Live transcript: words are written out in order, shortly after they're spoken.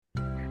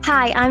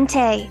Hi, I'm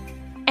Tay,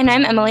 And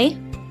I'm Emily,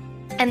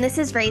 and this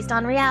is Raised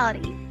on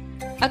Reality.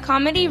 a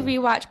comedy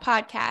rewatch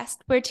podcast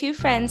where two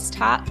friends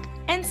talk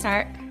and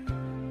snark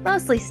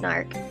Mostly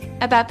snark.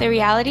 about the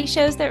reality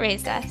shows that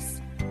raised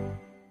us.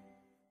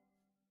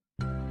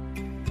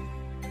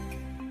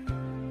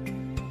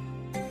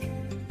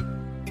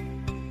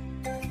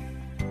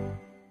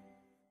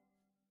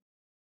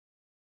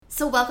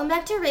 So welcome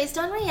back to Raised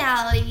on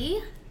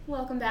Reality.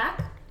 Welcome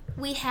back.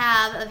 We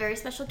have a very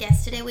special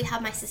guest today. We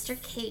have my sister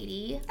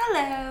Katie.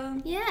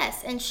 Hello.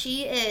 Yes, and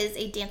she is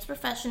a dance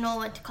professional,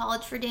 went to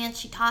college for dance,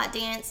 she taught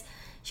dance,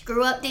 she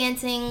grew up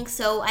dancing,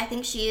 so I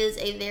think she is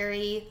a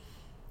very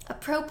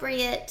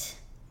appropriate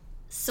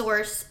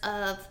source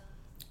of,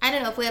 I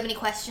don't know if we have any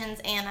questions,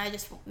 and I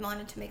just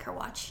wanted to make her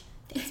watch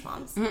Dance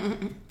Moms.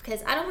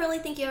 Because I don't really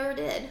think you ever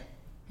did.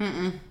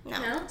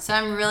 No. So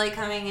I'm really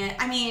coming in.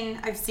 I mean,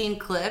 I've seen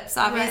clips,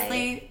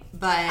 obviously,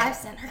 but I've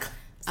sent her clips.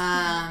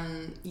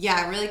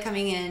 yeah, really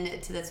coming in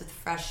to this with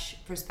fresh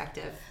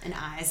perspective and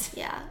eyes.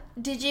 Yeah.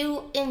 Did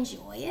you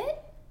enjoy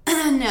it?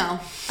 No.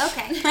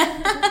 Okay.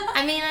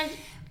 I mean,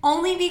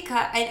 only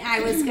because I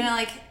was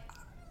gonna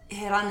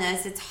hit on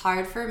this. It's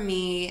hard for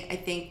me, I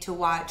think, to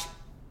watch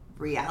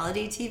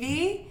reality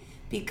TV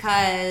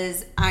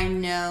because I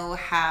know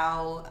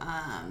how.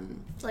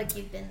 like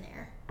you've been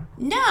there.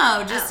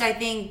 No, just I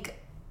think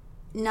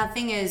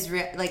nothing is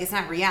it's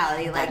not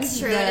reality. That's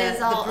true. It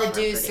is all the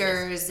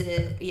producers,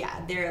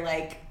 they're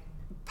like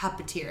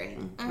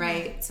puppeteering,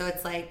 right? So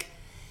it's like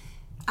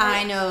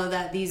I know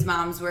that these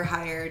moms were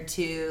hired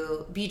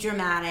to be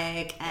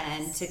dramatic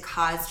and to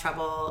cause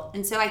trouble,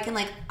 and so I can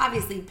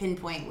obviously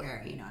pinpoint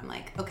where I'm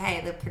like,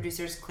 okay, the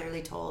producers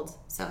clearly told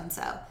so and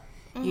so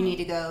you need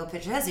to go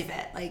pitch a hezzy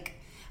fit.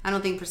 I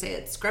don't think per se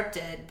it's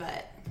scripted,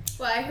 but.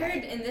 Well, I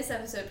heard in this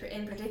episode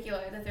in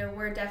particular that there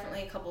were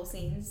definitely a couple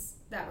scenes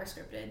that were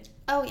scripted.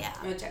 Oh, yeah.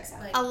 It checks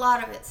out. A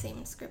lot of it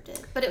seemed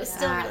scripted, but it was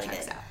still really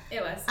checks good. Out.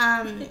 It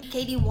was.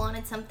 Katie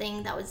wanted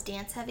something that was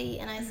dance heavy,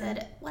 and I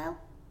said, well,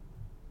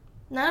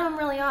 none of them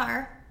really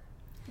are.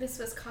 This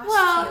was costume.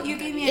 Well, you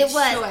gave me a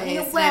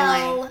choice.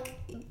 Well,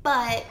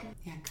 but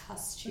yeah,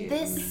 costume.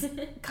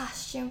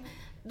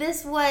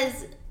 This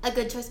was a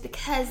good choice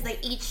because they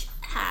each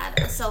had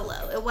a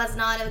solo. It was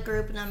not a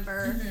group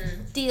number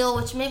deal,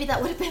 which maybe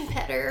that would have been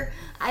better.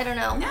 I don't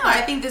know. No,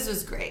 I think this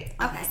was great,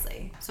 honestly.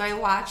 Okay. So I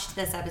watched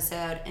this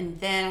episode, and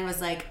then I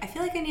was like, I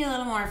feel like I need a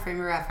little more frame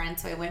of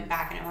reference, so I went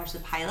back and I watched the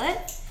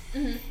pilot.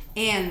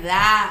 And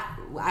that,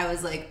 I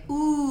was like,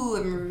 ooh,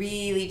 I'm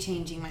really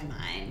changing my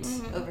mind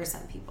over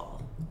some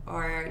people.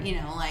 Or,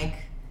 it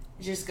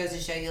just goes to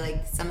show you,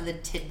 some of the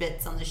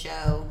tidbits on the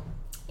show.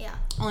 Yeah.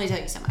 Only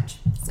tell you so much.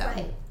 So.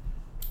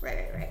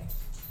 Right.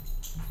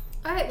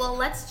 All right, well,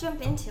 let's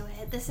jump into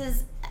it. This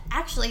is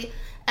actually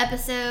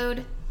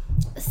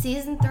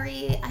season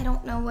 3. I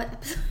don't know what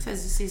episode. So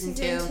this is season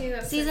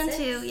 2. Season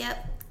 2,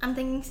 yep. I'm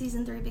thinking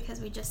season 3 because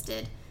we just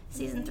did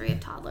season 3 of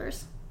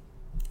Toddlers.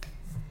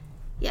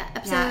 Yeah,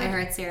 episode. Yeah, I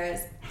heard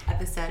Sarah's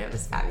episode. It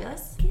was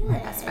fabulous. Good. My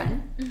best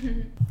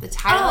friend. The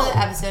title of the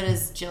episode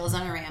is Jill's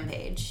on a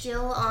Rampage.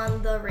 Jill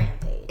on the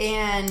Rampage.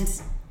 And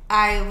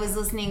I was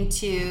listening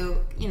to,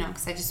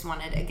 because I just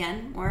wanted,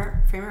 again,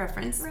 more frame of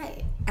reference.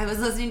 Right. I was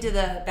listening to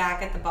the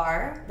Back at the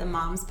Bar, the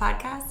Moms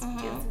podcast. Do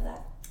you listen to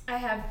that? I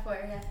have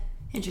before, yeah.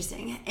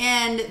 Interesting.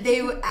 And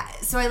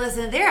so I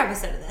listened to their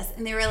episode of this,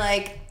 and they were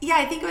like, yeah,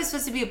 I think it was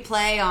supposed to be a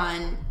play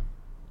on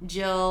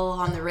Jill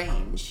on the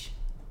Range.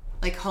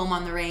 Home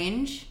on the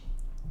Range.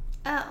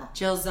 Oh.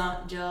 Jill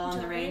on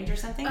the Range or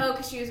something? Oh,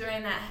 because she was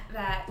wearing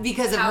that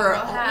because of her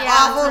hat.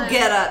 awful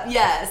getup,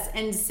 yes.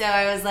 And so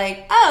I was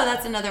like, oh,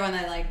 that's another one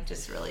that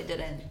just really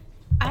didn't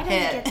I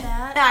didn't get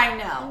that. I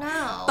know.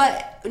 No.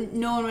 But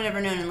no one would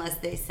ever know unless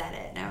they said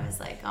it. And I was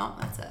like, oh,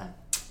 that's a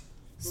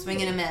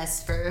swing and a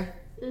miss for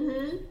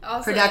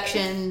Also,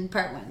 production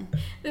part 1.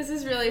 This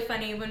is really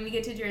funny when we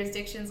get to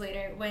jurisdictions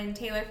later. When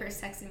Taylor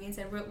first texted me and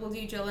said, we'll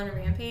do Jill on a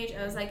Rampage,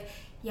 I was like,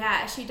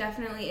 yeah, she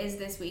definitely is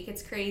this week.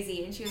 It's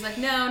crazy. And she was like,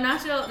 no,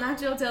 not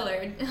Jill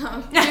Dillard.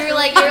 You're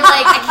like,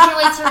 I can't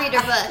wait to read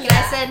her book. And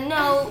I said,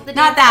 no,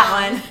 not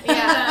that one.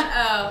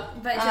 Yeah.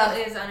 But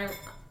Jill is on a...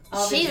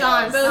 She's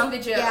on both the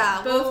Jills.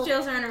 Yeah, both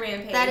Jills are on a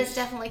Rampage. That is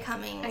definitely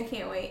coming. I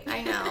can't wait.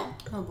 I know.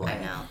 Oh boy. I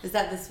know. Is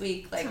that this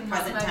week, present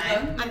My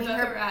time? book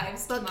her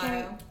arrives book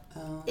tomorrow.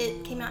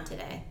 It came out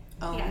today.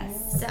 Oh.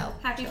 Yes. So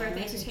happy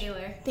birthday to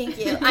Taylor.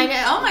 Thank you. I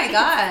know. Oh my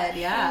God,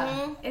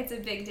 yeah. It's a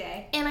big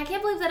day. And I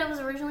can't believe that it was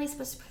originally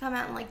supposed to come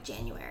out in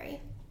January.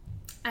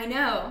 I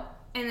know.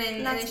 And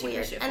then that's she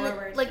weird. pushed it and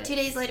forward. 2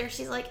 days later,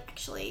 she's like,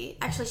 actually,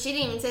 she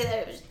didn't even say that,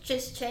 it was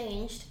just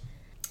changed.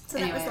 So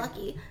that was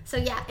lucky. So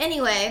yeah.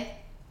 Anyway,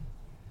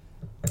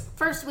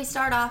 first we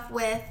start off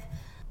with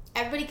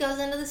everybody goes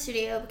into the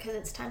studio because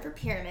it's time for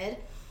Pyramid,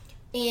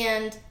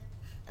 and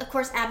of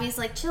course Abby's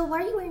like, Jill,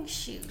 why are you wearing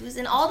shoes?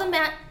 And all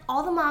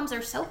the moms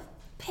are so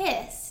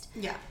pissed.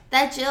 Yeah.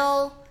 That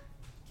Jill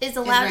is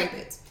allowed wearing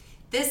boots.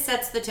 This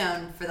sets the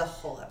tone for the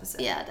whole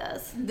episode. Yeah, it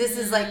does. This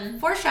is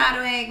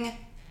foreshadowing,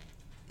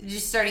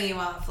 just starting you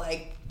off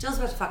Jill's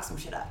about to fuck some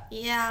shit up.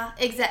 Yeah,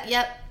 exactly.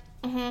 Yep.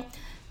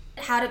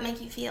 How'd it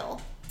make you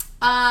feel?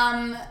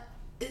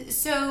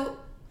 So...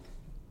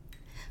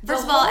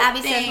 First of all,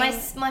 Abby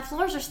says, my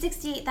floors are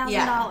 $68,000.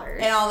 Yeah,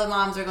 and all the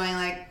moms are going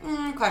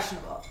like,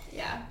 questionable.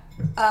 Yeah.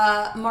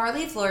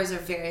 Marley floors are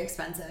very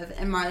expensive,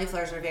 and Marley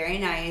floors are very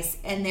nice,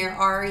 and there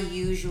are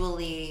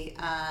usually,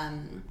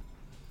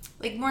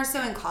 like more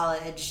so in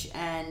college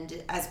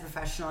and as a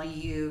professional,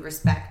 you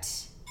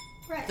respect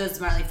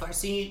those Marley floors.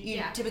 So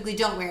you typically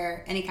don't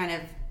wear any kind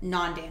of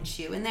non-dance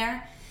shoe in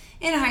there.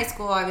 In high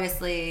school,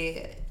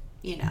 obviously,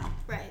 you know.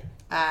 Right.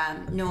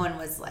 No one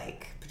was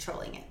like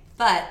patrolling it.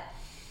 But,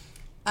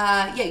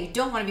 you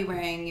don't want to be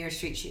wearing your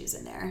street shoes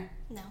in there.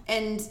 No.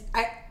 And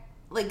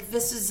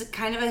this is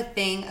kind of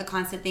a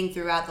constant thing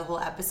throughout the whole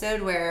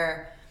episode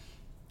where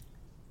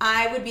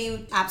I would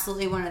be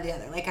absolutely one or the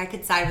other. Like, I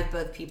could side with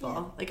both people.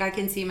 Yeah. Like, I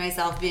can see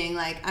myself being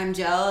like, I'm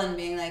Jill, and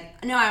being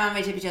like, no, I'm on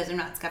my tippy toes. I'm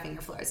not scuffing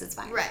your floors. It's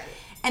fine. Right.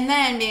 And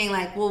then being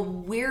like, well,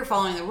 we're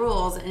following the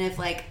rules. And if,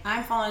 like,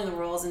 I'm following the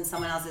rules and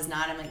someone else is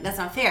not, I'm like, that's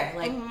not fair.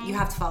 Like, you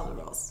have to follow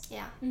the rules.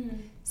 Yeah. Mm-hmm.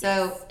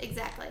 So, yes,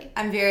 exactly.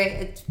 I'm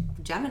it's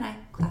Gemini.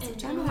 Classic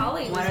Gemini.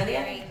 Holly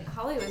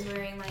was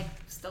wearing, like,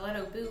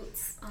 stiletto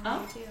boots on there,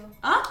 too.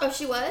 Oh,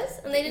 she was?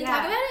 And they didn't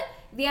talk about it?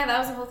 Yeah, that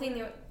was the whole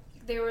thing.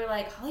 They were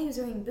like, Holly was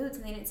wearing boots,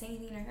 and they didn't say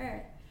anything to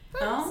her.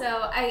 Oh.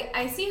 So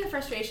I see her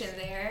frustration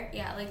there.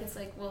 Yeah, like, it's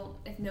like, well,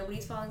 if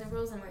nobody's following the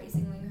rules, then why are you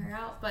singling her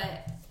out?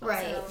 But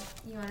also,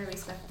 you want to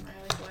respect the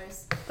Marley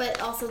floors.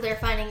 But also, they're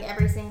finding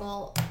every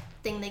single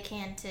thing they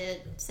can to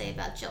say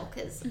about Jill,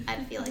 because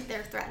I feel like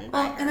they're threatened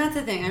by her. And that's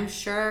the thing. I'm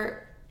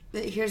sure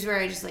that here's where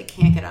I just, like,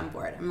 can't get on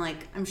board.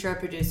 I'm sure a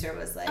producer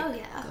was like, go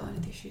in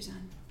with your shoes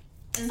on.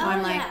 So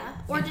I'm like,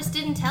 or just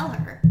didn't tell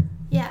her.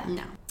 Yeah.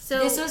 No. So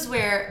this was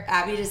where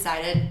Abby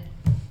decided,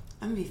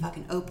 I'm gonna be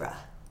fucking Oprah.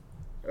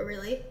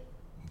 Really?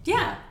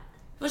 Yeah.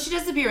 Well, she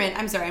does the pyramid.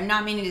 I'm sorry, I'm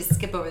not meaning to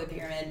skip over the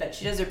pyramid, but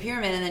she does her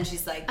pyramid, and then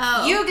she's like,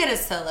 you get a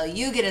solo,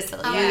 you get a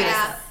solo, you get a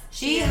solo.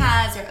 She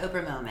has her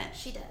Oprah moment.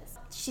 She does.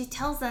 She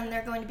tells them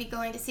they're going to be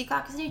going to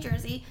Secaucus, New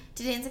Jersey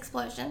to Dance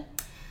Explosion.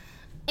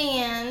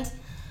 And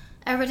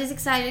everybody's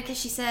excited because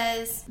she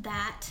says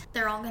that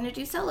they're all going to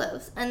do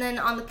solos. And then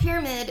on the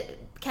pyramid,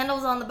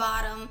 Kendall's on the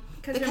bottom.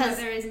 Because your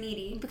mother is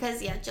needy.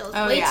 Because, Jill's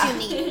way too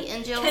needy.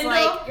 And Jill's Kendall,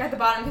 like... you're at the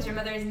bottom because your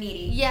mother is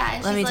needy. Yeah,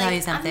 and Let me she's tell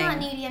you something. I'm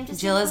not needy, I'm just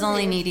Jill is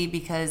only inclusive. needy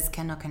because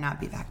Kendall cannot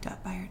be backed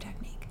up by her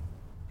technique.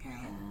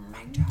 Period.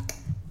 Mic drop.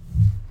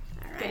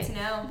 All right. Good to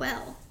know.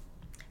 Well,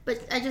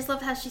 but I just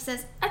love how she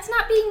says, that's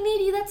not being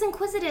needy, that's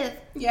inquisitive.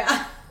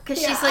 Yeah. Because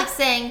she's like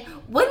saying,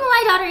 when will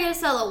my daughter get a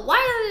solo?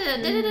 Why?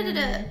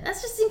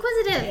 That's just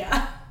inquisitive.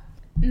 Yeah.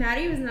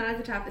 Maddie was not at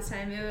the top this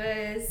time.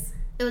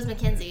 It was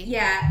Mackenzie.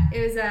 Yeah, it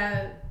was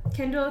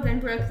Kendall, then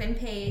Brooke, then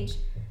Paige.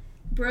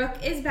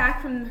 Brooke is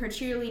back from her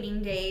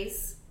cheerleading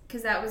days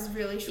because that was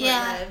really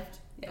short-lived.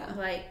 Yeah.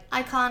 Like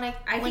iconic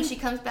when she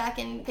comes back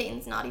and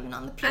Peyton's not even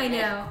on the pyramid.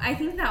 I know. I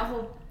think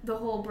the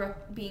whole Brooke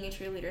being a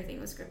cheerleader thing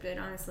was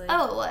scripted, honestly.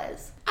 Oh, it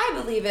was. I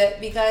believe it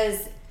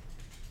because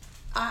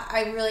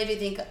I really do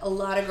think a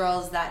lot of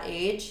girls that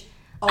age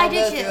all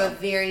go through a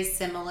very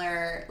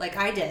similar, like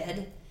I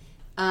did.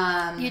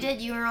 You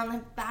did? You were on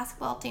the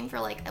basketball team for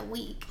like a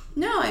week.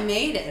 No, I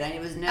made it. I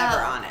was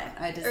never on it.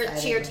 I decided. Or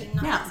cheer team,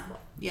 not basketball.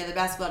 Yeah, the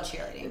basketball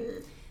cheerleading.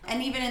 Mm-hmm.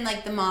 And even in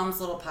like the mom's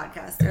little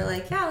podcast, they're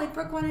like, yeah, like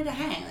Brooke wanted to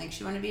hang. Like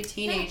she wanted to be a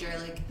teenager.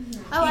 Like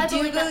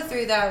you do go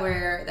through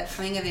that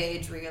coming of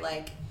age where you're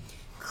like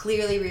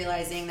clearly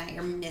realizing that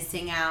you're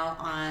missing out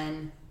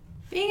on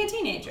being a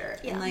teenager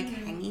and like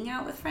hanging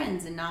out with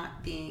friends and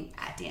not being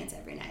at dance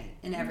every night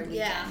and every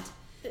weekend.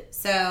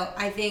 So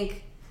I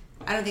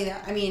don't think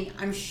that, I mean,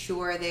 I'm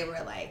sure they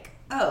were like,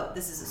 oh,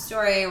 this is a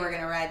story, we're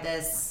going to ride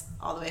this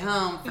all the way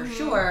home for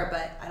sure,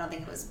 but I don't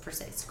think it was per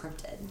se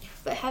scripted.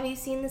 But have you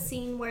seen the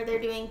scene where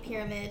they're doing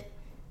pyramid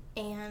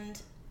and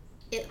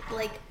it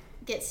like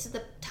gets to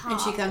the top?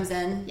 And she comes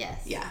in?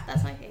 Yes. Yeah.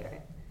 That's my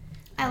favorite.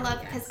 I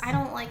love it because I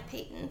don't like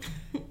Peyton.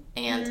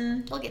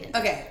 And we'll get into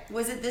it. Okay,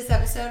 was it this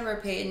episode where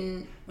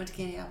Peyton went to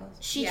Candy Apples?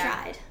 She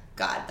tried.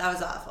 God, that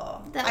was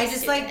awful. I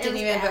just like didn't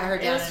even put her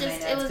down in my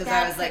notes because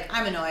I was like,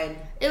 I'm annoyed.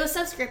 It was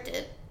so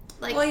scripted.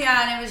 Like, well,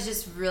 yeah, and it was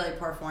just really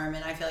poor form,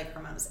 and I feel like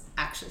her mom's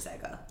actually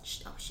psycho. Oh,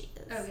 she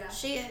is. Oh, yeah.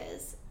 She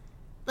is.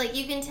 Like,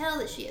 you can tell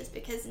that she is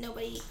because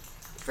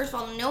first of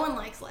all, no one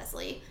likes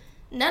Leslie.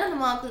 None of the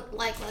moms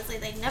like Leslie.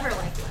 They never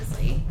liked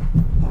Leslie.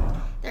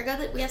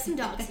 We have some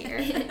dogs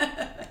here.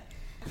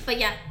 But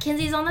yeah,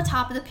 Kenzie's on the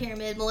top of the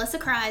pyramid. Melissa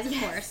cries, of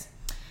course.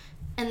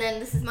 And then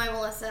this is my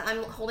Melissa.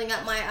 I'm holding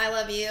up my I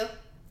love you.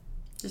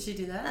 Did she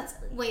do that?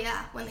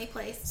 When they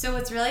place. So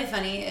what's really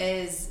funny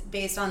is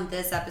based on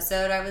this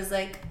episode, I was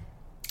like,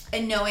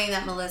 and knowing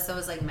that Melissa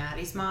was like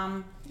Maddie's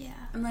mom,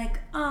 I'm like,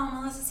 oh,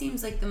 Melissa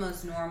seems like the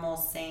most normal,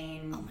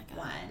 sane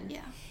one.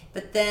 Yeah.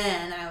 But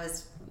then I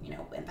was,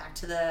 went back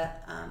to the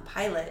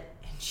pilot,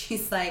 and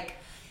she's like,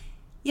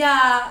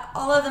 yeah,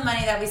 all of the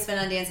money that we spend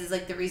on dance is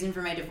like the reason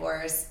for my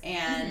divorce,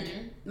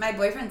 and my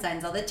boyfriend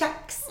signs all the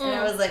checks. And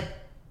I was like,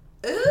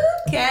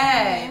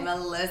 okay,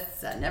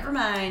 Melissa, never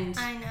mind.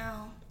 I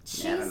know.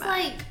 She's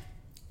like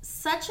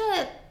such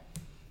a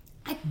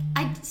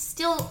I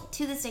still,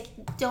 to this day,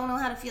 don't know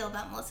how to feel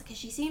about Melissa because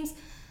she seems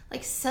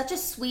like such a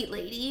sweet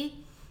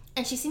lady,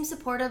 and she seems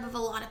supportive of a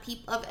lot of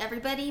people, of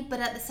everybody, but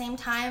at the same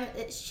time,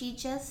 she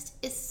just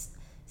is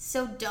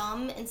so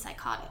dumb and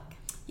psychotic.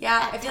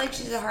 Yeah, I feel like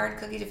she's a hard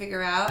cookie to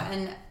figure out,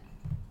 and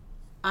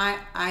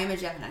I'm a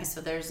Gemini, so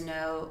there's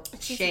no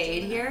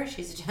shade here.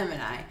 She's a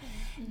Gemini.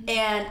 Mm-hmm.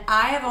 And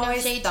I have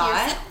always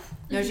thought,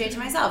 no shade to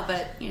myself,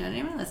 but,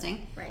 anyone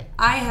listening. Right.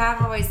 I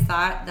have always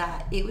thought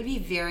that it would be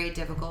very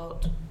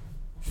difficult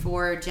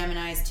for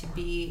Geminis to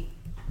be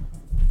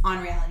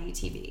on reality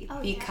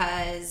TV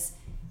because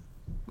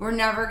we're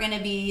never going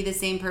to be the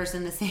same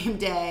person the same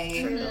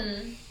day.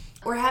 True.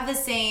 Or have the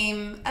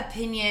same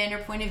opinion or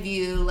point of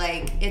view.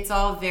 Like, it's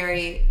all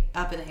very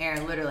up in the air,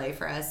 literally,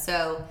 for us.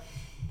 So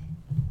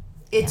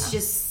it's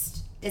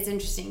just, it's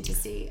interesting to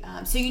see.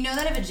 So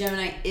that if a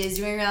Gemini is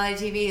doing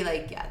reality TV,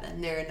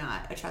 then they're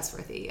not a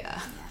trustworthy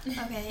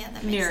Okay, that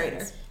makes narrator.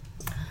 sense.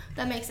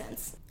 That makes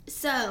sense.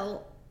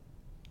 So,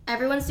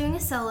 everyone's doing a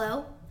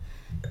solo,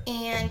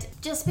 and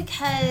just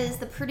because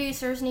the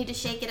producers need to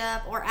shake it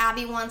up, or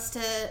Abby wants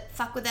to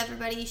fuck with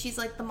everybody, she's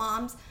like the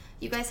moms,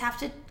 you guys have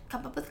to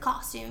come up with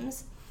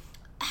costumes.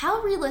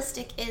 How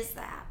realistic is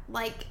that?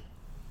 Like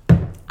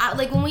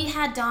when we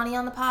had Donnie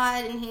on the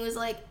pod, and he was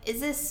like, is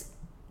this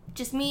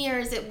just me, or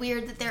is it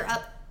weird that they're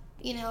up,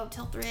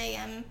 till 3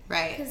 a.m.?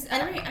 Right. Because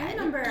I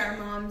remember our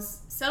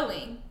moms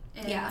sewing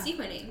and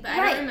sequining, but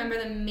I don't remember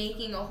them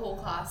making a whole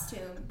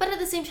costume. But at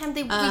the same time,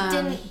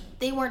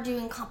 they weren't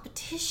doing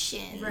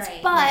competitions.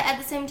 Right. But at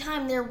the same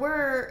time, there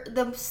was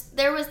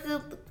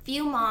the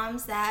few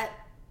moms that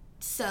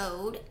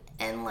sewed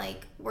and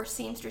were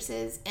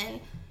seamstresses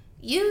and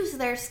used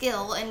their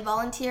skill and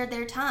volunteered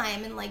their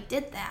time and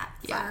did that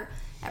for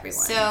everyone.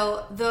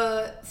 So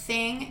the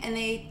thing, and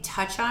they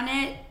touch on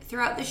it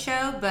throughout the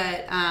show,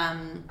 but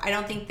I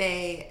don't think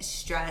they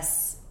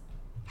stress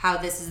how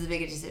this is the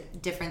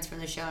biggest difference from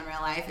the show in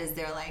real life. Is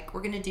they're like,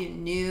 we're gonna do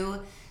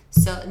new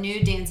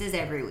dances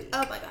every week.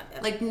 Oh my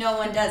god! Like, no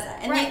one does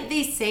that, and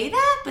they say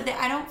that, but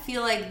I don't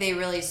feel like they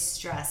really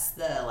stress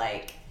the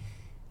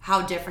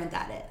how different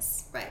that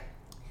is. Right.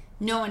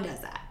 No one does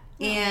that.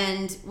 No.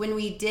 And when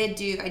I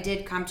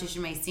did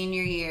competition my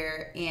senior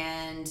year,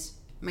 and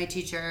my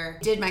teacher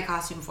did my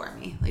costume for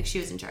me. She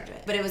was in charge of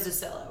it. But it was a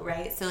solo,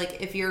 right? So,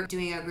 if you're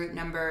doing a group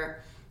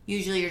number,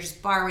 usually you're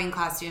just borrowing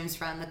costumes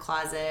from the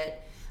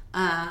closet.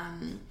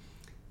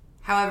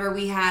 However,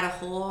 we had a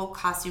whole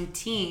costume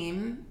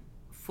team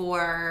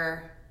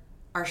for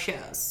our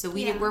shows. So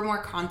we're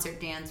more concert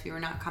dance. We were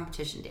not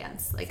competition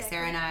dance.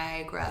 Sarah and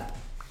I grew up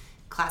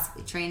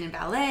classically trained in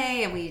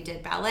ballet, and we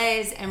did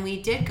ballets, and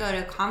we did go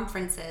to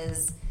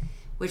conferences,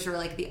 which were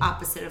the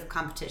opposite of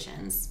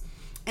competitions.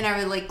 And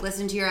I would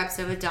listen to your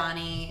episode with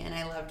Donnie, and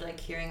I loved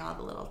hearing all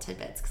the little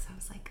tidbits, because I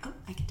was like, oh,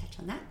 I can touch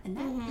on that and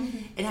that. Mm-hmm.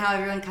 And how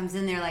everyone comes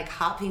in there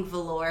hot pink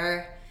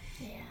velour.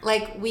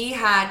 Yeah. We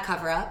had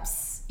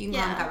cover-ups. You can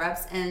call them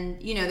cover-ups,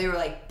 and they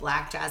were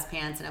black jazz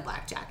pants and a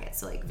black jacket.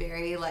 So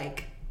very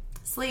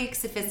sleek,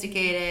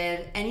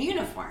 sophisticated, and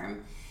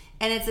uniform.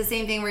 And it's the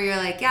same thing where you're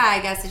I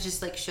guess it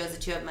just shows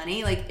that you have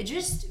money. It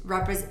just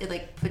represents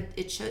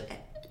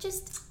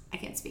I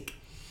can't speak.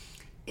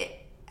 It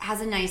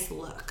has a nice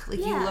look.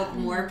 You look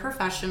more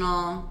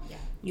professional. Yeah.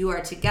 You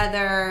are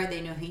together.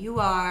 They know who you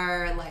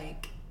are.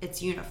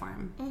 It's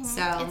uniform. Mm-hmm.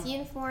 So it's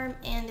uniform,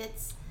 and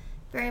it's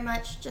very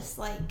much just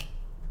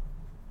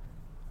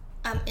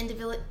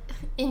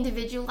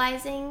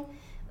individualizing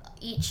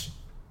each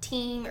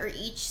team or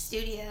each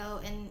studio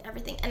and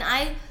everything. And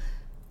I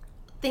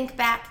think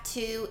back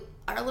to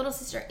our little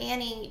sister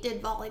Annie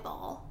did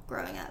volleyball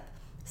growing up.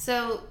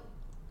 So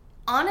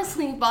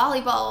honestly,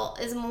 volleyball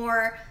is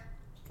more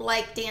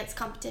dance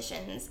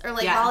competitions, or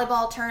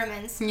volleyball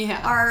tournaments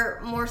are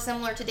more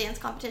similar to dance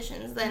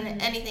competitions than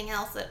anything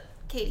else that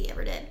Katie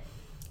ever did,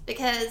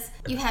 because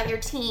you have your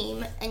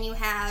team and you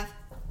have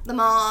the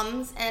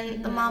moms,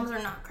 and the moms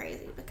are not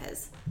crazy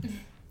because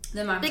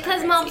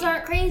moms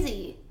aren't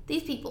crazy.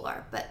 These people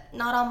are, but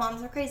not all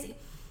moms are crazy.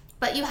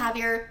 But you have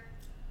your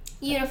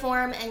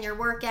uniform and your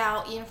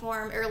workout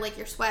uniform, or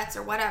your sweats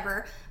or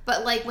whatever.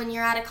 But when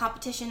you're at a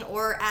competition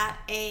or at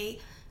a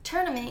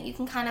tournament, you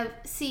can kind of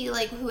see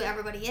who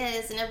everybody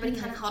is, and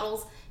everybody kind of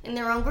huddles in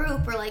their own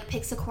group, or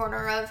picks a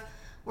corner of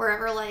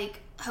wherever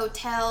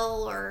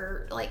hotel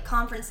or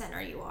conference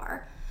center you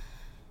are.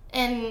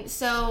 And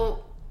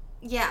so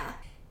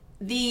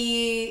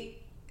the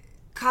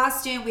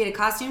costume, we had a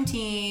costume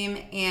team,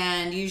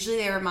 and usually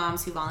they were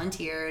moms who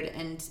volunteered.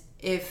 And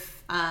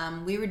if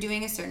we were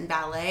doing a certain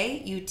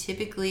ballet, you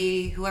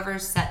typically, whoever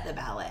set the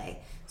ballet,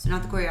 so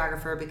not the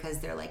choreographer, because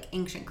they're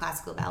ancient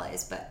classical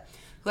ballets, but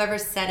whoever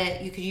set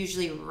it, you could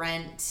usually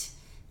rent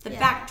the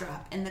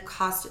backdrop and the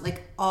costume,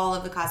 all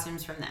of the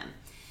costumes from them.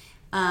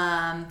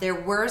 There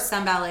were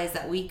some ballets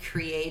that we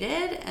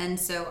created, and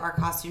so our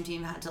costume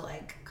team had to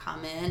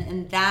come in,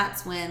 and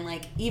that's when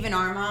even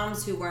our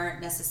moms, who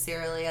weren't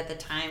necessarily at the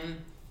time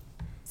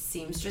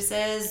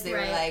seamstresses, they were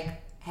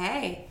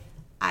hey,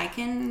 I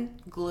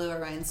can glue a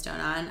rhinestone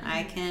on,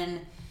 I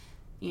can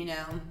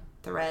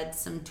thread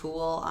some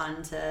tulle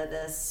onto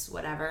this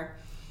whatever.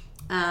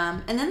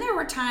 And then there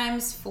were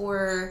times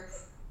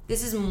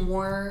this is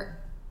more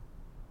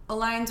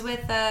aligns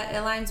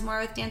more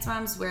with Dance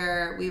Moms,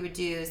 where we would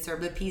do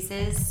Serba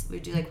pieces. We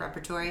would do like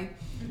repertory,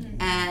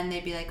 and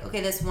they'd be like,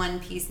 okay, this one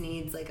piece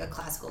needs like a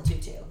classical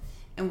tutu,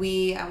 and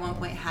we at one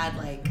point had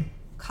like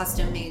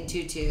custom made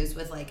tutus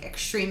with like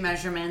extreme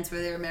measurements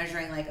where they were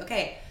measuring like,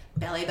 okay,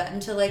 belly button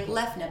to like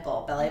left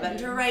nipple, belly button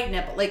to right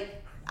nipple.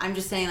 Like, I'm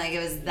just saying, like, it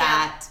was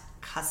that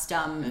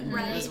custom, and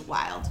it was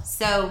wild.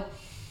 So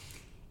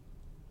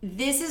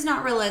this is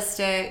not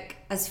realistic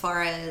as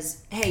far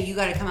as, hey, you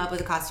got to come up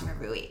with a costume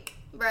every week.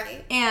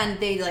 Right. And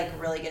they like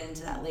really get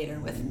into that later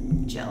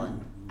with Jill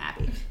and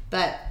Abby.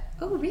 But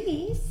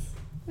Reese,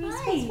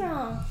 what's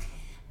wrong?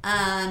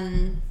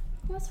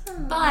 What's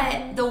wrong?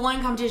 But the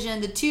one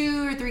competition, the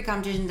 2 or 3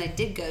 competitions I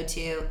did go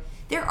to,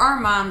 there are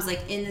moms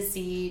like in the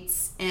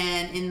seats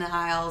and in the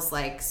aisles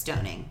like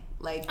stoning,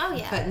 like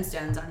putting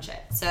stones on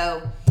shit.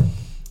 So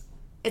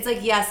it's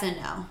like yes and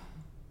no.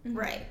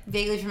 Right.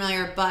 Vaguely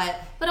familiar, but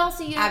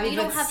also you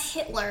don't have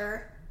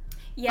Hitler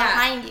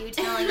behind you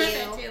telling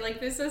you. Like,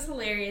 this is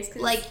hilarious.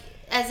 Cause like,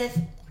 as if,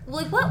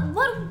 like,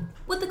 what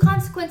would the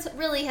consequence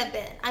really have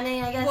been? I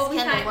mean, I guess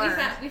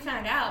we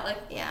found out,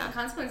 like, the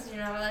consequences,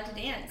 you're not allowed to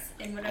dance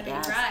in whatever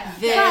you try.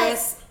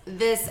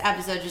 This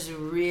episode just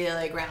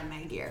really ground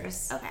my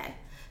gears. Okay.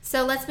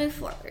 So let's move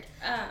forward.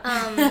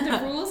 The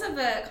rules of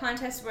the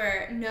contest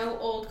were no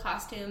old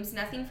costumes,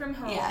 nothing from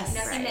home,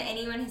 nothing that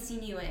anyone has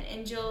seen you in.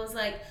 And Jill was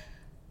like,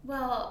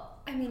 well,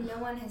 I mean, no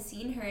one has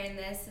seen her in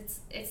this.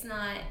 It's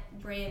not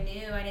brand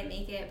new. I didn't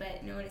make it,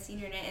 but no one has seen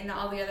her in it. And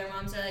all the other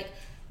moms are like,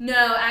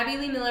 no, Abby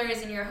Lee Miller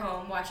is in your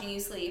home watching you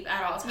sleep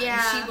at all times.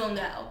 Yeah. She will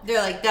know.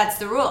 They're like, that's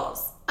the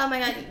rules. Oh my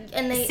God.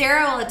 And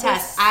Sarah will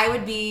attest. I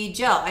would be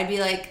Jill. I'd be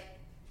like,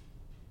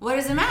 what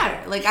does it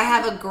matter? Like, I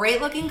have a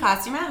great looking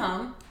costume at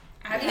home.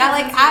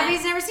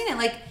 Abby's never seen it.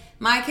 Like,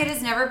 my kid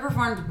has never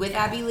performed with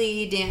Abby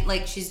Lee.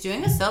 Like, she's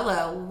doing a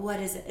solo. What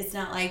is it? It's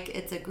not like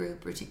it's a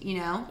group routine, you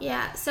know?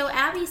 Yeah. So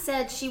Abby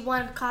said she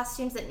wanted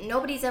costumes that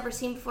nobody's ever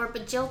seen before,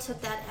 but Jill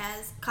took that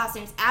as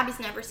costumes Abby's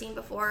never seen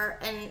before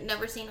and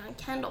never seen on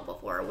Kendall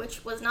before,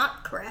 which was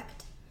not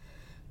correct.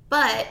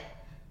 But,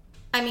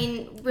 I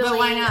mean, really. But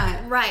why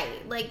not?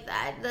 Right. Like,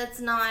 that's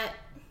not.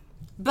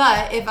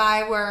 But if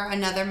I were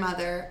another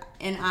mother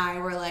and I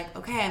were like,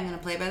 okay, I'm going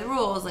to play by the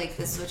rules, like,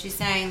 this is what she's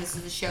saying, this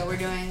is the show we're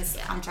doing, this is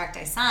the contract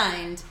I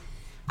signed,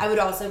 I would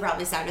also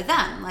probably side with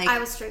them. Like, I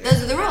was triggered.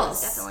 Those are the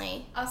rules.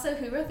 Definitely. Also,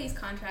 who wrote these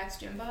contracts,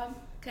 Jim Bob?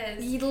 Because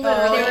they were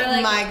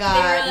like, my God.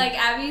 They were like,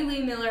 Abby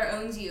Lee Miller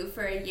owns you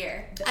for a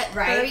year.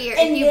 Right? For a year.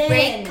 And if you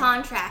break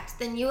contract,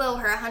 then you owe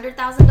her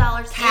 $100,000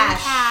 in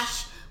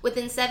cash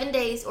within 7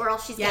 days, or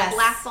else she's going to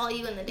blackball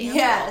you in the dance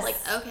hall. Like,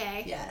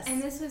 okay. Yes. And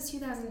this was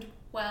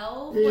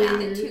 2012, when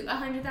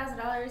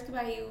 $100,000 could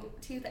buy you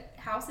 2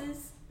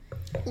 houses.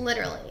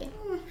 Literally.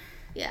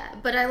 Yeah,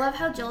 but I love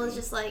how Jill is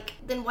just like,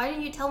 then why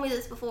didn't you tell me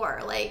this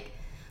before? Like,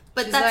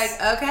 but she's that's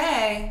like,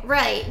 okay,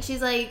 right.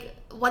 She's like,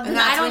 what?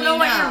 I don't know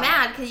why you're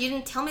mad because you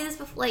didn't tell me this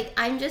before. Like,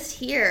 I'm just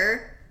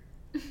here.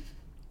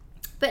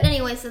 But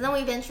anyway, so then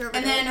we venture over.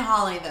 And then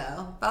Holly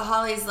though, but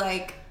Holly's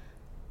like,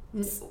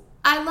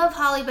 I love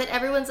Holly, but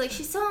everyone's like,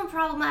 she's so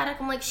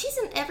unproblematic. I'm like, she's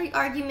in every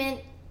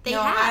argument they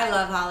have. I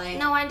love Holly.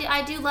 No,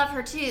 I do love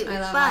her too. I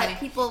love but Holly.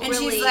 People and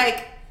really. She's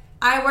like,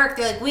 I work.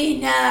 They're like, we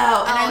know.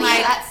 And I'm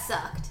like, that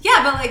sucked.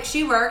 Yeah, but like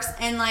she works,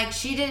 and like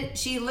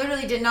she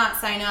literally did not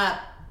sign up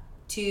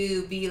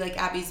to be like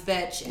Abby's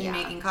bitch and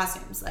making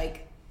costumes.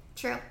 Like,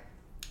 true.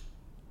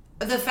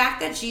 The fact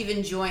that she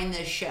even joined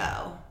this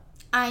show,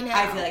 I know.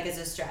 I feel like is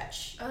a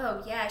stretch.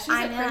 Oh yeah, she's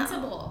a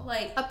principal.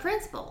 Like a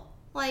principal.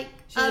 Like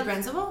she's a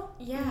principal.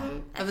 Yeah,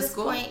 at of a this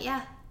school. Point,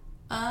 yeah.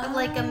 Of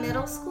like a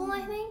middle school,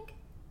 I think.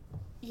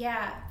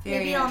 Yeah,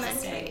 maybe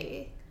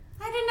elementary.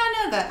 I did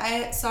not know that.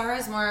 I saw her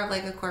as more of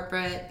like a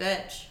corporate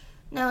bitch.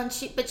 No, and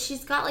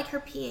she's got like her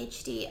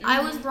PhD. Mm-hmm.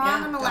 I was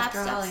wrong on the last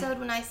episode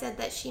when I said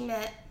that she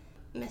met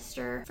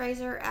Mr.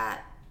 Fraser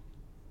at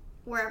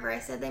wherever I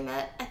said they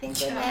met. I think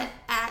they met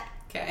at.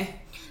 Okay.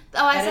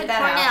 Oh, I said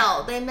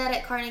Cornell. They met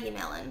at Carnegie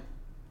Mellon.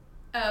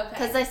 Oh, okay.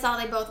 Because I saw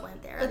they both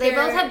went there. They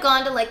both have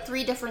gone to like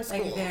 3 different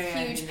schools.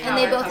 Huge and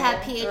they both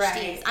have PhDs.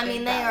 Right. I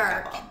mean, they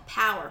are a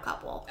power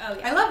couple. Oh,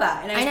 yeah. I love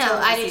that. And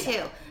I do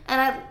too.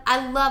 And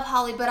I love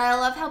Holly, but I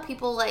love how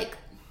people like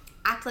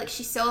act like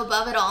she's so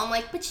above it all. I'm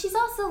like, but she's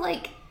also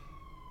like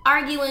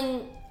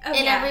arguing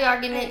every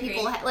argument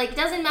people like. It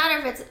doesn't matter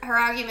if it's her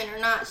argument or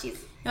not.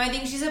 No, I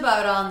think she's above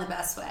it all in the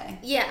best way.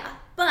 Yeah,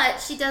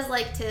 but she does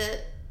like to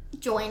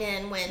join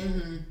in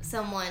when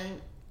someone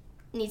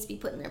needs to be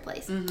put in their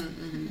place.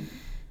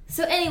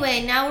 So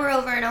anyway, now we're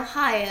over in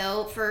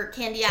Ohio for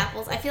candy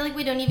apples. I feel like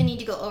we don't even need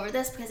to go over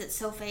this because it's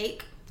so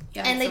fake.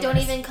 Yeah, and they don't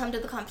even come to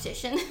the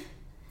competition.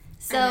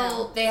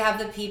 So they have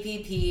the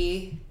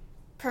PPP.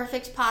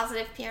 Perfect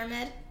Positive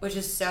Pyramid. Which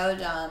is so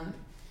dumb.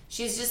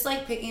 She's just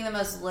like picking the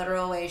most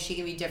literal way she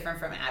can be different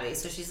from Abby.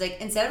 So she's like,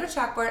 instead of a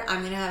chalkboard,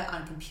 I'm going to have it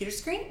on a computer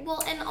screen.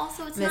 Well, and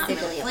also it's not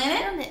really a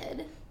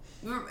pyramid.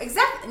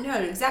 Exactly. No,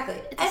 exactly.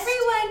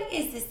 Everyone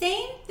is the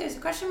same. There's a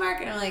question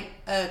mark, and I'm like,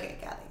 okay,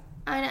 got it.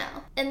 I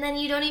know. And then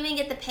you don't even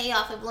get the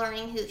payoff of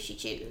learning who she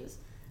chooses.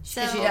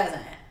 So she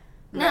doesn't.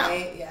 No.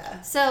 Right?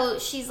 Yeah. So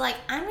she's like,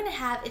 I'm going to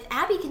have, if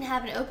Abby can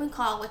have an open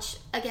call, which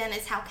again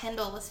is how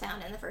Kendall was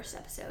found in the first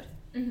episode.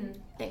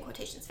 In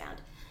quotations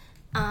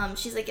found.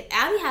 She's like, if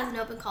Abby has an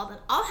open call, then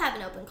I'll have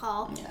an open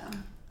call. Yeah.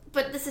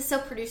 But this is so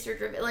producer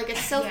driven. Like,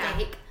 it's so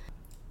fake.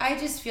 I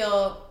just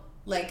feel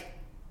like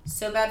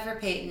so bad for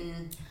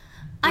Peyton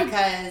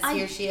because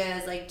here she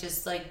is, like,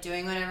 just like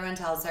doing what everyone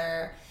tells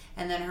her.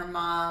 And then her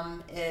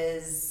mom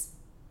is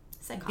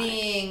psychotic.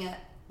 Being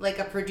like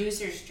a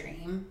producer's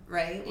dream,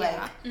 right?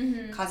 Yeah.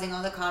 Like causing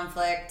all the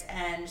conflict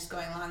and just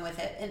going along with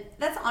it. And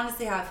that's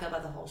honestly how I feel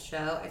about the whole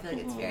show. I feel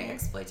like it's very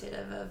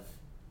exploitative of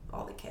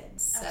all the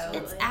kids. So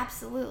It's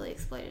absolutely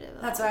exploitative.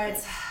 That's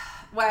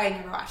why I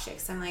never watched it,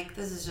 because I'm like,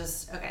 this is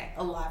just, okay,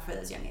 a lot for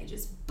those young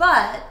ages.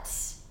 But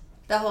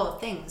the whole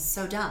thing was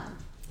so dumb.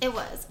 It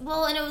was.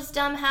 Well, and it was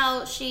dumb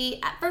how she,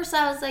 at first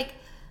I was like,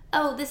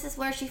 oh, this is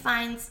where she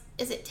finds,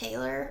 is it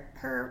Taylor,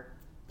 her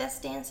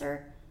best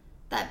dancer?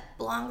 That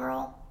blonde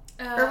girl?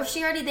 Or was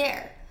she already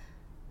there?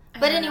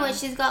 But anyway,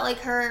 she's got like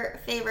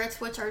her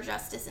favorites, which are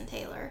Justice and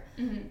Taylor.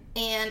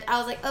 And I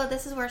was like, oh,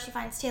 this is where she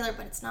finds Taylor,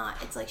 but it's not.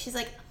 It's like, she's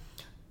like,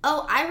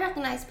 oh, I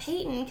recognize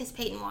Peyton, because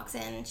Peyton walks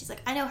in and she's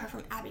like, I know her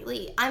from Abby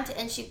Lee.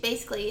 And she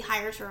basically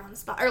hires her on the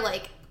spot, or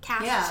like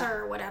casts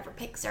her or whatever,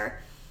 picks her.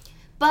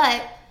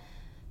 But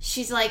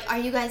she's like, are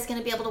you guys going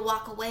to be able to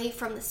walk away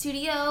from the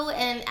studio?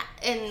 And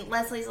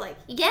Leslie's like,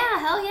 yeah,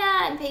 hell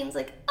yeah. And Peyton's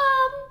like,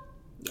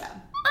 yeah.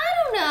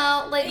 I don't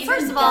know. Like, Even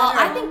first of all,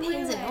 better. I think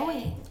Peyton's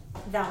annoying.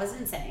 That was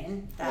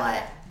insane.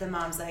 What? The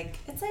mom's like,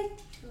 it's like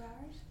 2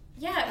 hours.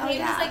 Yeah,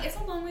 Peyton was like, it's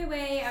a long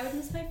way. I would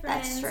miss my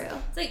friends. That's true.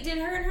 It's like, did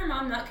her and her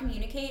mom not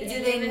communicate?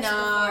 Did they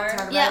not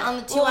talk about on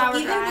the 2-hour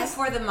drive. Even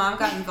before the mom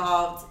got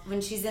involved,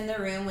 when she's in the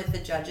room with the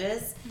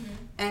judges,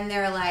 and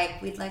they're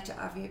like, we'd like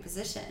to offer you a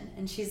position.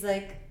 And she's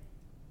like,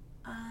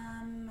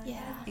 I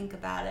gotta think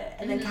about it.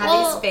 And then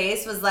Kathy's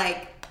face was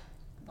like,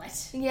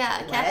 what?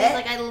 Yeah, what? Kathy's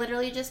like, I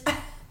literally just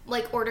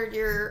like ordered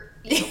your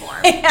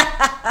uniform.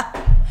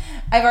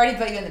 I've already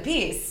put you in the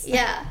piece.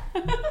 Yeah.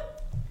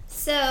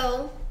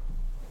 So,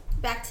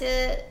 back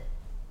to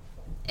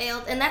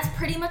Ale, and that's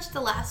pretty much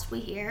the last we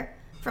hear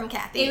from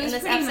Kathy in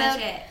this episode. Much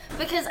it.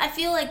 Because I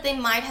feel like they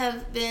might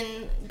have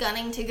been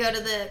gunning to go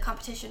to the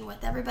competition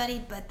with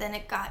everybody, but then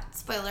it got,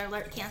 spoiler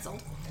alert,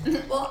 canceled.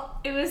 Well,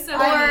 it was so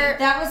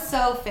that was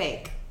so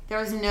fake. There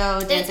was no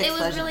dance explosion.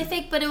 It was really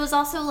fake, but it was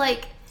also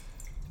like,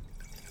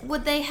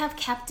 would they have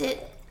kept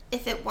it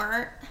if it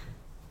weren't?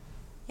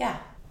 Yeah.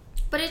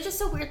 But it's just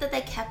so weird that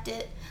they kept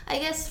it. I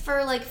guess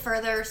for like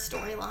further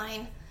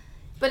storyline.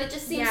 But it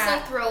just seems so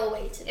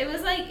throwaway to me. It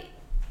was like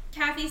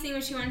Kathy's thing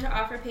when she wanted to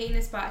offer Peyton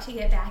a spot to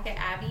get back at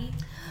Abby.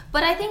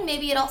 But I think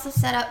maybe it also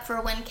set up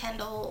for when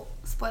Kendall,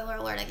 spoiler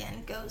alert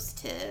again, goes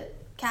to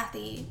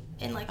Kathy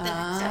in like the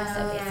next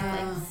episode,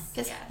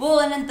 basically. Well,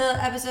 and in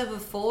the episode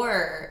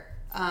before,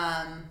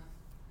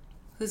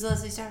 who's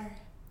Leslie Starter?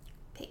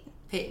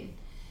 Peyton.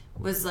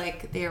 Was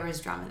like, there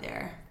was drama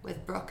there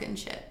with Brooke and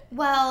shit.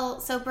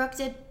 Well, so Brooke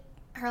did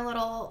her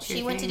little,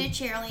 she went to do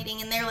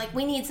cheerleading, and they're like,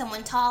 we need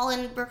someone tall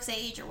in Brooke's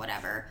age or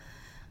whatever.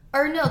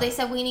 Or no, they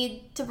said we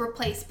need to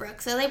replace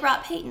Brooke, so they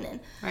brought Peyton in.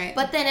 Right.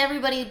 But then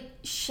everybody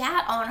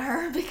shat on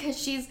her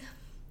because she's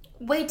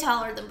way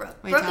taller than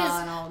Brooke.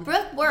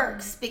 Brooke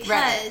works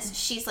because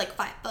she's like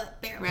 5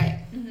 foot barely.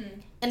 Right.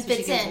 And so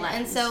fits in.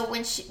 And so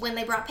when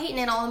they brought Peyton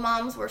in, all the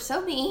moms were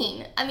so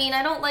mean. I mean,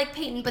 I don't like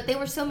Peyton, but they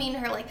were so mean to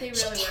her. Like, she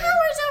towers over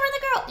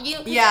the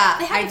girl. They had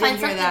to find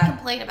something to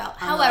complain about.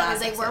 However,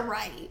 they were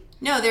right.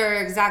 No, they were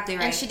exactly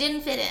right. And she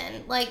didn't fit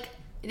in. Like,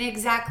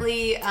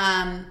 exactly.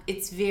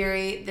 It's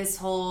very, this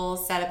whole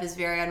setup is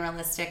very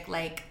unrealistic.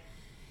 Like,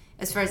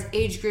 as far as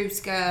age groups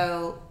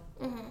go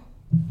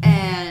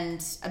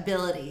and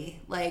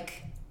ability,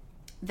 like,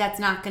 that's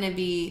not going to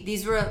be,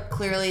 these were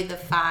clearly the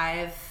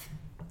 5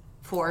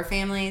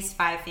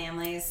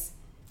 families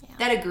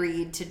that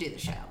agreed to do the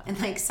show and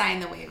like sign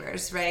the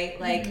waivers, right?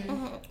 Like,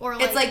 or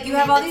like, it's like you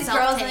have all these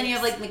girls and then you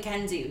have like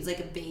Mackenzie, who's like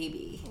a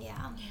baby.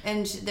 Yeah.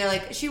 And they're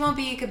like, she won't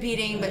be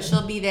competing, but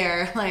she'll be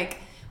there, like,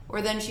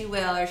 or then she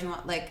will, or she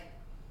won't, like,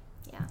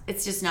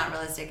 it's just not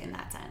realistic in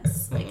that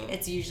sense. Like,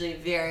 it's usually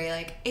very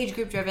like age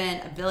group driven,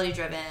 ability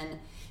driven.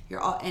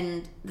 You're all,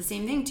 and the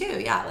same thing too.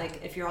 Yeah.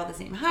 Like, if you're all the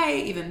same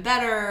height, even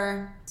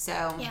better.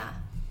 So, yeah.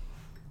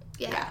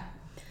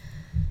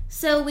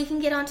 So we can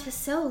get on to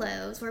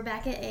solos. We're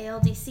back at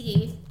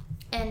ALDC,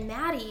 and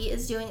Maddie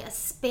is doing a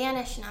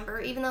Spanish number,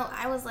 even though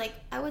I was like,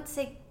 I would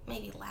say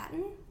maybe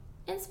Latin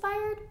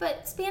inspired,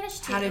 but Spanish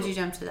too. How did you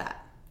jump to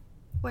that?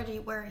 Where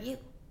are you?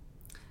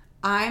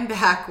 I'm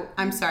back.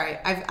 I'm sorry.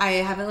 I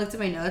haven't looked at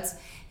my notes,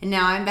 and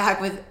now I'm back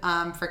with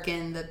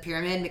frickin' the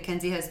pyramid.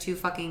 Mackenzie has 2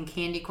 fucking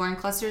candy corn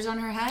clusters on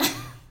her head.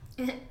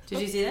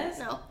 Did you see this?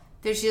 No.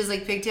 There she has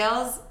like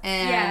pigtails,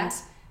 and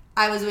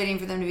I was waiting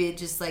for them to be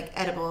just like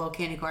edible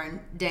candy corn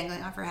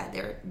dangling off her head.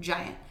 They were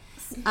giant.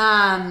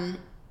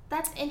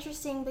 That's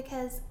interesting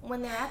because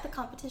when they're at the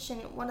competition,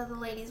 one of the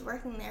ladies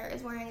working there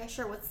is wearing a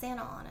shirt with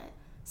Santa on it.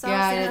 So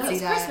I was thinking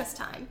it's Christmas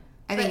time.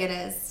 I think it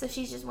is. So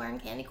she's just wearing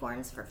candy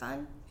corns for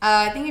fun?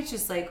 I think it's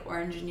just like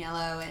orange and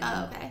yellow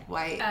and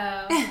white.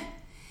 Oh.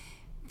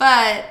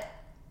 But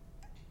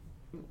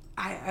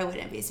I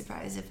wouldn't be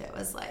surprised if it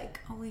was like,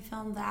 oh, we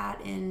filmed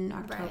that in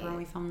October and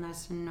we filmed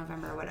this in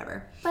November or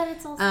whatever. But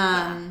it's also,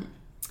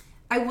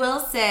 I will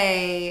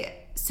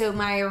say, so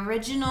my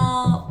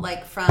original,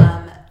 like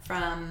from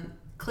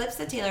clips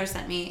that Taylor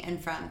sent me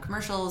and from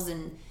commercials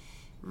and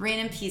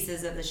random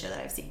pieces of the show that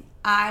I've seen,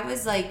 I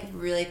was like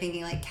really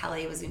thinking like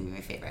Kelly was going to be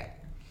my favorite.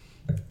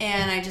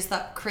 And I just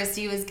thought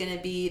Christy was going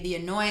to be the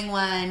annoying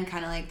one,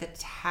 kind of like the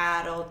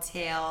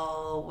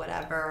tattletale,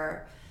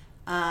 whatever.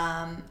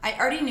 I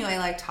already knew I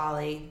liked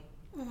Holly.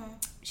 Mm-hmm.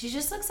 She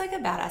just looks like a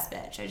badass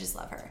bitch. I just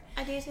love her.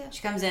 I do too.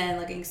 She comes in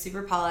looking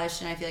super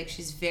polished, and I feel like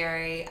she's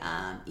very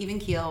even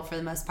keel for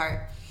the most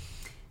part.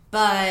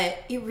 But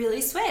it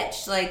really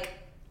switched. Like,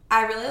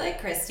 I really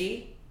like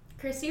Christy.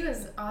 Christy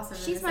was awesome.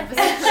 She's my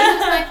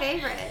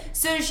favorite.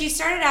 So she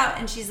started out,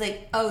 and she's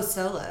like, "Oh,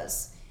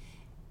 solos."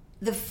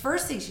 The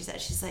first thing she said,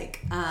 she's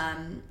like,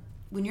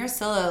 when you're a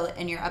solo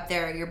and you're up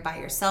there, you're by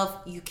yourself,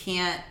 you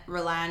can't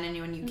rely on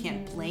anyone, you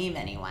can't blame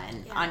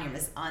anyone on your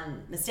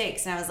on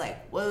mistakes. And I was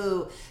like,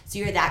 whoa, so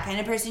you're that kind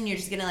of person, you're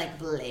just gonna like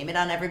blame it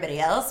on everybody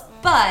else?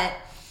 But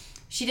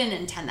she didn't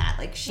intend that.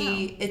 Like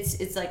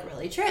it's like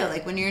really true.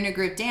 Like when you're in a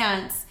group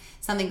dance,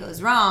 something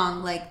goes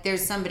wrong, like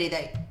there's somebody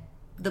that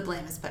the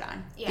blame is put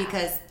on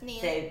because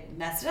they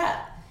messed it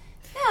up.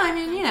 Yeah, I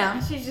mean, you know.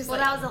 She's just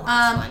that was the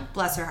last one.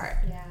 Bless her heart.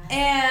 Yeah.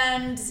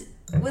 And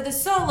with a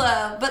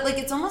solo, but like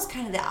it's almost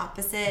kind of the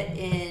opposite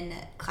in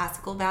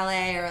classical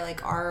ballet or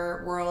like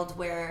our world,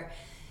 where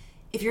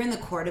if you're in the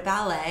corps de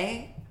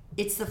ballet,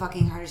 it's the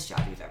fucking hardest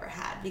job you've ever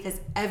had because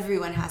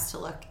everyone has to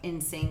look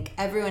in sync.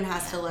 Everyone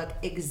has to look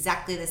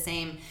exactly the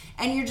same.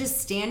 And you're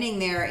just standing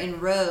there in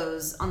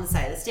rows on the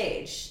side of the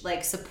stage,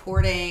 like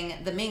supporting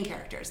the main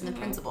characters and the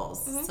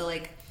principals. Mm-hmm. So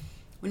like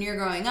when you're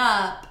growing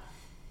up,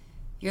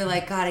 you're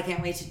like, God, I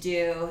can't wait to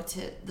do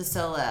the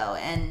solo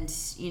and,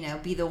 you know,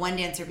 be the one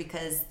dancer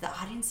because the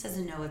audience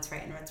doesn't know what's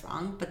right and what's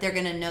wrong, but they're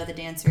going to know the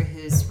dancer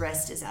whose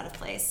wrist is out of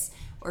place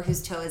or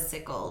whose toe is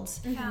sickled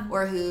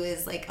or who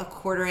is like a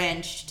quarter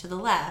inch to the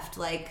left.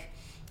 Like,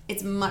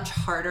 it's much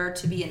harder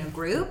to be in a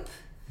group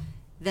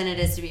than it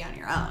is to be on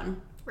your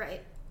own.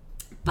 Right.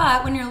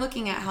 But when you're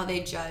looking at how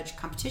they judge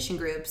competition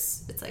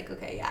groups, it's like,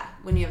 okay, yeah,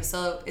 when you have a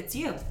solo, it's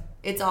you.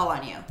 It's all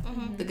on you.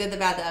 Mm-hmm. The good, the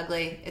bad, the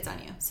ugly, it's on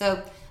you.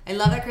 So I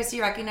love that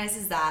Christy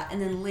recognizes that. And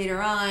then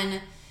later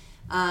on,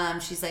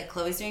 she's like,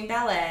 Chloe's doing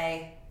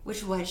ballet.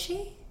 Which was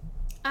she?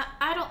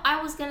 I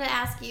was going to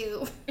ask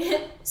you.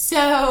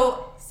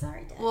 So.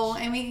 Sorry, Dad. Well,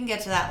 and we can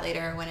get to that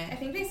later when I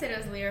think they said it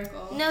was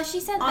lyrical. No,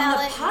 she said on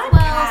ballet. The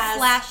podcast,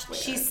 slash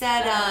lyrics. She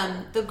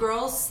said the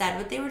girls said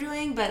what they were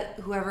doing, but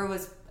whoever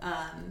was.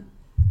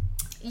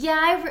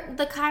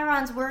 The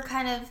chirons were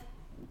kind of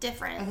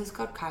different. Are those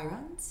called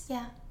chirons?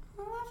 Yeah.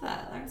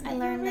 I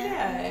learned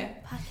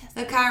that podcast.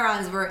 The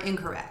chirons were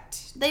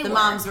incorrect. The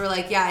moms were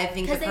like, yeah, I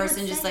think the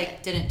person just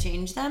like didn't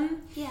change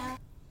them. Yeah.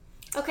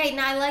 Okay,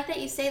 now I like that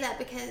you say that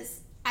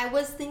because I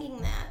was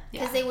thinking that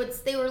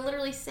because they were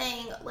literally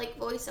saying like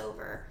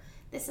voiceover.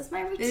 This is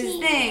my routine. This is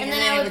thing. And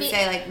then I would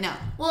say like no.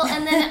 Well,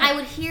 and then I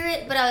would hear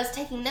it, but I was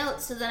taking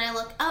notes. So then I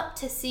look up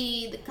to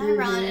see the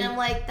chiron, and I'm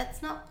like,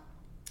 that's not.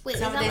 Wait, is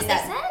that what they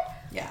said?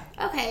 Yeah.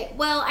 Okay.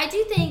 Well, I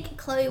do think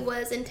Chloe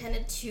was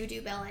intended to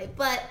do ballet,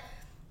 but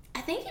I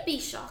think you'd be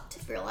shocked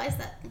to realize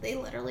that they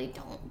literally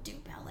don't do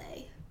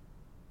ballet.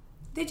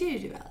 They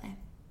do ballet.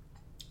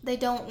 They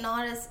don't,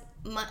 not as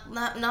much,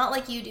 not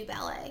like you do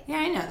ballet. Yeah,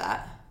 I know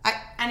that.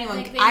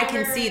 I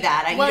can see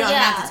that. You don't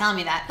have to tell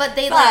me that. But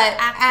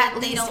at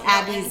least don't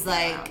Abby's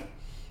like,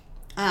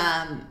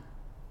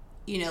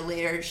 you know,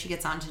 later she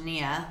gets on to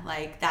Nia.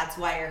 Like, that's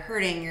why you're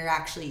hurting. You're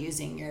actually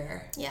using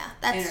your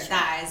inner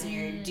thighs and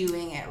you're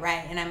doing it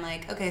right. And I'm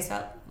like, okay,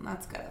 so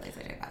that's good. At least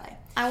I did ballet.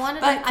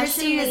 I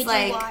should have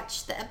made you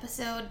watch the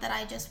episode that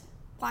I just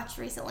watched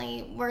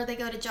recently where they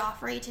go to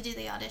Joffrey to do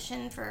the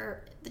audition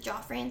for the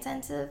Joffrey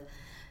Intensive.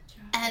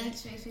 And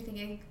it makes me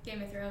think of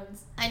Game of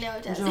Thrones. I know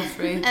it does.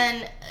 Joffrey.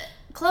 And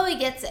Chloe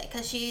gets it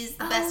because she's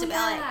the best at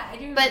ballet. I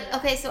do but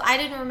okay, so I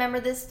didn't remember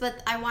this,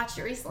 but I watched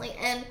it recently.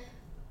 And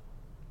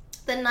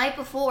the night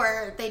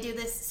before they do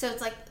this, so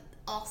it's like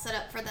all set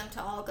up for them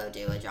to all go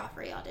do a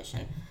Joffrey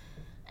audition.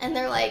 And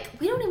they're like,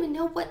 we don't even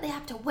know what they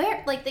have to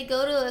wear. Like, they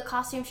go to a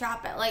costume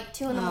shop at like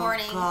 2 a.m.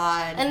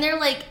 God. And they're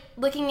like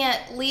looking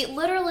at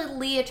literally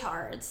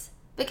leotards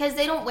because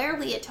they don't wear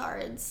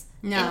leotards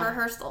in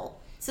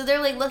rehearsal. So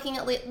they're like looking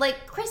at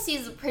like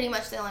Christy's pretty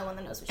much the only one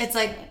that knows what she's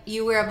doing. It's like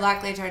you wear a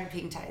black leotard and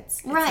pink tights.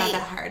 It's not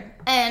that hard.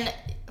 And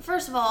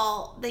first of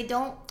all, they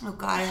don't. Oh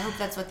God, I hope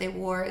that's what they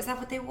wore. Is that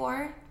what they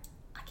wore?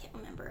 I can't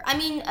remember. I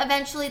mean,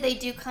 eventually they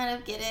do kind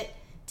of get it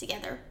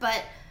together,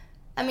 but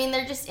I mean,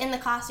 they're just in the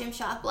costume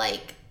shop,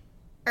 like,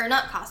 or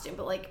not costume,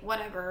 but like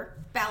whatever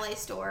ballet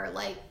store,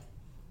 like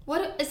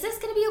what is this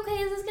gonna be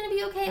okay? Is this gonna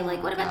be okay?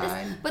 Like, what about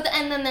this?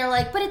 And then they're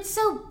like, but it's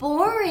so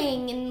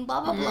boring and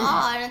blah blah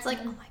blah, and it's like,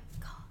 oh my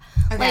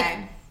god. Okay,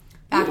 like,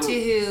 back to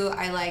who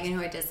I like and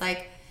who I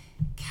dislike.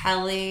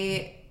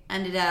 Kelly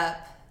ended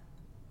up.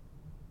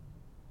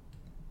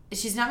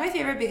 She's not my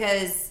favorite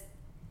because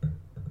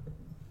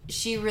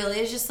she really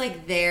is just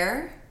like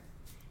there.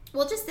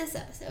 Well, just this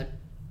episode.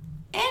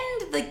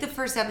 And like the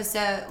first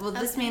episode. Well,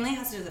 this mainly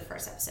has to do with the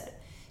first episode.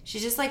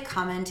 She's just like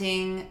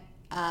commenting,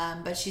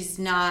 but she's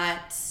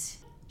not.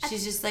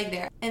 She's just like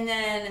there. And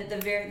then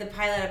the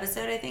pilot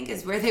episode, I think,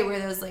 is where they wear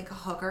those like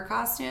hooker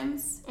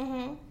costumes.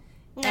 Mm-hmm.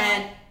 No.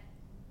 And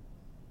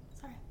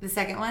sorry, the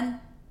second one.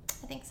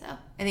 I think so.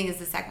 I think it's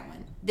the second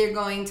one. They're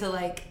going to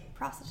like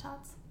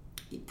prostitutes.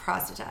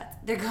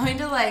 They're going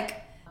to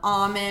like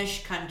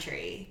Amish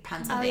country,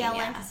 Pennsylvania. Oh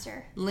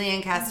yeah,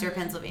 Lancaster,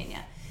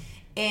 Pennsylvania.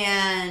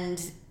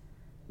 And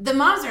the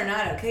moms are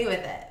not okay with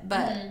it,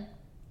 but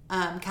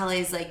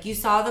Kelly's like, you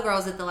saw the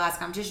girls at the last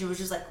competition, which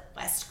is like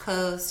West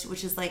Coast,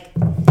 which is like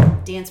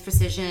dance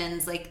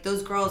precisions. Like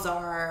those girls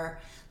are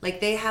like,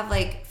 they have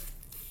like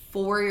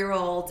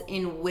 4-year-olds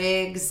in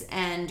wigs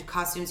and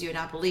costumes you would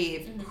not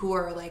believe who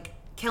are like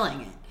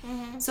killing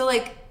it. So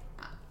like,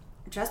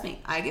 trust me,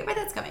 I get where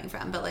that's coming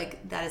from, but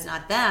like that is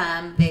not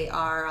them. They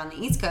are on the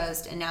East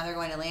Coast and now they're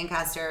going to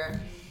Lancaster.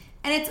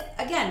 And it's,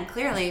 again,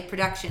 clearly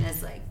production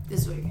is like,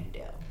 this is what you're going to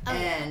do.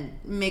 And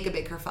make a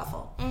big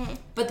kerfuffle.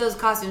 But those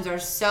costumes are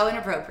so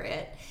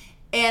inappropriate.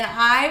 And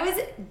I was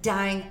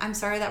dying. I'm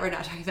sorry that we're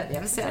not talking about the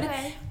episode.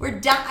 Okay. We're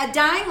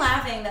dying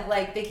laughing that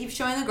like they keep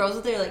showing the girls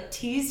with their like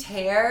teased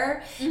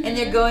hair. And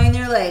they're going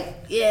there like,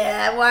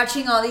 yeah,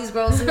 watching all these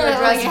girls who are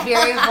dressed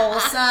very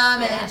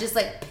wholesome. And it just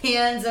like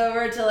pans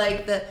over to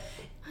like the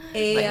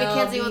ALBC. Like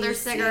Mackenzie with her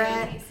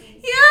cigarette.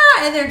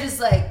 Yeah. And they're just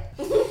like,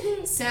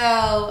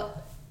 so...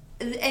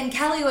 And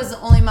Kelly was the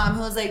only mom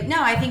who was like,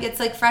 no, I think it's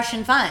like fresh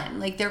and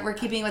fun. Like we're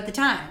keeping with the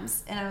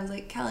times. And I was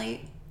like,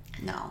 Kelly,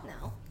 no.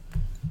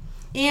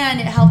 And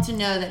it helped to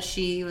know that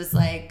she was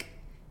like,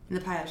 in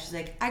the pilot, she's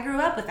like, I grew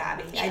up with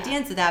Abby. Yeah. I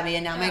danced with Abby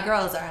and now my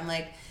girls are. I'm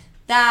like,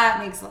 that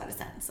makes a lot of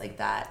sense. Like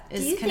that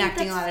is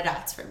connecting a lot of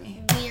dots for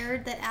me.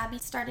 Weird that Abby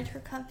started her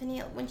company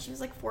when she was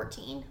like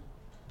 14.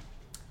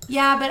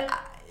 Yeah,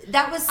 but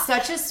that was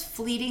such a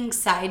fleeting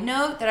side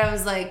note that I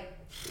was like.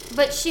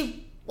 But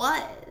she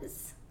was.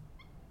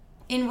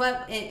 In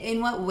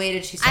what way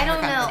did she start her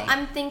company? I don't know.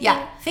 I'm thinking.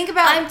 Yeah, think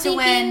about. I'm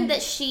thinking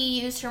that she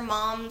used her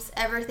mom's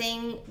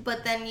everything,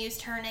 but then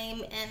used her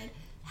name and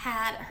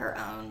had her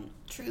own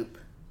troupe.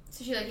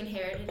 So she like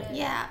inherited it.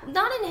 Yeah,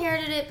 not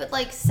inherited it, but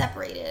like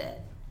separated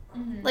it.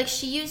 Like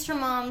she used her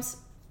mom's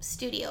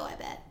studio, I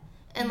bet,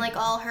 and like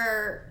all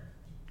her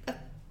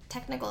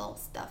technical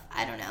stuff.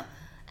 I don't know,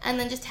 and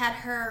then just had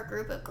her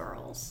group of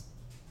girls.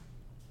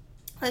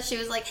 But she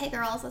was like, "Hey,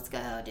 girls, let's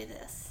go do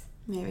this."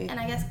 Maybe. And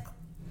I guess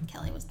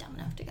Kelly was dumb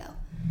enough to go,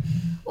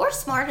 or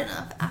smart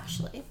enough,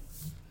 actually.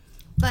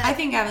 But I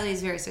think Abby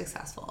is very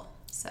successful.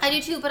 So. I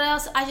do too, but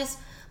I just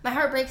my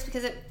heart breaks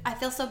because I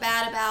feel so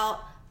bad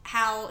about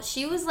how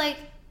she was like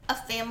a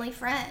family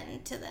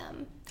friend to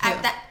them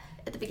at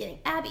the beginning.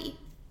 Abby.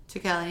 To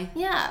Kelly.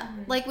 Yeah,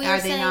 like we were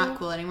saying. Are they not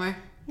cool anymore?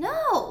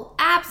 No,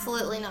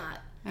 absolutely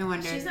not. I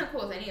wonder. She's not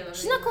cool with any of them.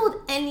 She's not cool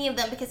with any of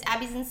them because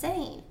Abby's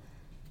insane.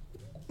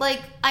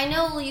 Like, I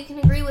know you can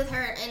agree with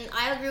her, and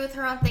I agree with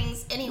her on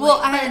things anyway. Well,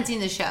 I haven't seen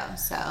the show,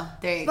 so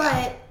there you go.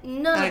 But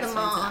none of the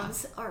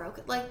moms are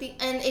okay. Like,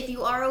 and if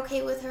you are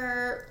okay with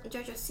her,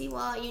 JoJo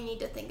Siwa, you need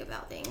to think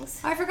about things.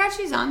 Oh, I forgot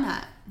she's on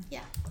that.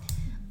 Yeah.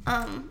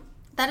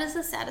 That is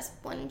the saddest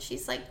one.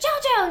 She's like,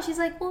 JoJo! And she's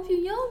like, well, if you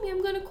yell at me,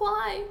 I'm gonna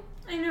cry.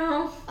 I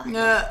know.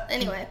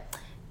 Anyway,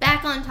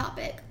 back on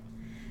topic.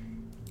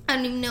 I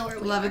don't even know where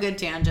we Love are. a good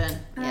tangent.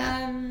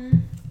 Yeah.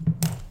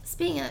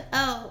 Speaking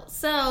of,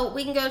 so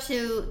we can go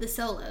to the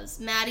solos.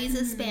 Maddie's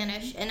is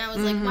Spanish, and I was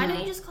like, why don't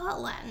you just call it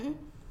Latin?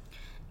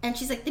 And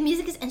she's like, the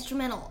music is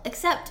instrumental,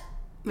 except,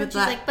 but she's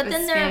like, but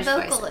then there are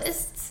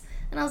vocalists.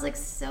 And I was like,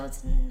 so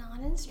it's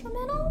not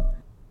instrumental?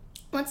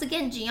 Once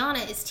again, Gianna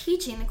is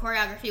teaching the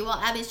choreography while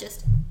Abby's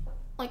just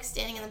like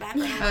standing in the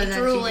background, like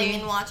drooling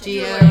and watching.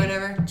 Gia or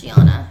whatever.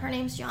 Gianna. Her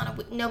name's Gianna.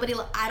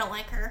 I don't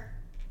like her.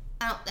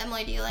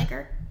 Emily, do you like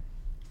her?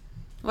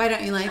 Why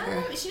don't you like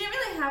her? She didn't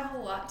really have a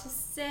lot to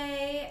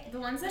say. The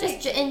ones that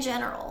in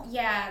general.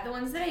 Yeah, the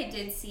ones that I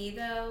did see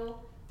though,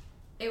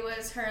 it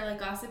was her like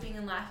gossiping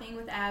and laughing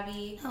with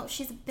Abby. Oh,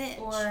 she's a bitch.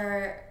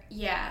 Or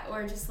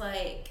just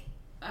like.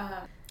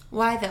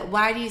 Why though?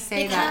 Why do you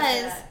say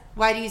that?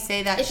 Why do you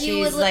say that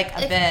she's like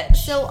a bitch?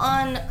 So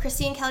on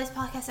Christy and Kelly's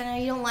podcast, I know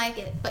you don't like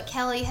it, but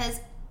Kelly has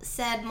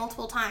said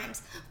multiple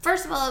times.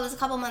 First of all, it was a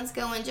couple months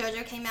ago when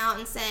JoJo came out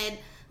and said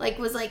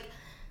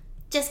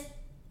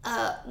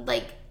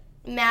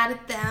mad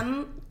at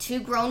them,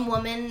 two grown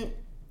women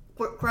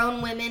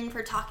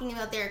for talking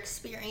about their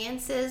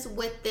experiences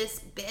with this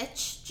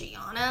bitch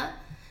Gianna,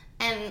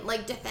 and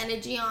like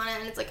defended Gianna,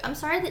 and it's like, I'm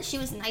sorry that she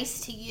was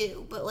nice to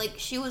you, but like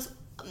she was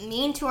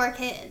mean to our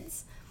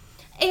kids.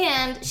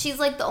 And she's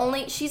like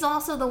she's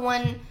also the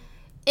one,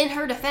 in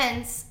her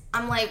defense,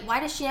 I'm like, why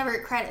does she never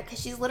get credit?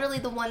 Because she's literally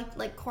the one,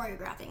 like,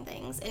 choreographing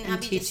things. And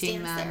Abby just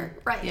stands there.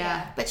 Right.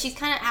 Yeah. But she's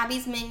kind of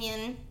Abby's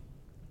minion.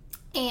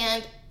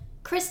 And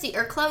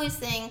Chloe's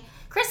thing,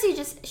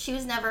 she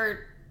was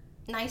never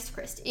nice to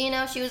Christy. You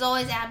know, she was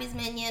always Abby's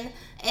minion.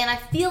 And I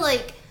feel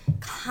like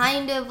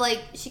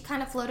she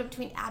kind of floated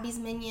between Abby's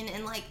minion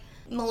and, like,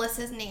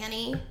 Melissa's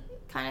nanny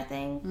kind of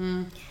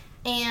thing.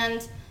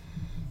 And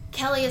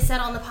Kelly has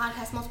said on the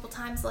podcast multiple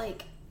times,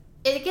 like,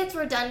 it gets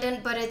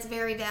redundant, but it's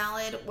very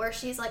valid, where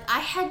she's like,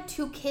 I had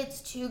 2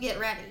 kids to get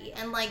ready.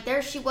 And, like,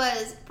 there she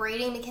was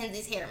braiding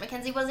Mackenzie's hair.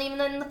 Mackenzie wasn't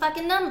even in the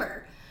fucking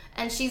number.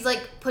 And she's,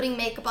 like, putting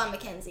makeup on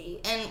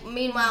Mackenzie. And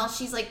meanwhile,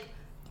 she's, like,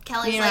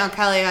 Kelly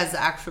has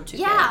the actual 2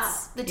 kids. Yeah,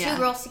 the 2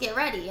 girls to get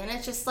ready. And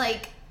it's just,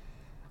 like,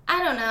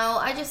 I don't know.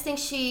 I just think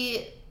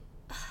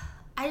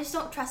I just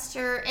don't trust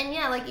her. And,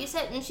 yeah, like you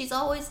said, and she's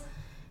always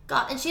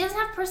and she doesn't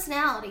have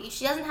personality.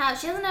 She doesn't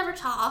ever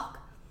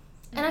talk.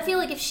 And I feel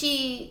like if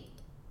she,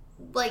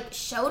 like,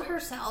 showed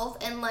herself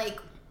and, like,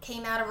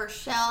 came out of her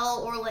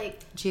shell or, like...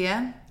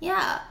 Gia?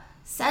 Yeah.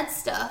 Said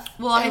stuff.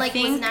 Well, and, I like,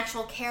 think... was an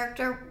actual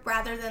character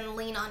rather than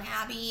lean on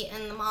Abby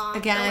and the mom.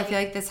 Again, I feel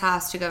like this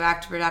has to go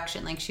back to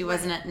production. Like, she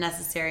wasn't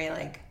necessarily,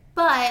 like...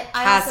 But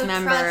I cast also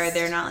member. trust...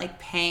 They're not, like,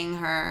 paying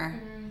her.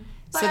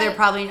 But so they're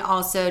probably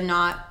also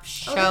not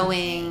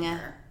showing...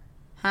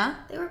 Huh?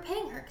 They were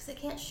paying her because they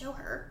can't show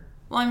her.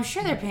 Well, I'm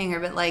sure they're paying her,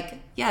 but,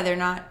 like, yeah, they're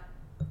not...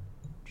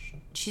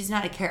 She's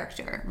not a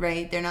character,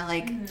 right? They're not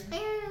like,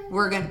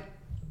 we're gonna...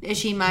 Is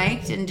she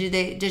mic'd? And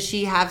does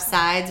she have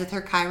sides with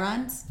her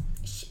chyrons?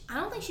 I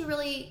don't think she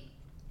really...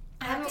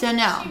 I don't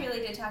know. She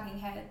really did talking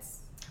heads.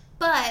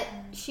 But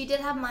she did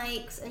have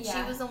mics, and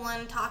she was the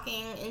one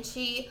talking, and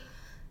if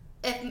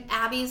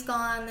Abby's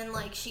gone, then,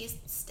 like,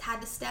 she's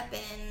had to step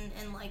in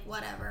and, like,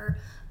 whatever.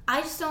 I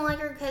just don't like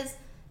her because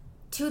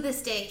to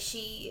this day,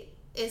 she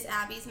is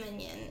Abby's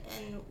minion,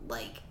 and,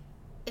 like,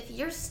 if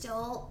you're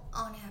still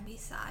on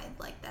Abby's side,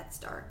 like, that's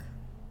dark.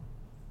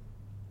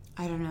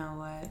 I don't know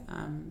what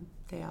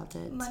they all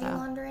did. Money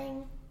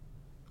laundering.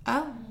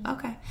 Oh,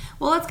 okay.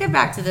 Well, let's get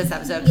back to this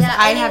episode because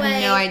I have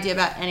no idea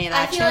about any of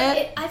that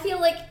shit. I feel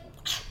like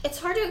it's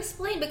hard to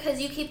explain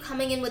because you keep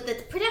coming in with the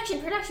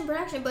production,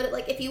 but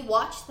like if you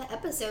watch the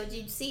episodes,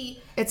 you'd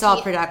see it's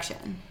all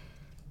production.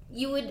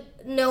 You would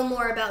know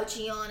more about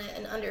Gianna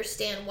and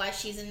understand why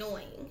she's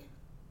annoying.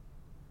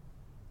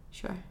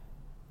 Sure.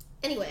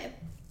 Anyway,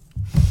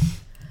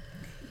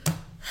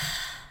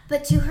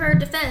 but to her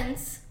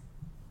defense,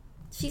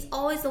 she's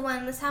always the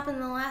one, this happened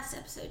in the last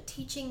episode,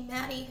 teaching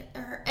Maddie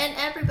and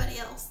everybody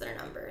else their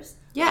numbers.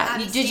 Yeah,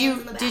 did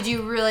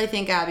you really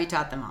think Abby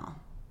taught them all?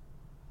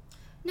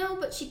 No,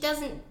 but she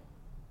doesn't.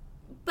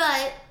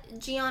 But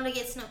Gianna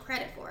gets no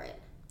credit for it.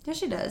 Yeah,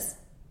 she does.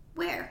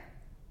 Where?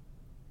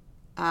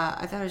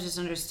 I thought it was just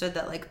understood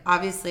that, like,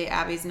 obviously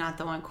Abby's not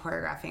the one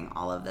choreographing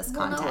all of this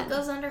content. No, it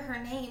goes under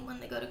her name when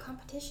they go to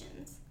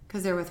competitions.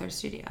 Because they're with her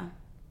studio.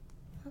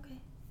 Okay.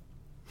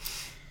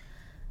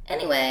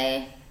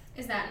 Anyway.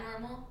 Is that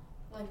normal?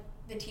 Like,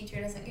 the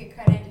teacher doesn't get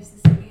credit,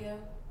 just the studio?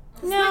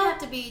 This might have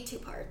to be 2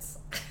 parts.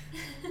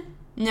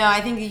 No, I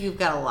think you've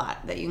got a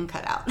lot that you can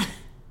cut out.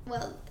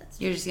 Well, that's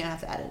true. You're just going to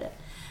have to edit it.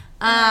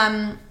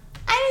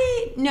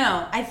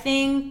 I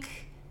think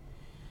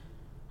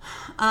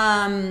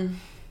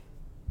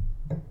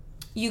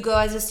you go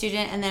as a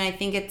student, and then I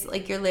think it's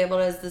like you're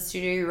labeled as the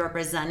studio you're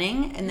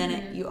representing, and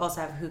then you also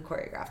have who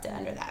choreographed it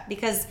under that.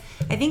 Because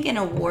I think in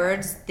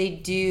awards, they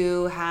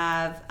do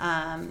have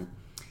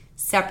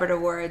separate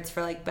awards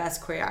for, like,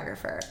 best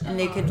choreographer. And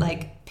they could,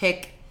 like,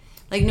 pick,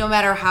 like, no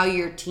matter how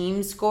your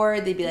team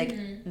scored, they'd be like,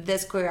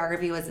 this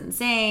choreography was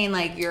insane,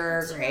 like,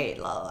 you're great,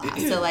 la la la.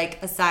 So,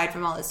 like, aside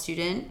from all the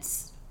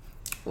students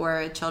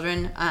or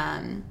children,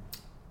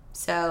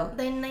 so...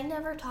 They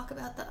never talk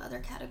about the other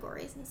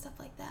categories and stuff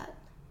like that.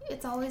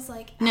 It's always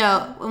like...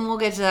 No, and we'll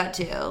get to that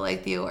too.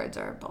 Like, the awards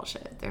are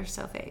bullshit. They're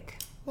so fake.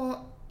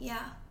 Well, yeah.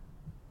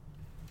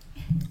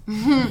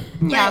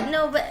 Yeah. But,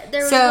 no, but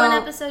there was one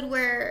episode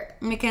where...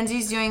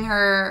 Mackenzie's doing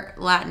her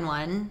Latin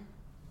one.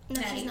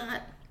 No, she's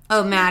not.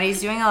 Oh,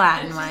 Maddie's doing a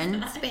Latin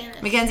one.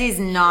 Spanish. Mackenzie's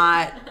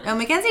not... Oh,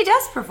 Mackenzie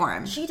does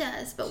perform. She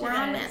does, but we're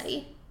on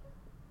Maddie.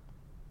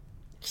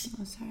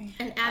 Oh, sorry.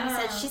 And Abby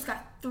said she's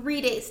got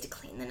 3 days to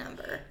clean the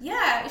number.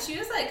 Yeah, she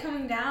was, like,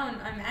 coming down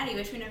on Maddie,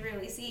 which we never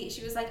really see.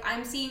 She was like,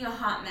 I'm seeing a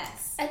hot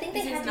mess. I think they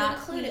had to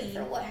include it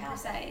for what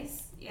happened.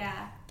 Precise.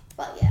 Yeah.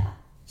 But yeah.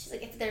 She's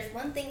like, if there's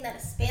one thing that a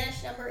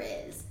Spanish number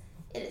is,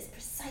 it is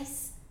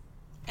precise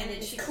and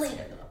then she clean.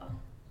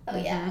 Oh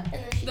yeah. And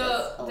then she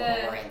does a little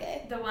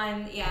merengue. The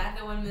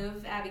one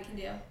move Abby can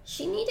do.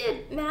 She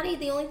needed Maddie,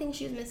 the only thing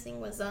she was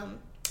missing was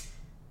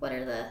what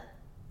are the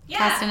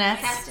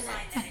castanets.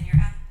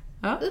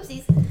 Oh.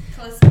 Oopsies.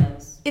 Close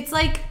those. It's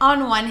like,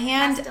 on one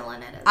hand,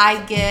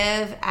 I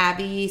give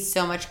Abby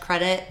so much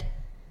credit.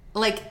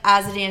 Like,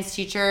 as a dance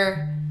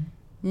teacher,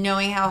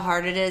 knowing how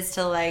hard it is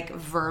to, like,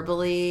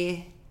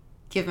 verbally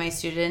give my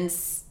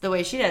students the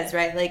way she does,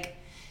 right? Like,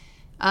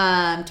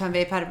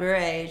 tombe pas de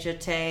bourrée,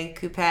 jeté,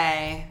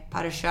 coupé,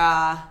 pas de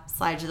chat,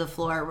 slide to the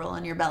floor, roll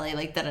on your belly,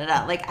 like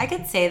da-da-da. Like, I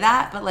could say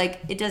that, but,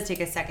 like, it does take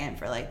a second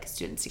for, like,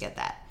 students to get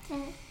that.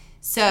 Mm-hmm.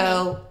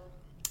 So,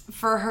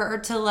 for her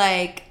to,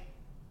 like,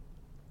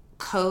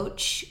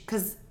 coach,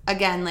 because,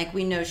 again, like,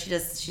 we know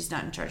she's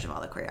not in charge of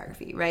all the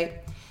choreography,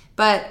 right?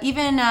 But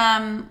even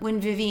when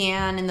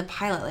Vivienne in the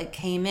pilot, like,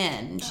 came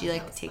in, she,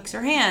 like, takes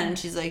her hand, and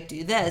she's like,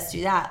 do this,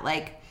 do that.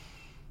 Like,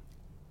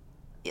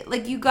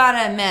 you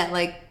gotta admit,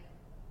 like,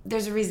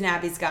 there's a reason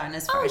Abby's gotten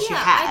as far as she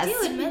has. I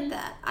do admit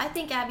that. I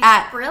think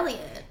Abby's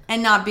brilliant.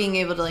 And not being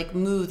able to, like,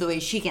 move the way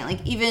she can.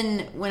 Like, even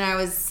when I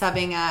was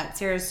subbing at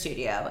Sarah's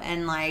studio,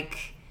 and, like,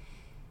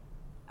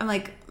 I'm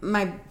like,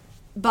 my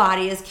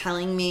body is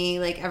killing me.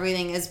 Like,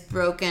 everything is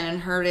broken and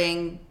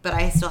hurting, but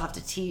I still have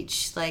to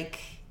teach. Like,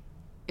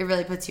 it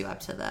really puts you up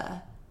to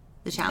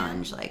the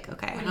challenge. Yeah. Like,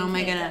 okay, how am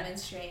I going to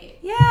demonstrate?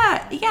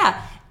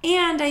 Yeah.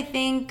 And I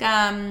think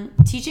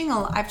teaching,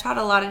 I've taught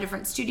a lot of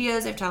different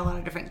studios. I've taught a lot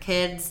of different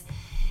kids.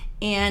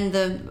 And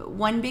the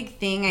one big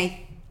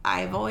thing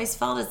I've always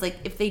felt is, like,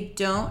 if they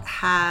don't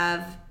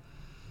have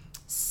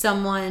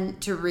someone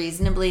to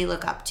reasonably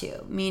look up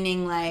to,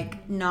 meaning,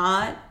 like,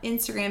 not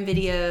Instagram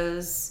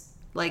videos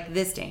like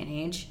this day and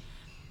age,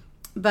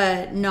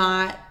 but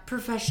not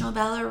professional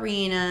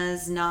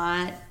ballerinas,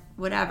 not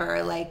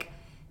whatever, like,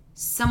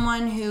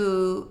 someone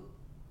who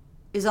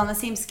is on the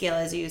same scale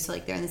as you, so,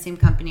 like, they're in the same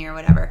company or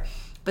whatever,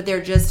 but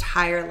they're just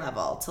higher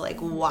level to,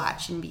 like,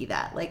 watch and be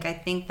that. Like, I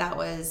think that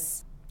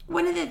was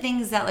one of the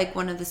things that, like,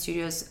 one of the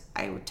studios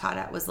I taught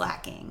at was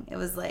lacking. It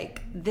was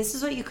like, this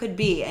is what you could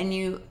be, and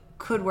you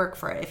could work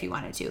for it if you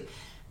wanted to.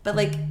 But,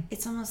 like,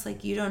 it's almost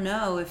like you don't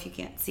know if you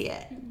can't see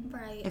it.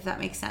 Right. If that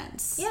makes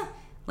sense. Yeah.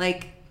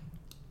 Like,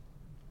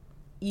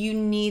 you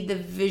need the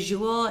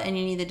visual and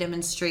you need the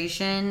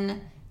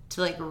demonstration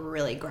to, like,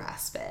 really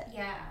grasp it.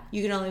 Yeah.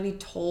 You can only be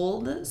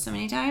told so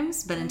many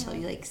times, but until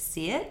you, like,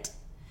 see it.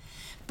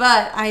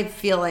 But I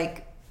feel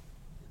like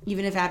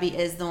even if Abby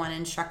is the one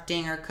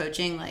instructing or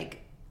coaching, like,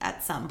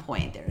 at some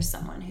point there's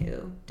someone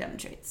who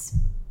demonstrates.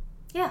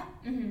 Yeah.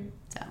 Mm-hmm.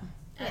 So.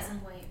 At some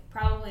point.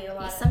 Probably a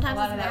lot sometimes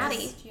of it's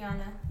Maddie.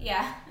 Gianna.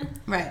 Yeah.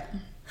 Right.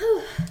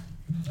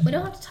 We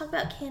don't have to talk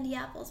about candy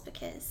apples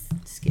because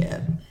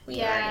skip.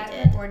 We already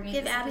did.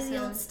 Give Abby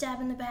the old stab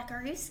in the back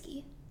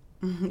Aruski.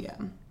 Yeah.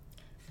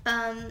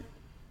 And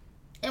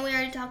we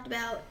already talked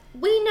about,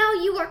 we know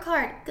you work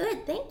hard.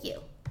 Good, thank you.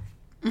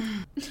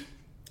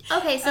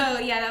 Okay, so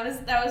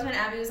that was when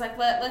Abby was like,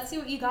 let's see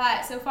what you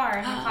got so far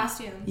in your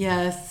costume.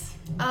 Yes.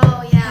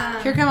 Oh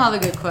yeah. Here come all the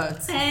good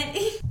quotes. And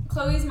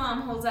Chloe's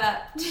mom holds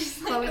up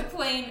just like a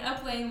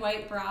plain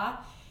white bra,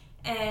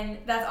 and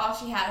that's all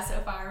she has so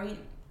far.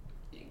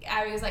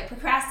 Abby was like,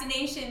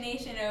 procrastination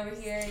nation over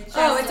here. It's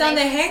on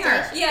the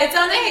hanger. Yeah, it's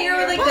on the hanger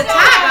with, like, the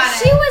tag on it.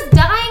 She was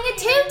dyeing a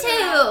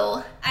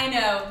tutu. I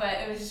know, but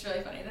it was just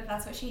really funny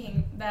that's what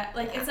she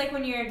it's like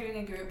when you're doing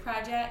a group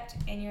project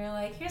and you're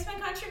like, here's my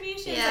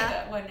contribution. Yeah. It's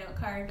like a one-note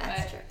card.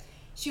 That's but true.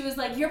 She was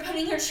like, you're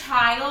putting your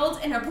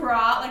child in a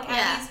bra. Like,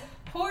 Abby's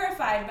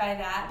horrified by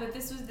that, but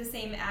this was the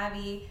same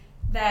Abby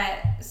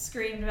that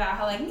screamed about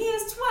how, like,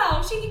 Nia's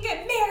 12, she can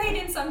get married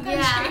in some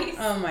countries.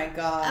 Oh my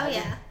god. Oh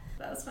yeah.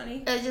 That was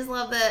funny. I just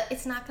love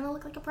it's not going to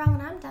look like a bra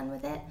when I'm done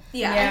with it.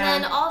 Yeah.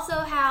 And then also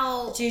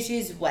how...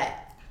 Juju's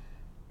wet.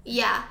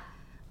 Yeah.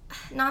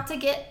 Not to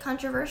get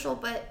controversial,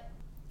 but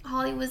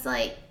Holly was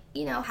like,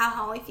 you know, how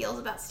Holly feels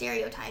about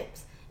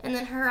stereotypes. And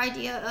then her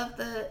idea of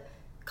the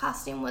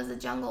costume was a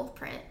jungle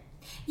print.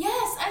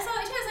 Yes, I saw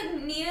it too. It's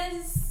like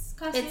Nia's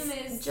costume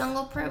is...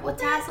 jungle print with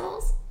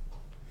tassels.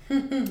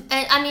 And,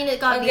 I mean, it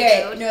got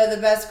vetoed. No, the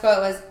best quote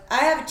was, I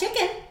have a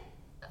chicken.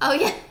 Oh,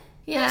 yeah.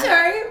 Yeah. I'm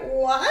sorry,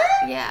 what?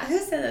 Yeah. Who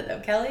said that, though?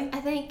 Kelly? I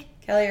think.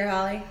 Kelly or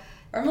Holly?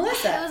 Or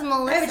Melissa? It was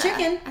Melissa. I have a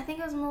chicken. I think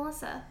it was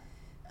Melissa.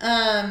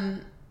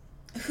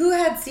 Who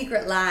had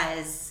secret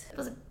lies?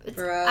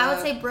 I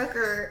would say Brooke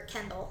or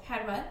Kendall.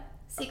 Had what?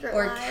 Secret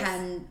or lies.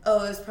 It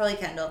was probably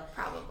Kendall.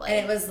 Probably.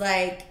 And it was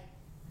like,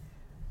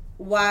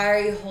 why are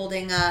you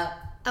holding up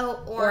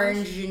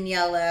orange and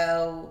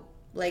yellow,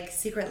 like,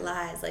 secret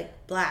lies,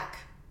 like black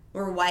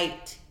or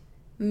white,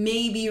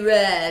 maybe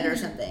red or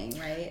something,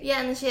 right? Yeah,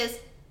 and then she has,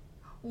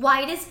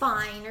 white is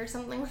fine or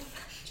something like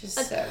that. Just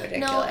so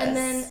ridiculous. No, and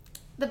then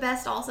the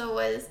best also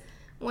was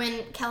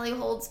when Kelly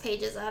holds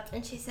Paige's up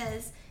and she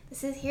says,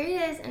 here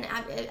it is, and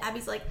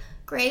Abby's like,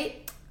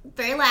 great,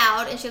 very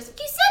loud, and she was like,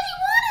 you said you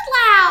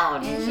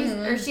wanted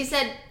loud, and she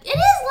said, it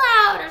is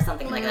loud, or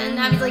something like that, and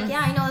Abby's like, yeah,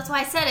 I know, that's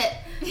why I said it,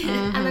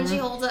 and then she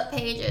holds up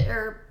Paige,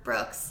 or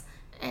Brooks,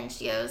 and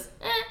she goes,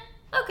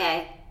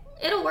 okay,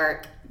 it'll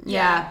work.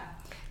 Yeah,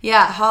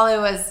 Holly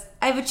was,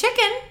 I have a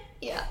chicken.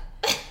 Yeah.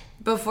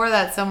 Before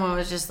that, someone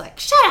was just like,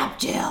 shut up,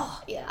 Jill.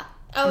 Yeah.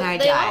 Oh,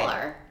 and they all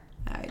are.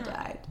 I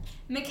died.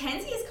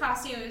 Mackenzie's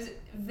costume was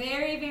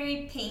very,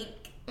 very pink,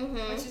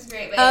 which is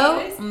great.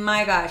 But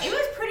my gosh. It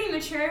was pretty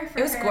mature for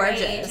it was her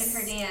gorgeous. age and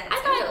her dance.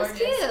 I thought it was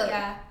cute.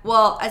 Yeah.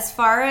 Well, as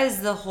far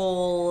as the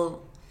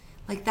whole,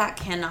 like, that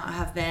cannot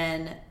have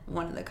been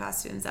one of the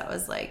costumes that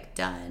was, like,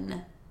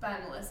 done By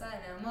Melissa,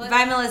 I know.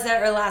 By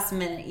Melissa or last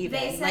minute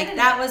even. Like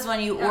that was when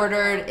you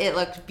ordered. It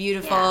looked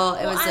beautiful.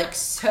 Yeah. It was like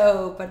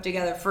so put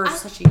together for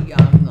such a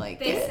young like.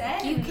 They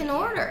said you can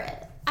order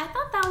it. I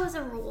thought that was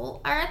a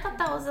rule, or I thought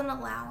that was an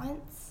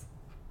allowance.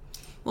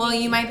 Well,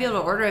 you might be able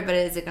to order it, but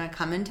is it going to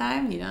come in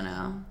time? You don't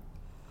know.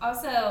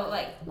 Also,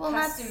 like,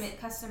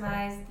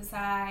 customize the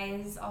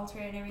size, alter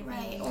it, and everything.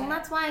 Right. Well,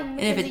 that's why. And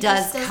if it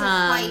does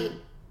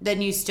come,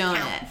 then you stone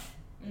it.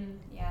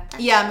 Yeah.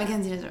 Yeah,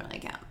 Mackenzie doesn't really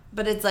count.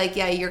 But it's like,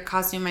 yeah, your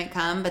costume might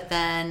come, but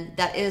then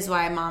that is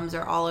why moms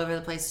are all over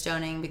the place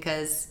stoning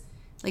because,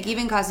 like,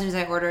 even costumes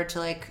I ordered to,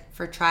 like,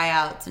 for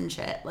tryouts and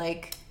shit,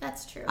 like.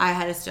 That's true. I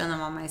had to stone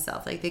them on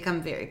myself. Like, they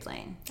come very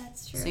plain.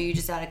 That's true. So you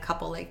just add a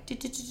couple, like,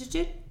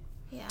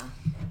 yeah.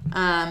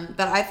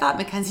 But I thought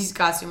Mackenzie's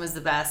costume was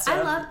the best.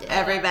 I loved it.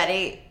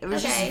 Everybody. It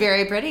was just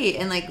very pretty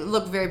and, like,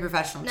 looked very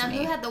professional to me.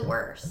 Now, who had the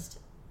worst?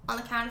 On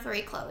the count of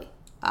 3, Chloe.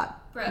 What?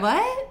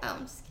 Oh,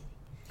 I'm just kidding.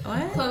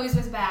 What? Chloe's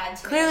was bad,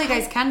 too. Clearly,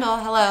 guys, Kendall,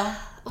 hello.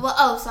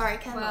 Well, sorry,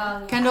 Kendall.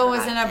 Well, yeah. Kendall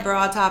was in a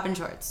bra top and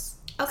shorts.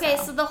 Okay,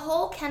 so the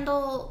whole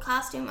Kendall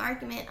costume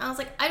argument, I was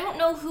like, I don't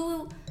know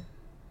who...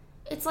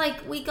 It's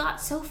like we got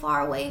so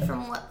far away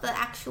from what the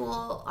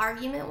actual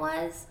argument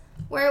was,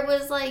 where it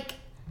was like,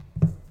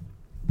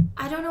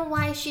 I don't know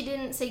why she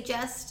didn't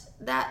suggest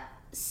that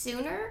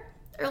sooner,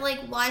 or like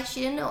why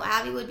she didn't know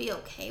Abby would be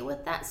okay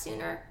with that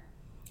sooner.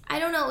 I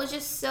don't know, it was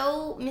just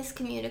so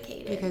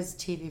miscommunicated. Because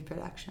TV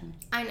production.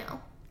 I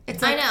know.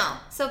 It's like, I know.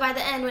 So by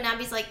the end, when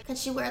Abby's like, can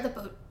she wear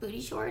the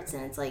booty shorts?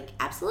 And it's like,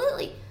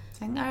 absolutely.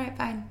 It's like, all right,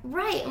 fine.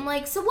 Right. I'm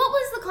like, so what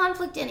was the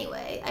conflict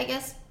anyway? I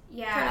guess.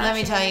 Yeah. Production. Let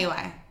me tell you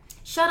why.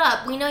 Shut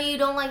up. We know you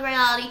don't like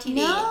reality TV.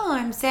 No,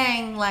 I'm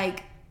saying,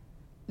 like,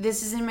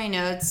 this is in my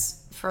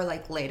notes for,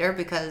 like, later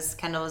because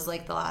Kendall was,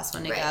 like, the last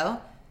one to go.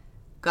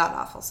 God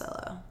awful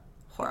solo.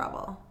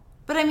 Horrible.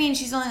 But, I mean,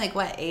 she's only, like,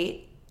 what,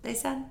 8, they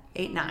said?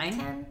 8, 9? 10.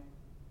 I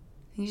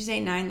think she's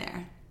 8, 9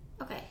 there.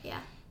 Okay,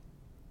 yeah.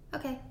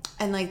 Okay.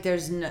 And, like,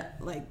 there's no,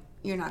 like,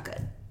 you're not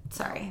good.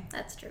 Sorry.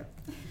 That's true.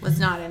 Was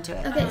not into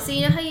it. Okay, so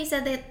you know how you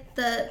said that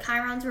the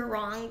chyrons were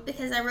wrong?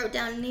 Because I wrote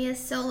down Nia's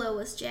solo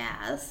was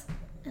jazz.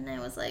 And I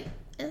was like,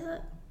 is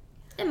it?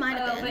 It might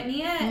have been. But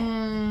Nia,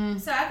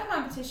 so at the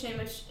competition,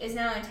 which is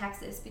now in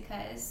Texas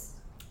because...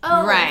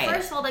 Oh, right.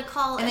 First of all, they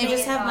call it. And they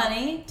just have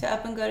money to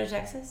up and go to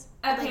Texas?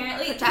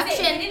 Apparently.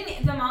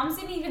 Protection. The moms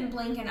didn't even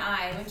blink an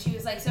eye when she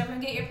was like, so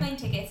everyone get your plane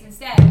tickets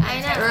instead.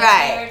 I know.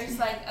 Right. They were just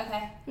like,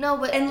 okay. No,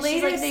 but and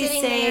later she's, like, they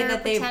say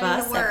that they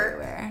bus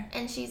everywhere.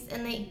 And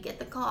they get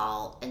the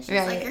call, and she's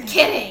like, you're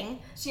kidding.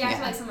 She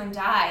acted like someone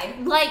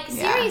died. Like,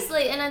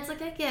 seriously. And it's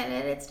like, I get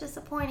it. It's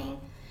disappointing.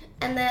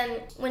 And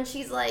then when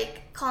she's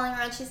like calling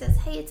around, she says,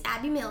 hey, it's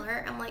Abby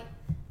Miller. I'm like,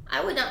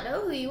 I would not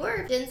know who you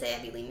were. Didn't say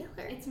Abby Lee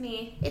Miller. It's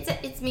me.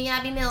 It's me,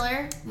 Abby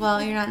Miller. Well,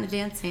 you're not in the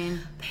dance scene.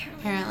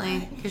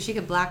 Apparently. Because she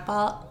could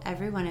blackball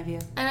every one of you.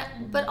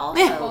 But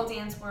also... The whole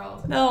dance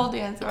world. The whole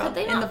dance world. Could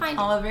they not find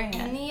palm of her hand.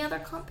 any other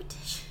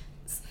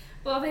competitions?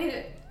 Well,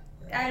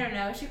 I don't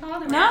know. She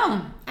called them No.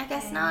 out. I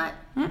guess not.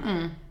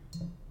 Mm-mm.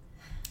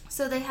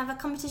 So they have a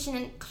competition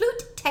in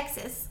Clute,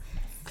 Texas.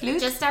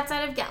 Clute? Just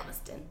outside of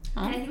Galveston.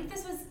 Oh. And I think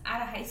this was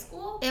at a high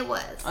school. It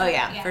was. Oh,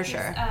 yeah for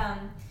sure.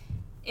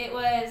 It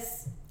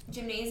was...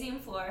 gymnasium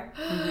floor.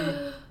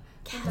 Yeah.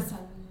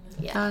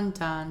 Dun,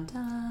 dun,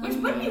 dun. Which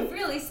would be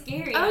really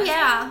scary. Oh,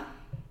 yeah.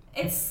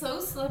 It's so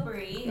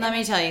slippery. Let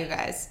me tell you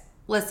guys.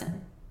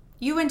 Listen,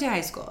 you went to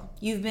high school.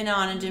 You've been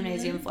on a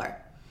gymnasium floor.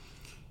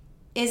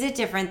 Is it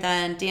different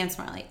than Dance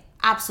Marley?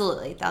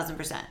 Absolutely,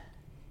 1,000%.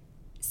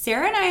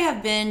 Sarah and I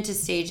have been to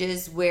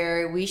stages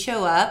where we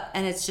show up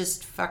and it's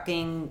just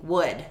fucking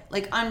wood.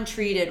 Like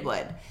untreated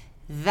wood.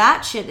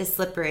 That shit is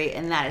slippery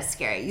and that is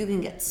scary. You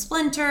can get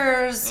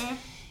splinters.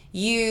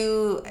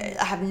 You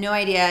have no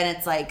idea, and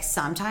it's like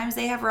sometimes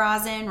they have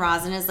rosin.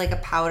 Rosin is like a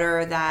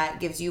powder that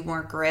gives you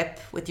more grip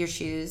with your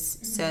shoes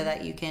so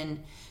that you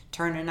can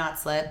turn and not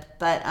slip.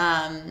 But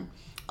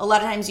a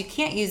lot of times you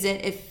can't use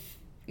it if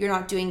you're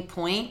not doing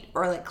point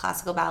or like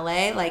classical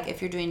ballet. Like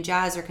if you're doing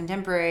jazz or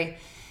contemporary,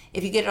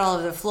 if you get it all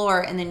over the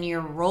floor and then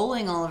you're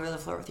rolling all over the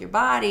floor with your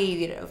body, you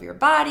get it over your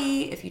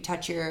body. If you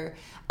touch your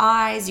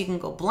eyes, you can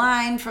go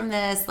blind from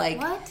this. Like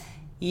what?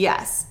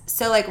 Yes.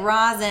 So like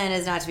rosin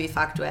is not to be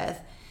fucked with.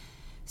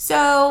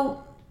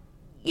 So,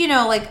 you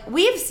know, like,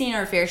 we've seen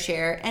our fair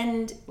share,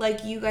 and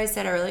like you guys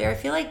said earlier, I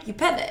feel like you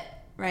pivot,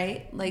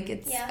 right? Like,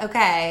 it's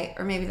okay,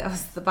 or maybe that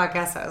was the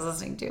podcast I was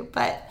listening to,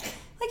 but,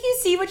 like, you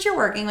see what you're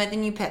working with,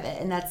 and you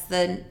pivot, and that's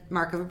the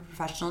mark of a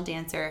professional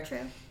dancer. True.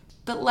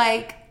 But,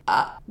 like,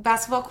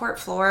 basketball court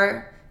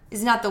floor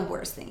is not the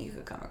worst thing you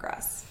could come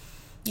across.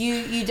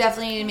 You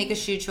definitely need to make a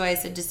shoe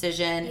choice, a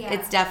decision. Yeah.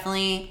 It's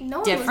definitely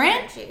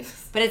different,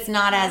 but it's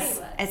not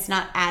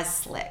as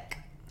slick.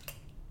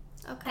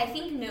 Okay. I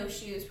think no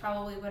shoes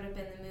probably would have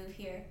been the move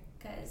here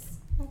because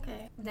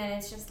then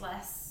it's just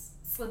less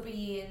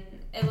slippy and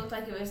it looked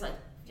like it was like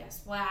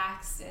just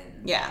waxed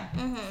and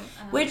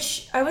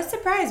which I was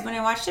surprised when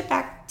I watched it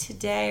back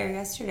today or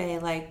yesterday.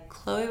 Like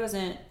Chloe was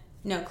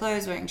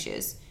wearing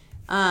shoes.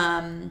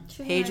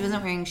 Paige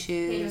wasn't wearing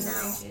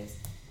shoes.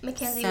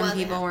 Mackenzie Some wasn't.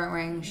 people weren't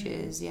wearing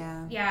shoes,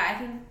 yeah. Yeah, I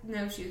think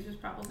no shoes was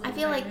probably I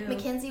feel like move.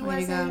 Mackenzie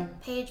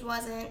wasn't, Paige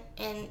wasn't,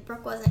 and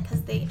Brooke wasn't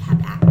because they had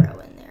acro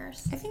in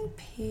theirs. I think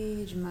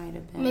Paige might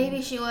have been.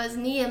 Maybe she was.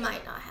 Nia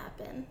might not have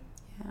been.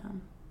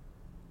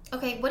 Yeah.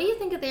 Okay, what do you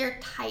think of their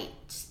tight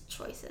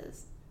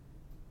choices?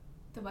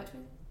 The what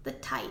choice? The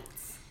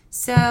tights.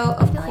 So,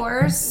 of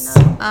course,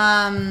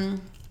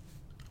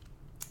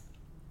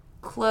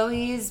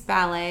 Chloe's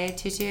ballet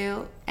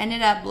tutu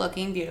ended up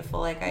looking beautiful.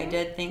 Like, I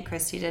did think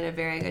Christy did a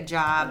very good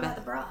job. What about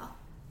the bra?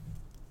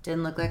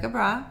 Didn't look like a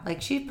bra,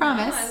 like she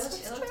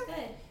promised. No, it looked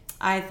good.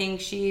 I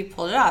think she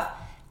pulled it off.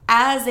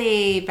 As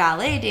a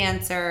ballet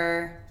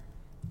dancer,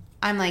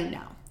 I'm like,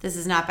 no, this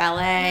is not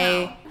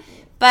ballet. No.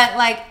 But,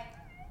 like,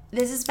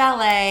 this is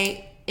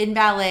ballet. In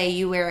ballet,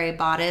 you wear a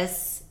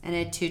bodice and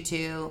a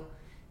tutu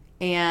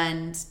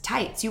and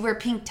tights. You wear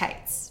pink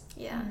tights.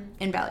 Yeah.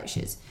 In ballet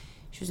shoes.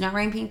 She was not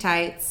wearing pink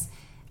tights.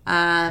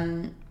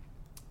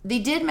 They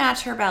did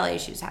match her ballet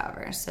shoes,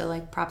 however. So,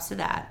 like, props to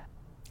that.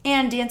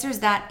 And dancers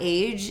that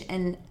age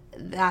and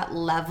that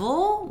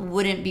level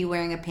wouldn't be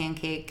wearing a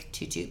pancake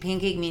tutu.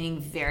 Pancake meaning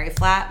very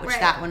flat, which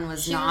that one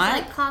was not.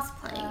 She was, like,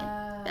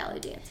 cosplaying ballet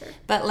dancer.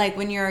 But, like,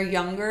 when you're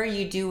younger,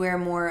 you do wear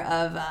more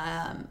of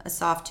a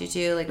soft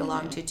tutu, like a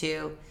long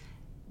tutu,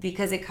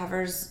 because it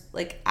covers,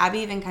 like, Abby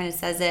even kind of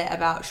says it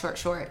about short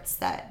shorts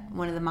that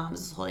one of the moms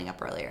was holding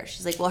up earlier.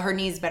 She's like, well, her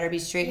knees better be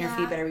straight and her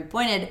feet better be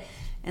pointed.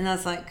 And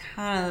that's, like,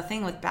 kind of the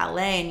thing with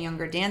ballet and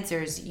younger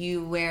dancers.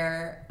 You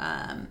wear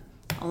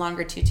a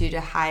longer tutu to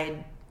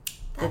hide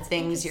the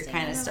things you're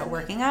kind of still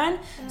working on.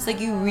 It's like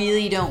you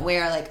really don't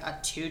wear, like, a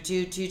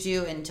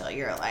tutu until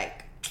you're,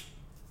 like,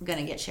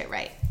 gonna get shit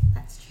right.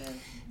 That's true.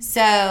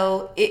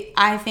 So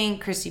I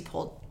think Christy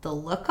pulled the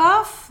look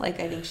off. Like,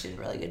 I think she did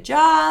a really good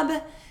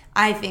job.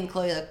 I think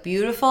Chloe looked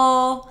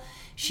beautiful.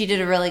 She did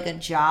a really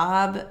good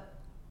job.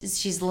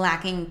 She's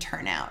lacking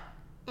turnout.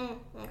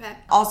 Okay.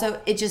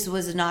 Also, it just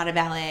was not a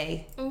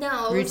ballet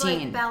No, it was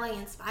routine. like ballet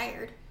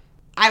inspired.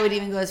 I would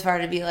even go as far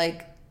to be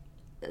like,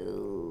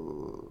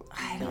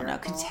 I don't know,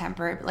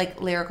 contemporary, like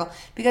lyrical.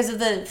 Because of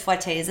the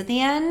fouettes at the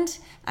end.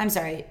 I'm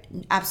sorry,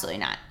 absolutely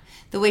not.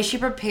 The way she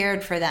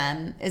prepared for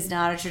them is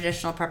not a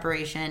traditional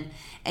preparation.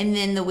 And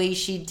then the way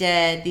she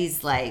did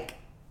these, like,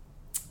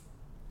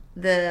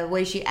 the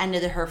way she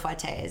ended her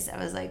fouettes, I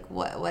was like,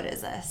 what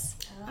is this?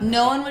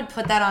 No one would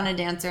put that on a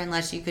dancer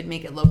unless you could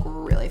make it look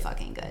really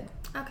fucking good.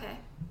 Okay.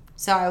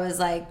 So I was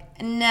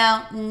like,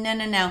 no.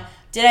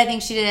 Did I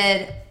think she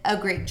did a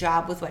great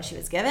job with what she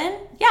was given?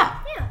 Yeah.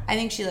 I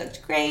think she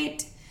looked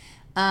great.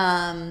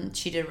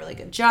 She did a really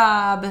good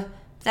job.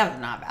 That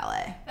was not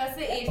ballet. That's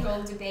the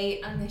age-old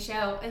debate on the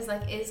show. Is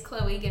like, is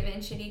Chloe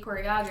given shitty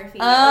choreography,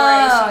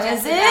 Oh, or is she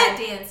just is a bad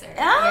it? dancer?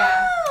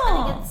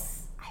 Oh.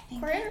 I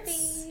think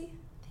choreography.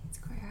 It's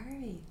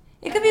choreography.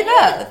 It could be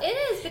both.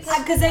 It is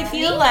Because I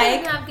feel Nia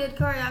like didn't have good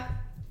choreography.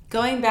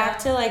 going back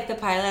to, like, the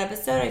pilot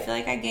episode, I feel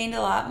like I gained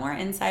a lot more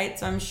insight.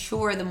 So I'm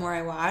sure the more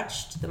I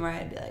watched, the more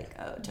I'd be like,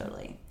 oh,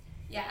 totally.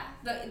 Yeah.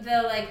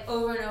 The like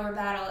over and over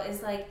battle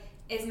is like,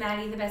 is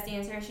Maddie the best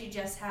dancer? Or she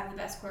just have the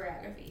best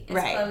choreography? Is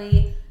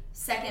Chloe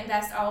second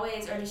best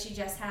always, or does she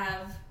just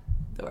have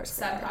The worst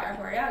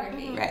subpar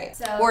choreography? Right.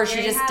 So or she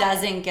there you just have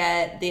doesn't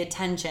get the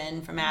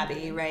attention from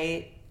Abby,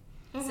 right?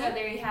 So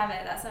there you have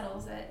it. That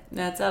settles it.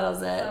 That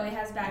settles it. Chloe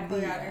has bad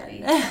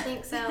choreography. I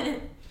think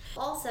so.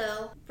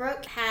 Also,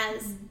 Brooke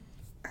has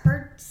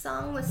her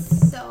song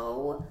was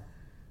so.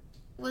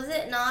 Was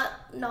it not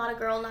a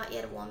girl, not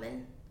yet a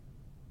woman?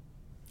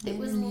 It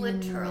was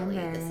literally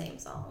the same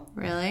song.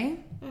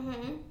 Really?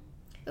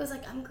 It was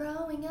like, I'm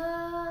growing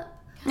up.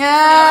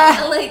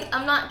 Yeah. Like,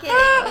 I'm not kidding.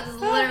 It was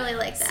literally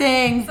like that.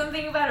 Sing.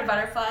 Something about a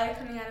butterfly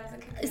coming out of the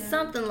cocoon. It's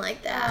something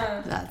like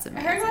that. That's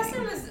amazing. Her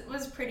costume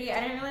was pretty.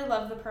 I didn't really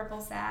love the purple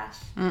sash.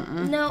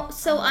 No,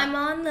 so I'm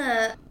on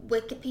the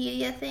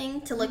Wikipedia thing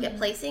to look at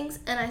placings,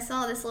 and I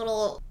saw this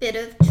little bit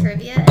of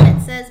trivia, and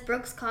it says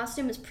Brooke's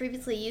costume was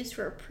previously used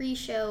for a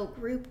pre-show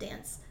group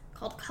dance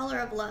called Color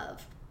of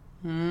Love.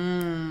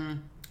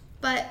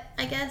 But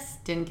I guess...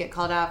 Didn't get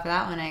called out for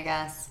that one, I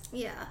guess.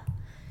 Yeah.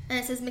 And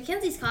it says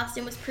Mackenzie's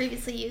costume was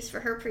previously used for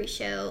her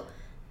pre-show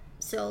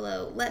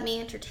solo Let Me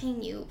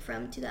Entertain You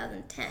from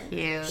 2010.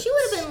 Cute. She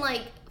would have been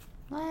like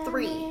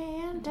 3.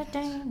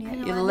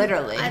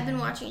 Literally. I've been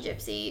watching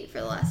Gypsy for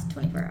the last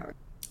 24 hours.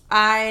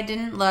 I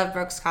didn't love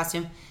Brooke's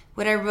costume.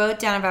 What I wrote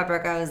down about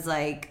Brooke, I was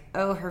like,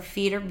 oh, her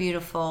feet are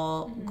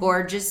beautiful,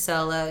 gorgeous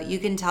solo. You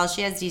can tell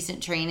she has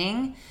decent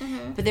training,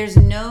 but there's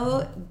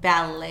no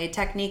ballet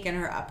technique in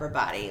her upper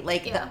body.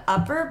 Like, the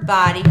upper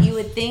body, you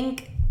would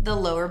think the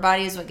lower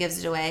body is what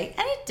gives it away,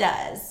 and it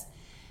does.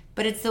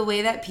 But it's the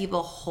way that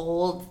people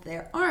hold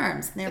their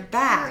arms and their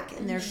back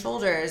and their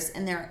shoulders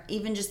and their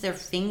even just their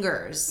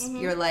fingers.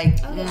 You're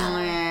like,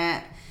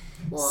 I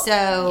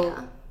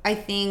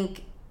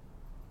think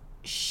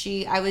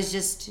I was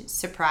just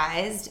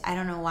surprised. I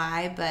don't know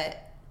why, but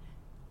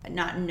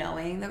not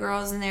knowing the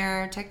girls and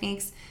their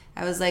techniques,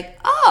 I was like,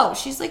 oh,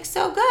 she's like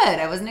so good.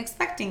 I wasn't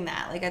expecting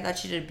that. Like, I thought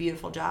she did a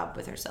beautiful job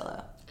with her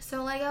solo.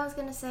 So like I was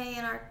going to say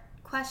in our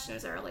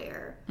questions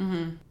earlier,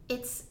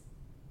 it's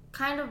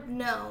kind of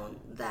known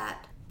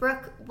that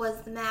Brooke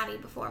was the Maddie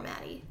before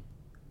Maddie.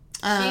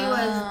 She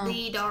was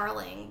the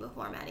darling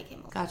before Maddie came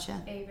along.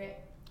 Gotcha. Favorite.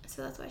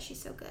 So that's why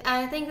she's so good. And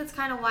I think that's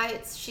kind of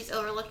why she's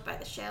overlooked by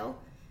the show.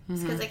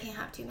 It's because they can't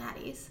have two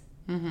Maddies.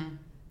 Mm-hmm.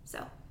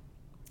 So.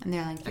 And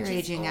they're like, you're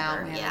aging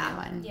out. We have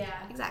a new one. Yeah.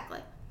 Exactly.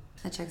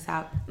 That checks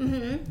out.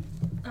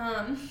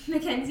 Mm-hmm.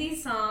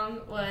 Mackenzie's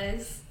song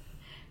was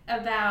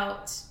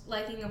about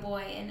liking a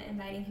boy and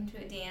inviting him to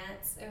a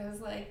dance. It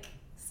was like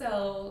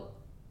so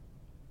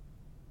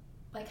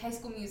like High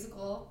School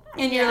Musical.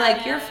 And you're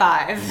like, you're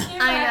 5.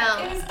 I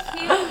know. It was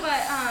cute,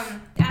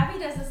 but Abby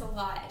does this a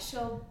lot.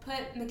 She'll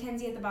put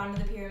Mackenzie at the bottom of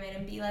the pyramid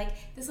and be like,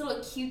 this little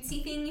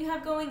cutesy thing you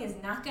have going is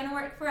not going to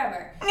work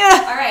forever. All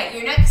right,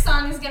 your next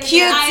song is going to be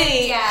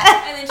cutesy.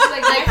 Yeah. And then she's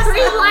like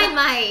pretty blind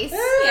mice.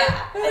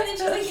 Yeah. And then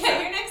she's like,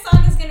 yeah, your next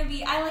song is going to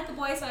be, I like a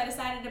boy, so I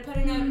decided to put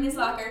a note in his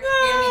locker. You're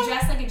going to be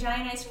dressed like a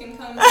giant ice cream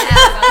cone.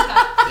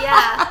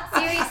 Yeah,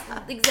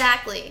 seriously,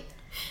 exactly.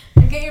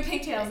 Get your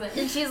pigtails in.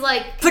 And she's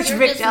like, put your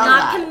you're just pigtails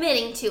not on.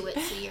 committing to it,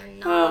 so you're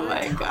not. Oh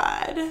my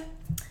god.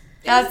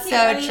 That's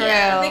so true.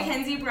 Yeah,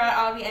 Mackenzie brought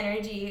all the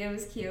energy. It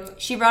was cute.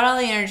 She brought all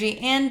the energy,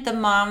 and the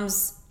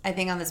moms, I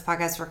think, on this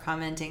podcast were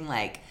commenting,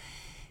 like,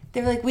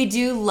 they were like, we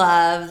do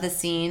love the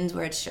scenes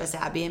where it's just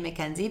Abby and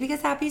Mackenzie,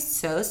 because Abby's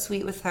so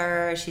sweet with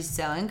her. She's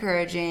so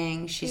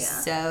encouraging. She's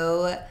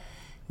so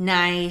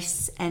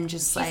nice, and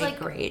just like,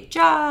 great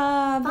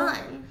job.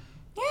 Fun.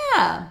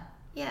 Yeah.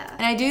 Yeah.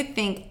 And I do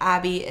think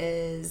Abby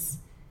is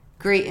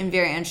great and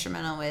very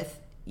instrumental with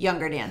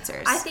younger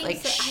dancers. I think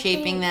like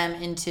shaping them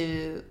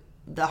into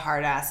the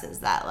hard asses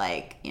that,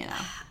 like, you know.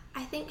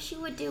 I think she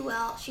would do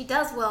well. She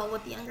does well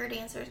with younger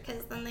dancers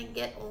because then they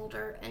get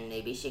older and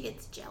maybe she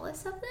gets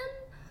jealous of them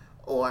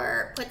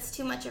or puts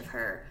too much of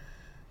her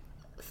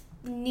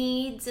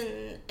needs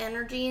and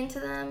energy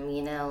into them,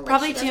 you know? Like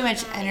probably too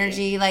much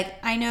energy. Like,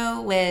 I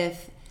know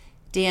with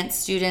dance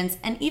students,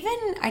 and even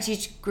I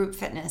teach group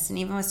fitness, and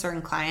even with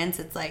certain clients,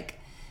 it's like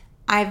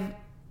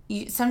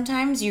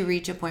sometimes you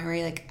reach a point where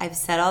you're like, I've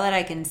said all that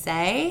I can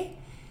say.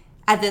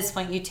 At this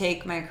point, you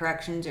take my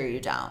corrections or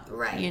you don't.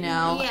 Right. You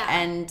know? Yeah.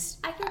 And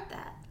I get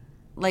that.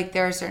 Like,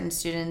 there are certain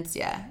students,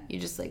 you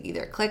just like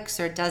either it clicks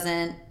or it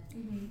doesn't.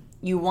 Mm-hmm.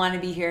 You want to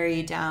be here or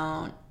you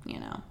don't, you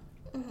know?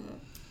 Mm-hmm.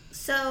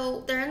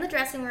 So they're in the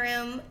dressing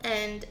room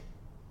and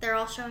they're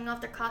all showing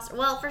off their costume.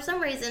 Well, for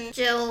some reason,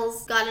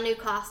 Jill's got a new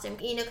costume,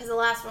 you know, because the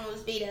last one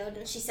was vetoed.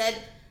 And she said,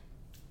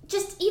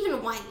 just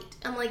even white.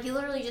 I'm like, you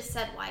literally just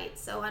said white,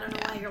 so I don't know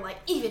why you're like,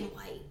 even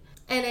white.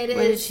 And it is.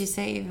 What did she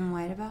say even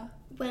white about?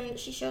 When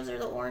she shows her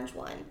the orange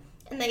one.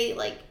 And they,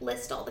 like,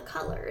 list all the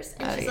colors.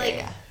 And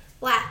she's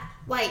black,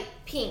 white,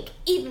 pink,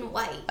 even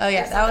white. Oh,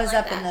 yeah, that was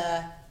like up in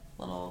the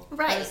little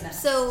right.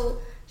 So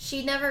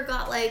she never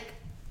got, like,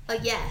 a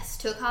yes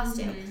to a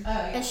costume. Mm-hmm. Oh,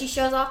 yeah. And she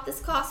shows off this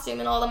costume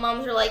and all the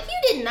moms are like,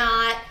 you did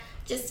not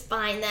just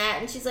find that.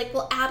 And she's like,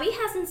 well, Abby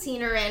hasn't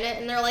seen her in it.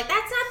 And they're like,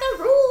 that's not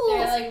the rules.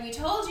 They're like, we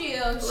told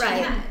you.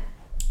 Right.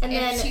 And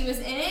then she was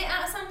in it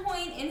at some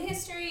point in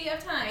history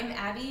of time.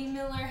 Abby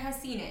Miller has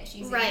seen it.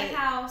 She's in her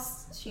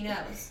house. She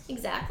knows.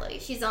 Exactly.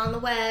 She's on the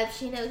web.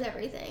 She knows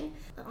everything.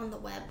 On the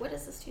web. What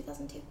is this,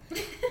 2002?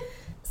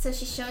 So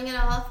she's showing it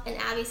off, and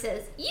Abby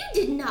says, you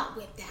did not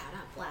whip that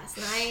up last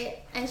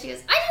night. And she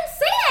goes, I didn't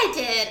say I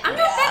did. I'm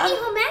not Becky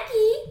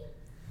Homeki.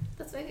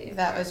 That's my favorite.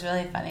 That was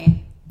really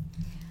funny.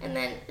 And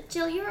then,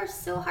 Jill, you are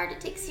so hard to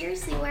take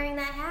seriously wearing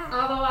that hat.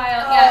 All the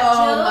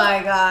while. Jill,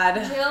 my God.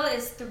 Jill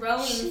is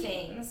throwing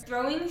things,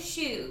 throwing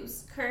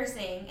shoes,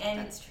 cursing, and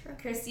that's true.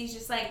 Christy's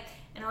just like,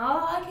 and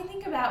all I could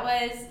think about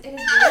was, it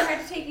is really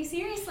hard to take you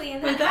seriously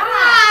in that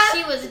hat.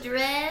 She was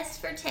dressed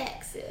for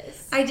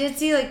Texas. I did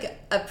see, like,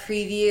 a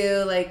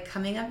preview, like,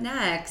 coming up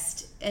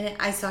next, and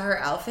I saw her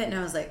outfit, and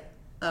I was like,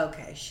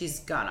 okay, she's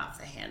gone off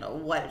the handle.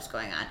 What is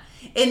going on?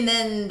 And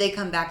then they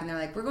come back and they're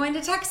like, we're going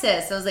to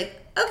Texas. So I was like,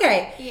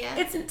 okay. Yeah.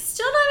 It's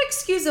still not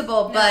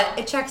excusable, but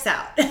it checks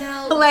out.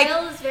 No, like,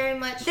 Jill is very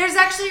much... There's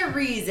actually a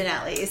reason,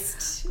 at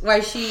least, why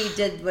she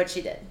did what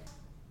she did.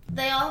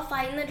 They all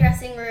fight in the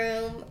dressing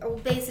room. Or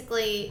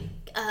basically,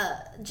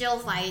 Jill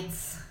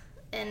fights.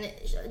 And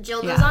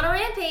Jill goes on a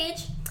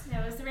rampage.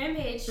 That was the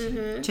rampage.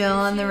 Mm-hmm. Jill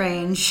on the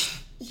range.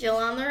 Jill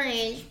on the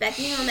range.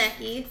 Becky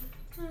Homeki.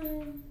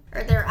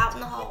 Or they're out in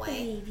the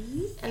hallway.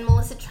 And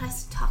Melissa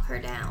tries to talk her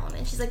down.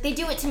 And she's like, they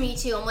do it to me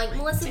too. I'm like,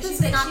 Melissa,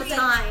 this is not the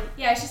time.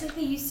 Yeah, she's like,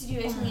 they used to do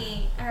it to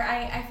me. Or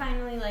I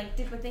finally, like,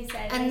 did what they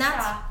said. And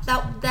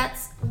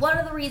that's one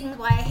of the reasons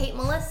why I hate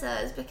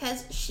Melissa is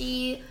because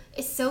she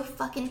is so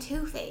fucking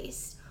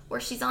two-faced. Where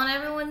she's on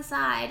everyone's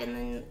side and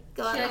then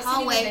go out in the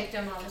hallway. She likes to be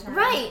the victim all the time.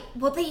 Right.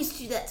 Well, they used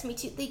to do that to me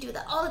too. They do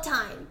that all the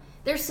time.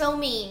 They're so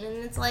mean. And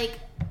it's like,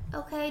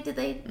 okay, did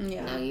they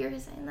know you were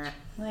saying that?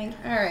 Like,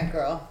 all right,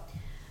 girl.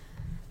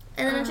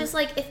 And then it's just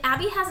like, if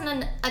Abby has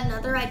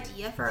another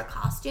idea for a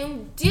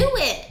costume, do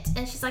it.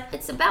 And she's like,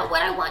 it's about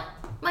what I want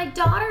my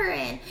daughter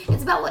in.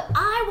 It's about what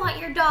I want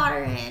your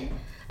daughter in.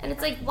 And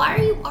it's like, why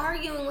are you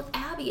arguing with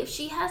Abby? If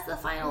she has the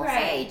final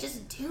say,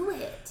 just do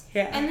it.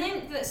 Yeah. And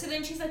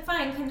then she's like,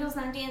 fine, Kendall's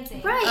not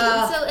dancing. Right.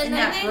 And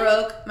that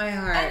broke my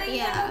heart. And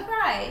then Kendall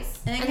cries.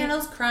 And then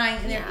Kendall's crying,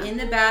 and they're in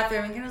the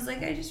bathroom, and Kendall's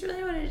like, I just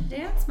really wanted to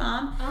dance,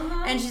 Mom.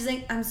 And she's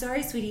like, I'm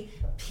sorry, sweetie.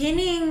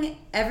 Pinning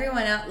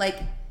everyone out, like,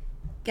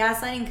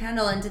 gaslighting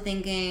Kendall into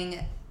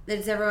thinking that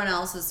it's everyone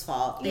else's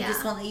fault. They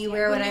just won't let you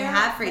wear what I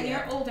have for you. When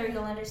you're older,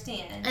 you'll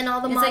understand. And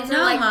all the moms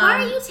are like, Mom,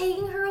 why are you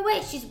taking her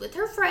away? She's with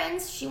her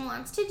friends. She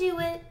wants to do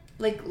it.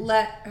 Like,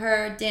 let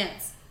her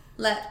dance.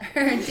 Let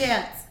her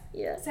dance.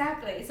 Yeah.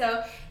 Exactly.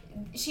 So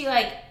she,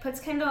 like, puts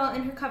Kendall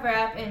in her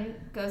cover-up and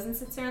goes and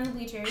sits there on the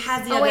bleachers.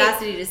 Has the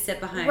audacity to sit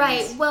behind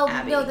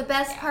Abby. No, the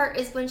best part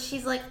is when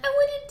she's like, I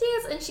want to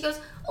dance. And she goes,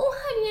 oh,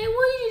 honey, I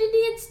wanted you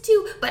to dance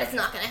too. But it's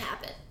not going to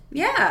happen.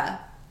 Yeah.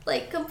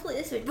 Like,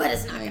 completely sweet, but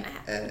it's not going to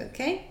happen.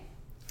 Okay.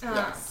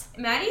 Yes.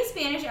 Maddie's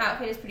Spanish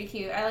outfit is pretty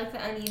cute. I like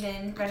the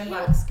uneven red and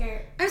black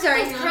skirt. I'm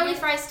sorry. It's curly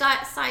fry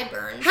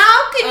sideburns.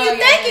 How can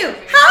you, thank you,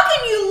 how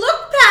can you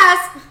look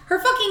past her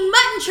fucking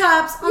mutton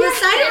chops on the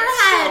side of her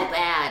head? So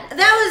bad.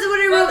 That was what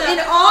I wrote in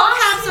all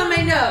caps on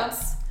my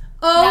notes.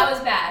 Oh, that was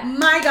bad.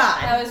 My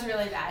God. That was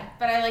really bad,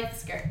 but I like the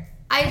skirt.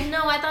 I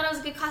know, I thought it was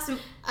a good costume.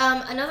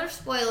 Another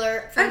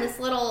spoiler from this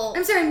little...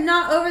 I'm sorry,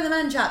 not over the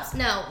mutton chops.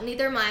 No,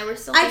 neither am I. We're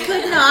still... I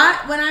could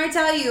not. When I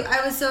tell you,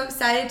 I was so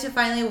excited to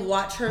finally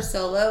watch her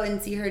solo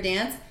and see her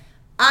dance.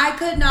 I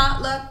could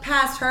not look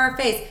past her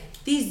face.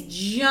 These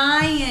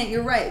giant...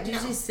 You're right. Did you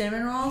say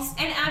cinnamon rolls?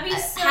 And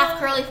Abby's so... half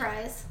curly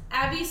fries.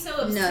 Abby's so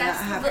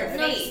obsessed with her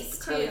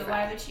face, too.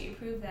 Why would she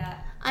approve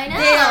that? I know.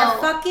 They are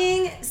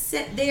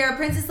fucking... They are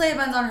Princess Leia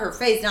buns on her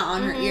face, not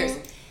on her ears.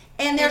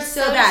 And they're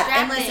so bad.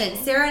 And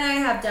listen, Sarah and I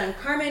have done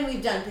Carmen,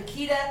 we've done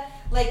Paquita.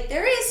 Like,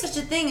 there is such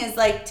a thing as,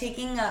 like,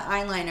 taking an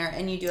eyeliner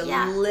and you do a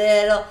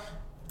little,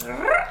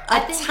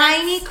 a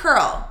tiny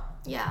curl.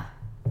 Yeah.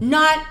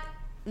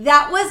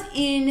 That was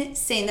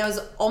insane. That was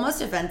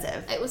almost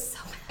offensive. It was so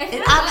bad.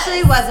 It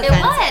actually was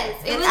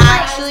offensive.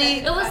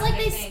 It was like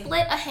they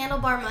split a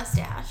handlebar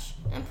mustache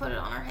and put it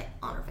on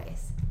her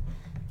face.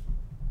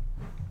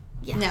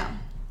 Yeah. No.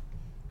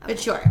 But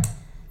sure.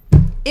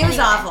 It was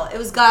awful. It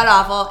was god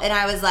awful, and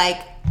I was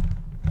like,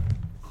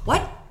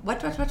 "What?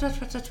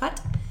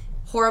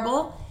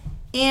 Horrible."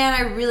 And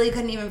I really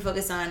couldn't even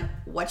focus on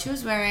what she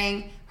was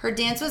wearing. Her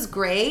dance was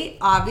great,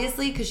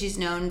 obviously, because she's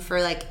known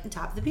for like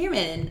top of the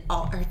pyramid and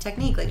all her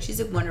technique. Like, she's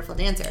a wonderful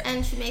dancer.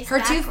 And she makes her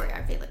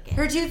choreography look good.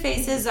 Her two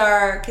faces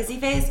are kissy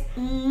face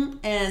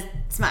and a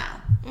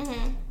smile.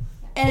 Mm-hmm.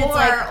 And it's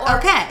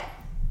okay.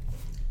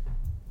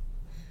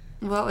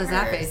 What was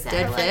that face?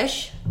 Dead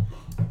fish?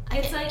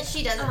 It's like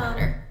she doesn't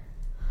matter.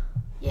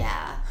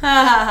 Yeah.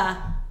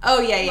 Oh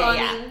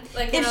yeah.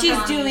 Like if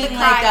she's doing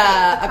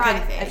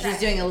if she's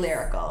doing a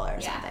lyrical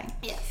or something.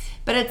 Yes.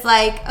 But it's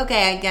like,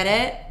 okay, I get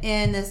it.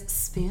 In this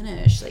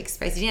Spanish, like,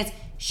 spicy dance,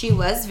 she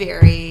was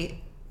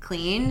very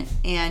clean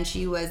and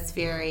she was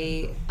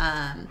very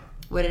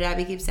what did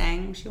Abby keep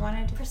saying she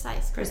wanted?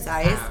 Precise.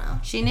 I don't know.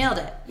 She nailed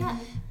it. Yeah.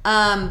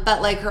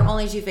 But like her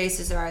only two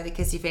faces are the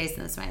kissy face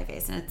and the smiley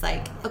face, and it's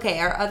like, okay,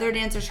 are other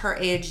dancers her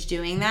age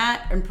doing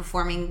that and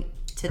performing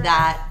to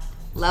that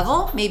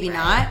level? Maybe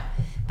not.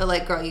 But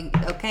like, girl, you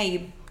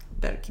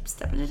better keep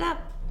stepping it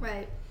up.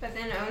 Right. But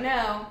then, oh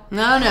no.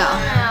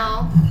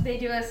 No. They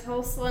do a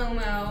whole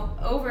slow-mo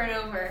over and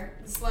over.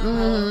 The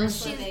slow-mo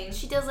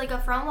She does like a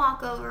front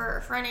walkover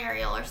or front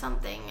aerial or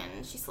something,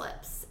 and she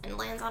slips and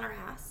lands on her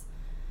ass.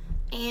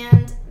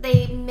 And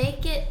they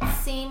make it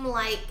seem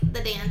like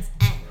the dance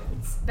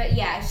ends. But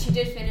yeah, she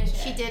did finish it.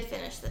 She did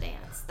finish the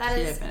dance. That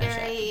is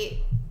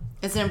very...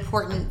 It's an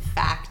important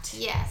fact.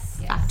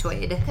 Yes.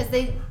 Factoid. Because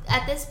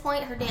at this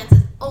point, her dance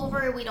is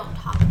over. We don't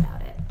talk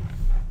about it.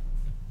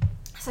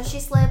 So she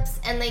slips,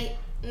 and they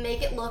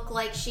make it look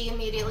like she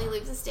immediately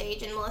leaves the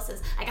stage, and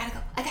Melissa's, I gotta go.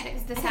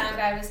 The sound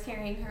guy was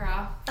carrying her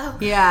off. Oh,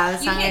 yeah.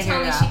 You can't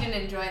tell me she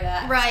didn't enjoy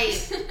that.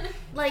 Right.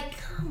 Like,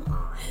 come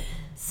on.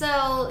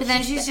 So. But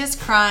then she's just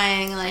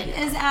crying, like,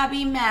 is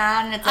Abby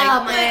mad? And it's like,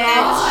 oh my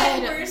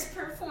God. Worst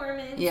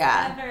performance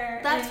ever.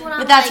 That's what I'm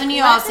But that's like, when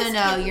you also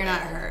know you're not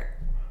hurt.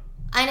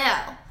 I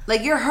know.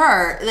 Like, you're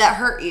hurt. That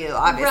hurt you,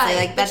 obviously. Right,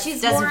 like, that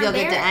doesn't feel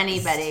good to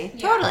anybody.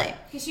 Yeah. Totally.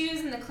 Because she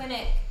was in the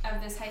clinic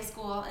of this high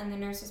school, and the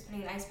nurse was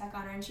putting an ice pack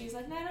on her, and she was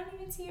like, no, I don't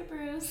even see a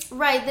bruise.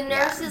 Right. The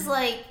nurse is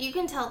like, you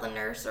can tell the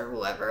nurse or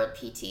whoever,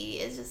 PT,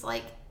 is just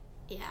like,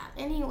 yeah,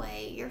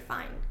 anyway, you're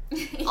fine.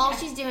 All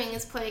she's doing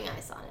is putting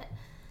ice on it.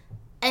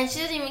 And she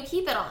doesn't even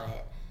keep it on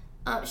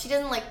it. She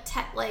doesn't,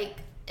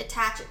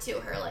 attach it to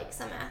her like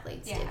some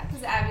athletes do. Yeah,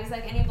 because Abby's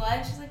like, any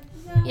blood? She's like,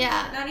 no,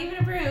 not even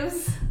a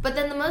bruise. But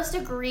then the most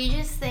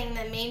egregious thing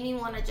that made me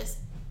want to just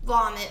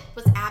vomit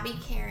was Abby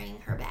carrying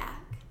her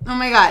back. Oh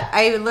my God.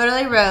 I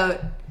literally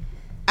wrote,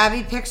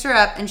 Abby picks her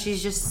up and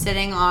she's just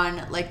sitting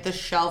on like the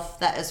shelf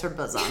that is her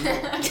bosom.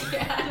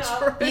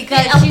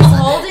 Because she's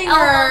holding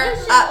her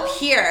up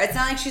here. It's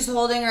not like she's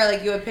holding her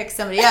like you would pick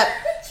somebody up.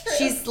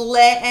 She's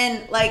lit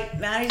and like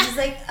Maddie's just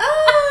like,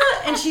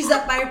 ah, and she's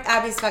up by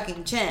Abby's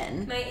fucking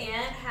chin. My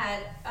aunt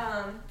had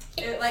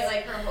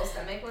Like her whole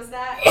stomach was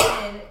that,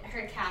 and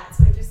her cats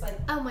would just like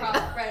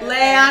right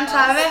lay on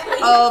top of it.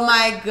 Oh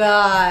my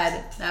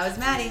god, that was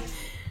Maddie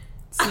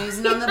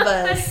snoozing on the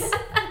bus.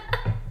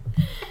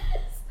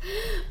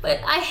 But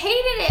I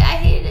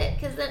hated it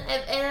because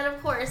then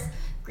of course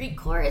Greek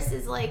chorus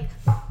is like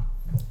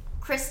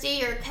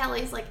Christy or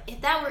Kelly's like,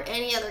 if that were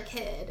any other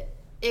kid,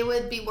 it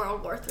would be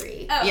World War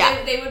III. Oh,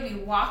 yeah. They would be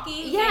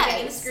walking and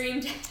getting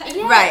screamed at.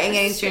 Yes. Right, and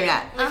getting screamed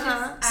at.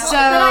 So, but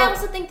I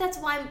also think that's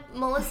why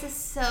Melissa's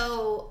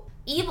so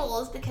evil,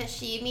 is because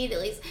she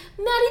immediately is,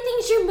 Maddie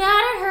thinks you're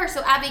mad at her,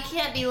 so Abby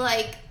can't be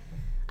like,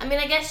 I mean,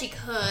 I guess she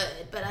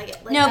could, but I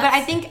get like, no, but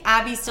I think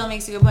Abby still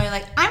makes a good point.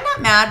 Like, I'm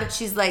not mad, but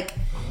she's like,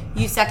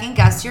 you second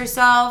guess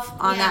yourself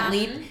on that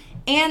leap,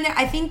 and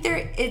I think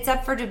it's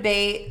up for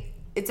debate.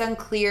 It's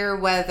unclear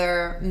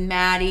whether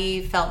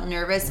Maddie felt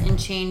nervous and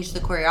changed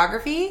the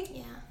choreography.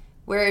 Yeah.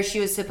 Where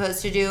she was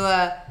supposed to do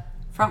a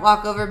front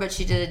walkover, but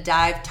she did a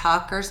dive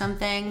tuck or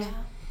something. Yeah.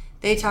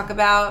 They talk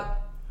about.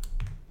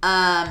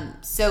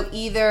 So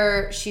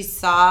either she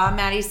saw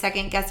Maddie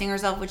second guessing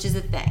herself, which is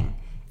a thing.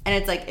 And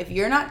it's like, if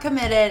you're not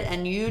committed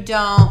and you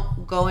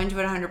don't go into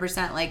it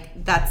 100%,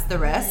 like, that's the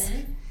risk.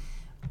 Mm-hmm.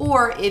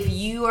 Or if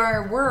you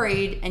are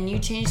worried and you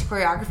change the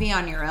choreography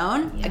on your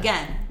own,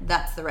 again,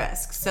 that's the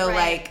risk. So,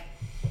 like,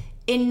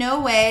 in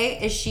no way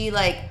is she,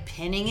 like,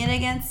 pinning it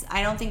against,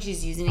 I don't think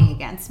she's using it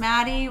against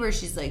Maddie, where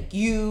she's like,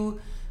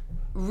 you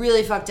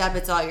really fucked up,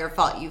 it's all your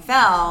fault, you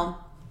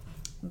fell.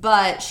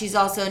 But she's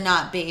also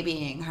not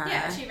babying her.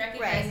 Yeah, she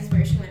recognizes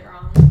where she went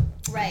wrong.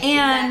 Right,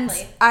 and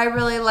exactly. I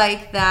really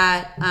like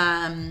that.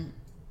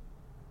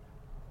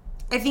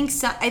 I think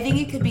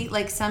it could be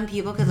like, some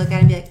people could look at it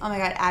and be like, oh my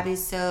god,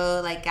 Abby's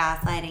so like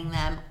gaslighting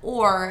them.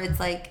 Or it's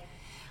like,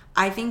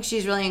 I think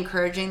she's really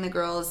encouraging the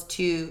girls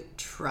to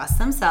trust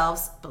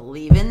themselves,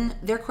 believe in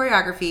their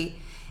choreography,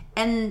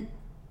 and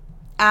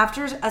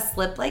after a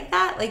slip like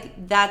that,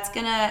 like, that's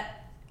gonna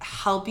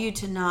help you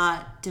to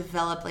not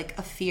develop like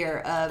a fear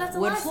of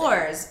wood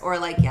floors, or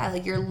like,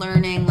 like you're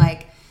learning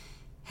like,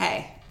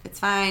 hey, it's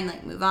fine,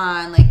 like, move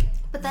on, like,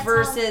 but that's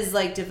versus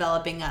like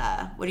developing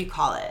a, what do you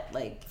call it,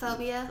 like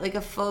phobia, like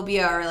a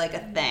phobia or like a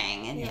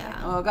thing, and you're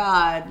like, oh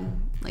god,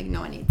 like,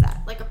 no one needs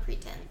that, like a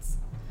pretense.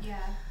 Yeah.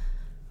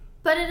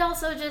 But it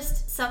also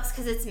just sucks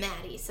because it's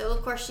Maddie, so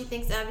of course she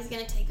thinks Abby's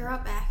gonna take her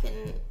out back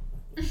and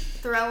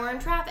throw her in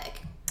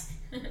traffic.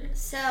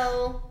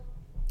 So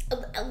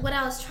what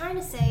I was trying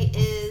to say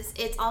is,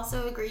 it's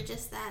also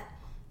egregious that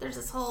there's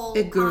this whole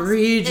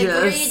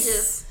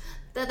egregious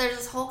that there's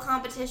this whole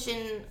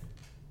competition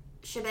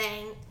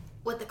shebang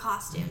with the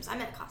costumes. I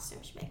meant costume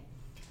shebang.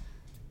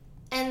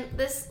 And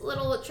this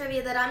little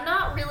trivia that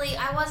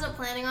I wasn't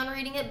planning on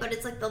reading it, but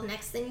it's like the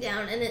next thing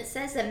down, and it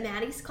says that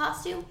Maddie's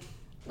costume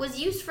was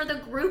used for the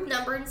group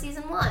number in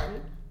season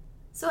 1.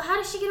 So how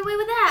did she get away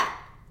with that?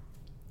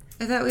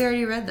 I thought we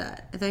already read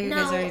that. I thought you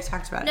guys already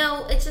talked about it.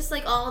 No, it's just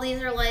like all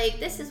these are like,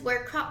 this is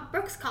where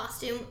Brooke's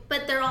costume,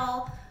 but they're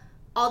all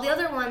the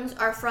other ones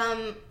are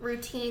from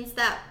routines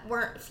that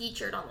weren't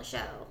featured on the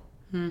show.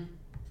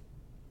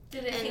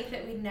 Did it think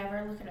that we'd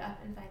never look it up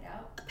and find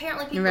out?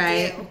 Apparently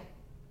people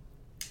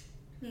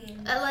do.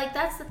 Like,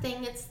 that's the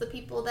thing. It's the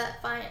people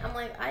that find, I'm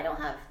like, I don't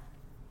have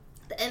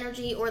the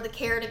energy or the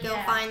care to go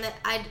find that.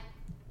 I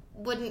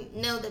wouldn't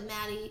know that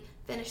Maddie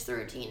finished the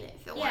routine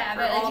if it weren't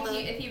for all the...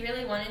 if you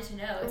really wanted to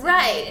know,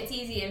 it's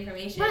easy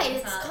information. Right,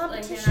 it's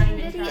competition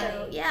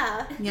video.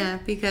 Yeah,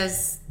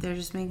 because they're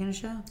just making a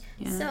show.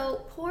 Yeah.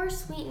 So poor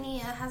sweet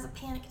Nia has a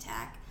panic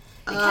attack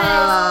because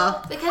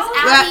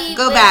Abby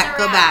go back.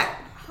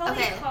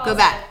 Okay, go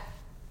back.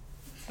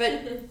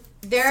 But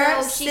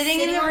they're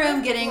sitting in the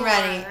room getting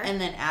ready, and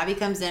then Abby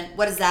comes in.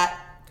 What is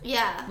that?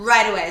 Yeah.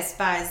 Right away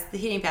spies the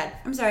heating pad.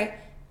 I'm sorry,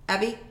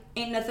 Abby,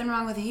 ain't nothing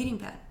wrong with a heating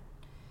pad.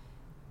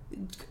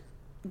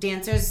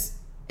 Dancers,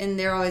 and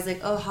they're always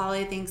like, oh,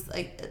 Holly thinks,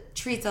 like,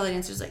 treats all the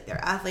dancers like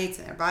they're athletes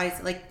and their bodies,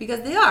 like,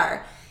 because they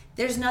are.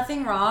 There's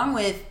nothing wrong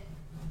with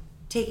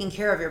taking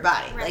care of your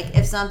body. Right. Like,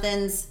 if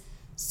something's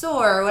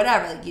sore or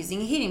whatever, like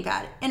using a heating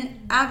pad.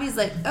 And Abby's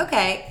like,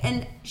 okay.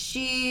 And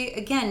she,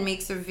 again,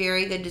 makes a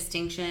very good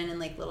distinction and,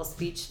 like, little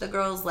speech to the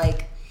girls.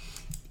 Like,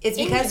 it's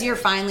because you're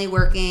finally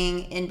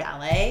working in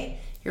ballet.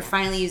 You're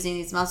finally using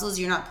these muscles.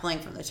 You're not pulling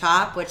from the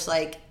top, which,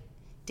 like,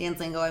 dance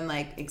lingo, I'm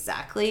like,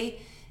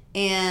 exactly.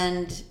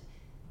 And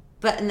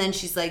then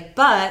she's like,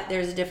 but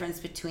there's a difference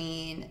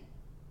between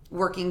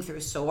working through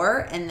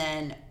sore and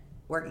then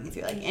working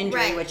through, like,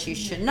 injury, which you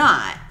should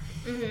not.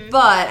 Mm-hmm.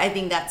 But I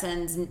think that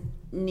sends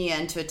Nia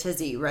into a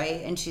tizzy,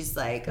 right? And she's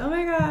like, oh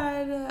my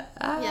god.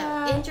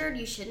 Yeah, injured,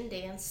 you shouldn't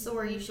dance.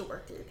 Sore, you should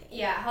work through the pain.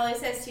 Yeah, Holly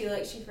says too,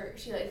 like, she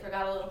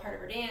forgot a little part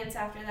of her dance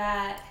after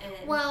that.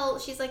 And well,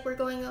 she's like, we're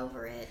going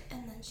over it,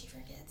 and then she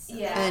forgets.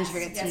 And then she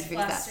forgets, and she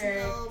forgets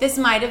that. This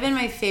might have been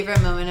my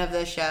favorite moment of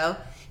the show.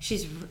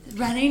 She's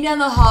running down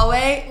the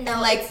hallway and,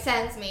 like, it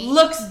sends me.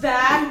 Looks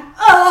back.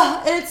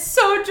 Oh, it's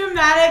so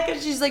dramatic.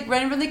 And she's, like,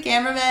 running from the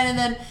cameraman, and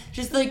then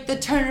just, like, the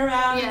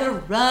turnaround and the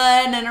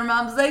run. And her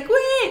mom's like,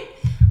 wait.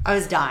 I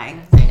was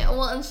dying. I know.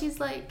 Well, and she's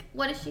like,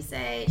 what does she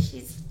say?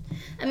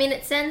 I mean,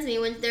 it sends me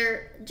when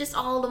they're just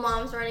all the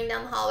moms running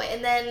down the hallway,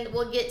 and then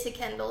we'll get to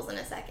Kendall's in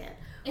a second.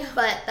 Yeah.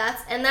 But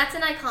that's an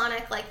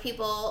iconic, like,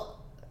 people,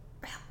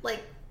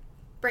 like,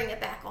 bring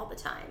it back all the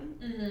time.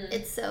 Mm-hmm.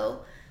 It's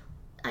so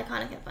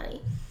iconic and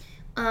funny.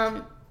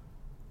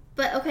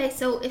 But, okay,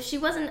 so if she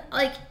wasn't,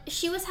 like,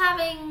 she was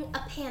having a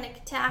panic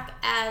attack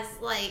as,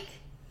 like,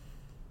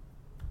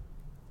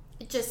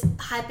 just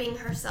hyping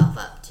herself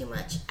up too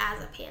much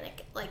as a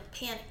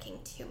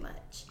panicking too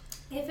much.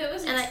 If it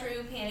was a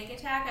true panic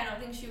attack, I don't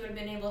think she would have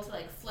been able to,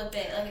 like, flip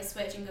it like a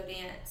switch and go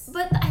dance.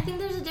 But I think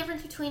there's a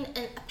difference between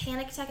a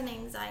panic attack and an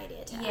anxiety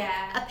attack.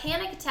 Yeah. A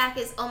panic attack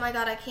is, oh my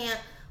God, I can't,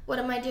 what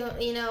am I doing?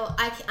 You know,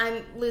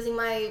 I'm losing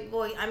my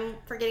voice, I'm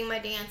forgetting my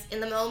dance. In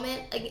the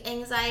moment,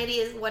 anxiety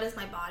is, what is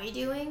my body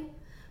doing?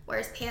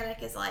 Whereas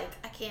panic is like,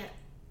 I can't.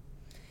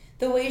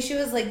 The way she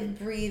was, like,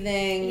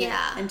 breathing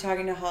and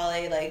talking to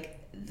Holly, like,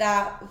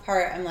 that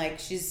part, I'm like,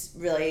 she's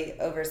really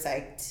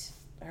overpsyched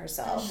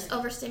herself. She's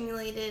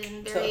overstimulated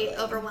and very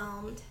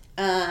overwhelmed.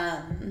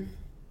 But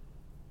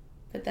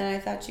then I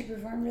thought she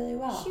performed really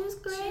well. She was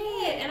great. She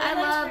did. And I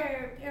loved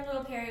her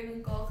little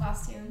periwinkle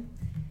costume.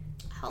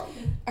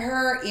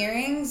 Her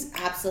earrings,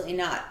 absolutely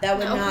not. That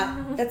would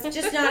not, that's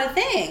just not a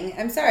thing.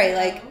 I'm sorry.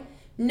 Like,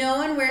 no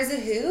one wears a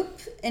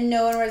hoop, and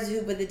no one wears a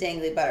hoop with a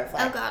dangly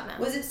butterfly. Oh, God, no.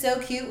 Was it so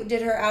cute?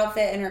 Did her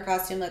outfit and her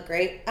costume look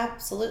great?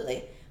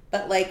 Absolutely.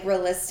 But, like,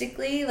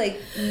 realistically,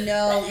 like,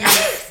 no,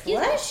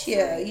 bless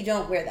you. You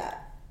don't wear that.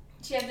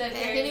 She had the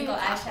periwinkle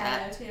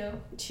eyeshadow, too.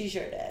 She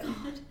sure did.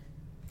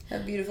 Her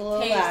beautiful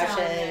little lashes.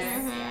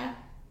 Mm-hmm.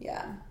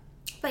 Yeah.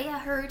 But, yeah,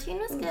 her routine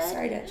was good.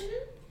 Sorry, Dutch.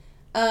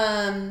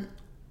 Mm-hmm.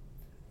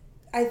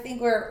 I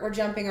think we're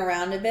jumping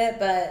around a bit,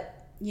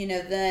 but, you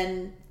know,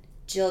 then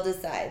Jill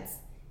decides,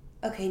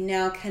 okay,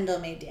 now Kendall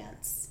may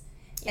dance.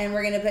 Yeah. And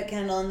we're going to put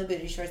Kendall in the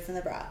booty shorts and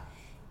the bra.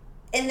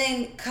 And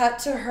then cut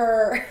to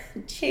her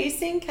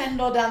chasing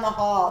Kendall down the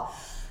hall.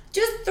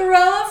 Just throw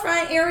a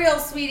front aerial,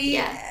 sweetie.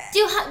 Yeah.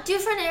 Do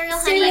front aerial,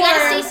 honey. You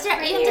gotta stay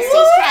stretched. You have to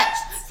stay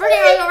stretched. Front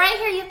aerial right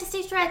here. You have to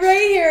stay stretched.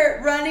 Right here,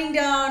 running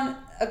down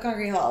a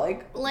concrete hall.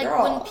 Like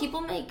girl. When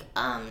people make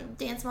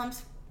dance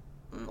moms,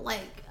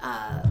 like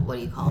what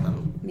do you call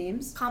them?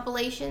 Memes,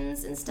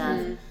 compilations and stuff.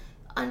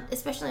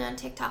 Especially on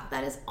TikTok,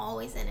 that is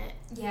always in it.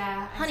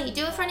 Yeah. Honey,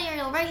 do a front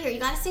aerial right here. You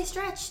gotta stay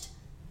stretched.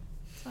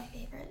 It's my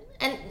favorite.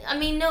 And, I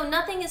mean, no,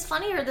 nothing is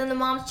funnier than the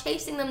moms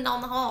chasing them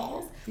down the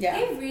halls. Yeah.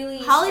 They really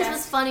Holly's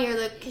was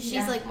funnier because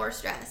she's, like, more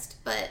stressed.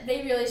 But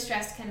they really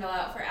stressed Kendall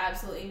out for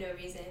absolutely no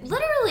reason.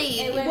 Literally.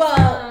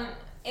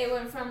 It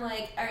went from,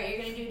 like, all right, you're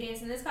going to do a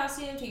dance in this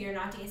costume to you're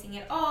not dancing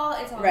at all.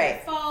 It's all right. your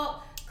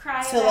fault.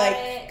 Cry so, about like,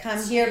 it.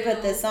 Come here,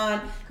 put this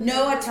on.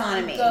 No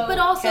autonomy. But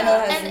also,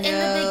 and in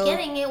the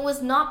beginning, it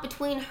was not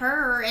between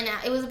her and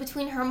it was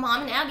between her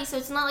mom and Abby. So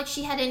it's not like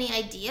she had any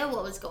idea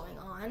what was going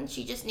on.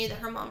 She just knew that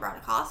her mom brought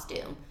a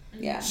costume.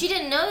 Yeah. She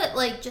didn't know that,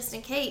 like, just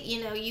in case,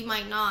 you know, you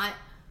might not.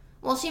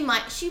 Well,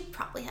 she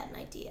probably had an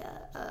idea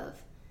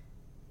of,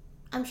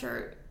 I'm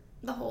sure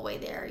the whole way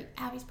there,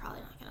 Abby's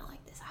probably not going to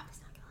like this. Abby's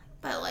not going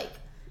to like it. But, like.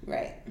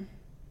 Right.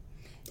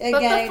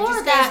 Again, it just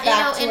goes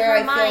back to where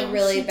I feel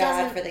really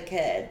bad for the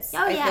kids.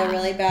 Oh, yeah. I feel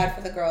really bad for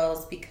the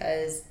girls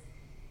because,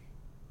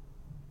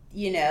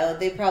 you know,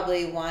 they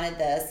probably wanted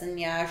this. And,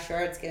 yeah, sure,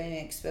 it's giving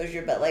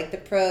exposure. But, like, the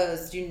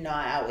pros do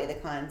not outweigh the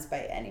cons by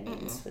any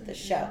means with the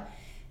show.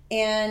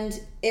 And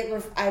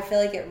I feel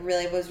like it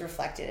really was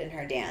reflected in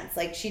her dance.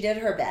 Like, she did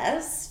her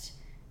best.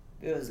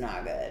 It was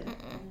not good.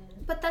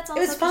 But that's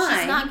also because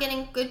she's not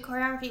getting good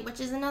choreography, which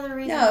is another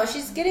reason. No,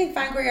 she's getting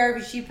fine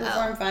choreography. She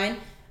performed fine.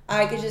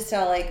 I could just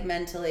tell, like,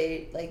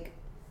 mentally, like,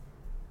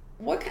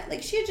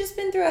 she had just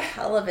been through a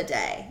hell of a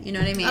day. You know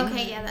what I mean?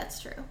 Okay, yeah, that's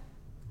true.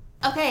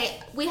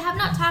 Okay, we have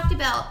not talked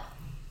about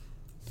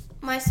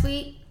my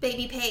sweet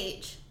baby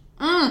Paige.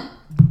 Can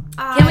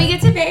we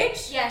get to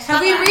Paige? Yes.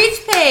 Have we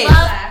reached Paige?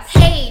 Love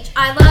Paige.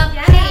 I love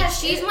Paige.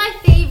 She's my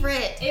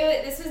favorite.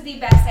 This was the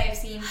best I've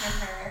seen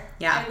from her.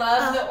 Yeah. I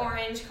love the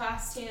orange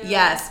costume.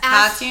 Yes,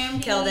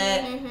 costume killed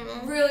it.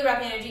 Really rock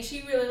energy.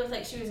 She really looked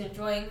like she was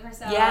enjoying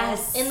herself.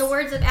 Yes. In the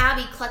words of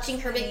Abby, clutching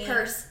her big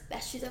purse.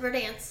 Best she's ever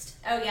danced.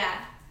 Oh,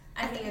 yeah.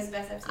 I think it's the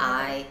best I've seen.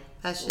 I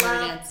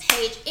love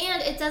Paige.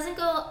 And it doesn't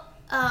go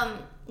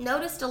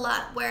noticed a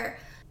lot where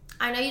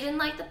I know you didn't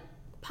like the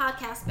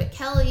podcast, but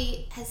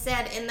Kelly has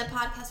said in the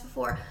podcast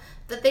before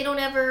that they don't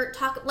ever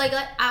talk, like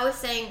I was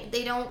saying,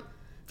 they don't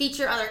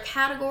feature other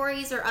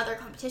categories or other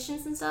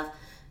competitions and stuff.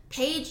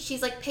 Paige,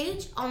 she's like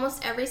Paige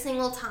almost every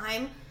single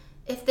time.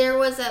 If there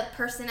was a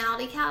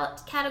personality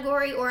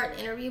category or an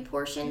interview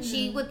portion,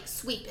 she would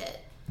sweep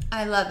it.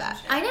 I love that.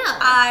 I know.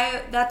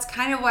 That's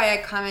kind of why I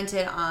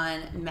commented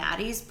on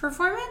Maddie's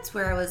performance,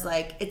 where I was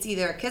like, it's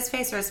either a kiss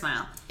face or a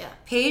smile. Yeah.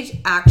 Paige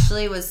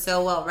actually was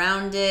so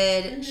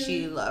well-rounded.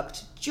 She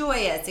looked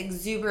joyous,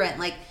 exuberant.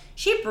 Like,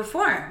 she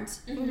performed.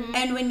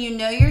 And when you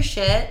know your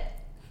shit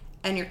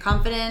and you're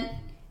confident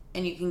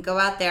and you can go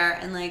out there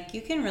and, like,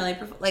 you can really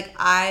perform. Like,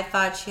 I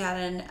thought she had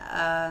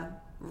an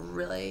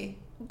really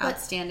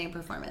outstanding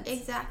performance.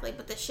 Exactly.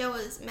 But the show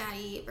is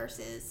Maddie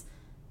versus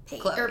Paige,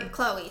 Chloe. or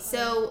Chloe.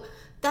 So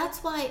that's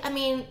why, I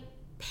mean,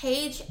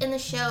 Paige in the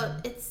show,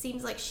 it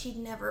seems like she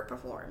never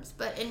performs,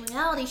 but in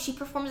reality, she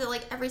performs at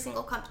like every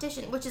single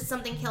competition, which is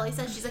something Kelly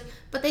says. She's like,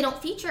 but they don't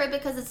feature it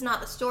because it's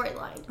not the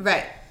storyline.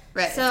 Right.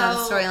 So it's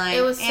not the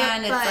storyline,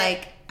 and it's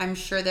like I'm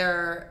sure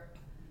they're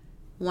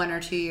 1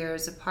 or 2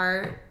 years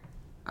apart.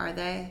 Are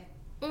they?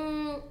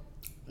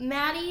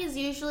 Maddie is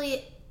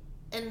usually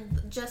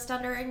just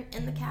under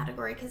in the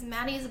category because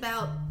Maddie is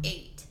about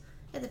 8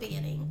 at the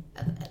beginning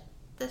of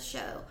the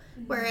show,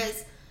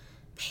 whereas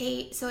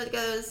Paige. So it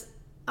goes.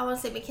 I want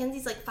to say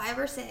Mackenzie's like 5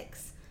 or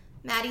 6,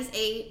 Maddie's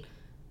 8,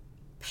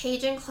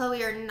 Paige and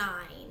Chloe are 9,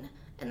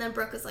 and then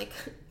Brooke is like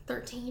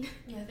 13.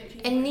 Yeah,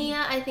 13. And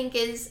Nia, I think,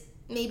 is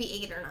maybe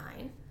 8 or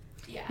 9.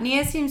 Yeah.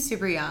 Nia seems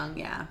super young,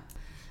 yeah.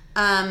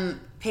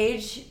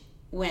 Paige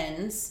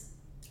wins.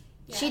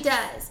 Yeah. She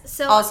does.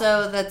 So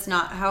also, that's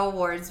not how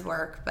awards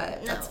work,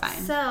 but that's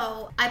fine.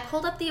 So I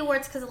pulled up the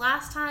awards because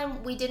last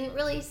time we didn't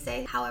really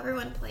say how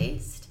everyone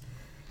placed.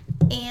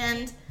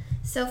 And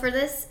so for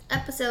this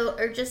episode,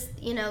 or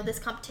just, this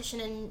competition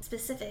in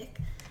specific,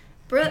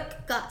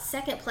 Brooke got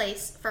 2nd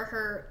place for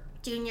her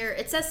junior,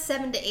 it says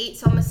 7 to 8,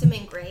 so I'm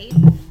assuming grade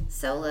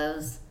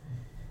solos.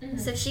 Mm-hmm.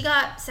 So she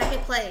got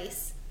 2nd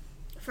place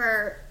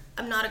for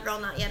I'm Not a Girl,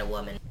 Not Yet a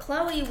Woman.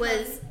 Chloe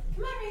was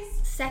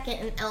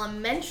 2nd in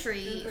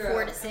elementary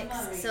 4 to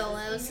 6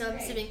 solos, so I'm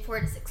assuming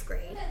 4 to 6th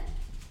grade.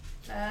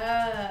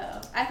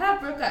 Oh. I thought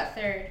Brooke got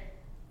 3rd.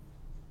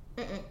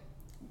 Mm-mm.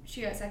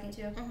 She got 2nd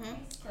too? Mm-hmm.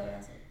 Chloe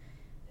got 2nd.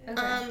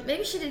 Okay.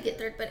 Maybe she did get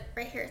 3rd, but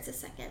right here it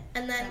says 2nd.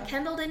 And then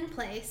Kendall didn't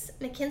place.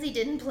 Mackenzie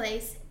didn't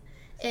place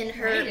in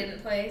her. Maddie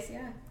didn't place,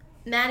 yeah.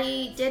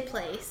 Maddie did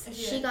place.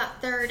 She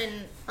got 3rd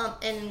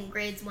in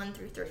grades 1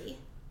 through 3.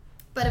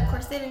 But of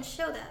course they didn't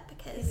show that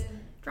because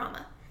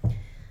drama.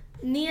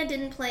 Nia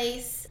didn't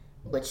place,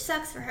 which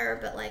sucks for her,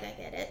 but I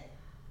get it.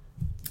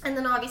 And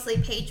then obviously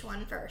Paige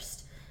won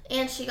first.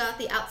 And she got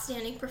the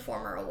Outstanding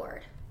Performer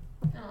Award.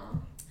 Oh.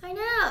 I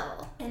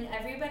know. And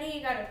everybody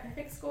got a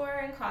perfect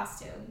score in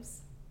costumes.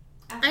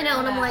 I know,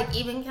 and I'm like,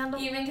 even Kendall?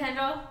 Even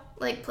Kendall?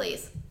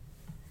 Please.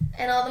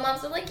 And all the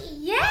moms are like,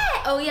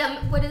 yeah! Oh,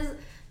 yeah, what is...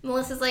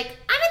 Melissa's like,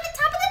 I'm at the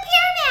top of the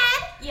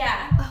pyramid!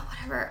 Yeah. Oh,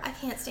 whatever. I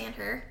can't stand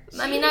her.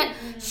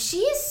 She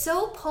is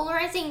so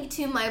polarizing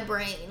to my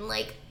brain.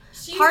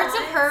 Parts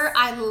of her,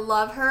 I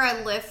love her.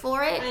 I live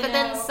for it. But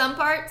then some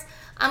parts,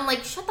 I'm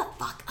like, shut the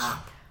fuck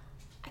up.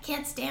 I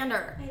can't stand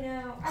her. I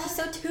know. She's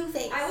so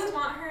two-faced. I would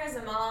want her as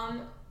a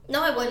mom.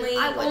 No, I wouldn't.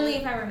 Only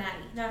if I were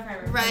Maddie. Not if I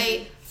were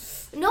Right.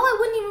 No, I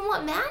wouldn't even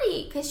want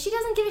Maddie, because she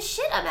doesn't give a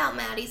shit about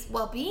Maddie's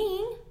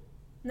well-being.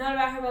 Not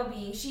about her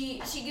well-being.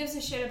 She gives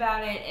a shit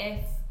about it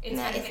if it's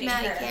benefiting her.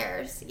 If Maddie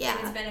cares, yeah.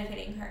 If it's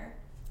benefiting her.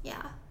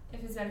 Yeah.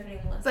 If it's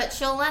benefiting Melissa. But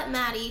she'll let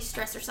Maddie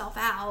stress herself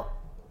out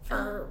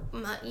for,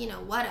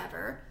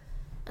 whatever.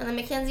 And then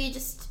Mackenzie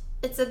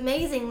it's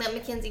amazing that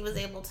Mackenzie was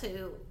able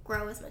to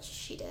grow as much as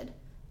she did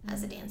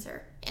as a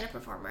dancer and a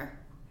performer.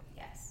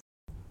 Yes.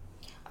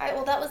 All right,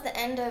 well, that was the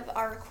end of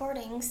our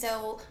recording,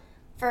 so...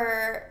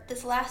 For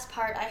this last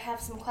part, I have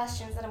some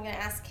questions that I'm going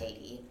to ask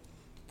Katie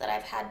that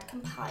I've had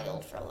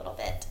compiled for a little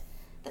bit.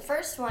 The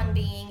first one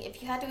being,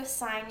 if you had to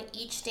assign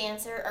each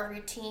dancer a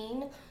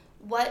routine,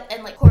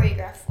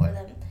 choreograph for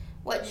them,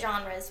 what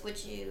genres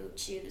would you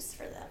choose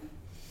for them?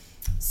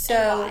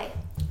 So,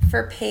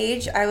 for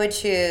Paige, I would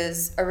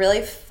choose a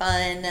really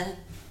fun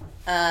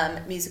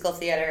musical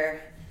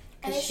theater.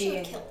 I think she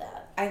would kill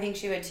that. I think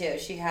she would too.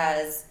 She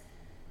has...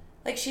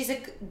 she's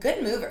a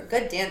good mover,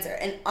 good dancer.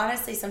 And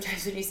honestly,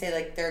 sometimes when you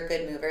say, they're a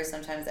good mover,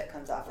 sometimes that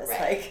comes off as,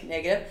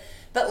 negative.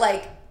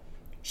 But,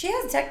 she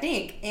has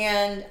technique.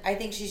 And I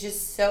think she's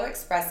just so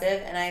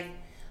expressive. And I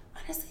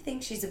honestly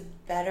think she's a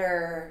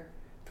better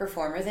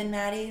performer than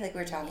Maddie. Like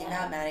we were talking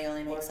about, Maddie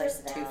only makes,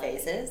 2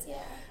 faces.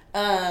 Yeah.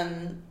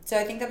 So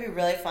I think that'd be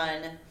really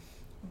fun.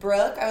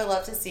 Brooke, I would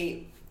love to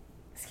see,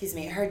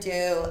 her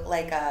do,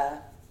 a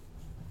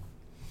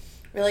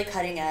really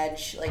cutting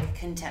edge,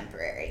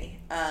 contemporary.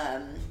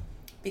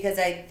 Because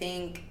I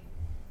think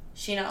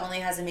she not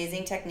only has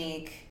amazing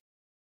technique,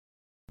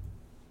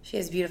 she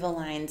has beautiful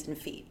lines and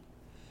feet.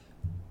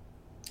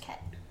 Okay.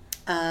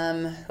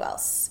 Who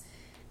else?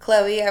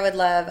 Chloe, I would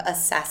love a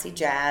sassy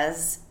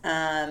jazz.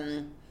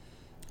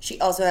 She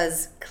also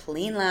has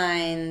clean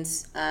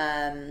lines.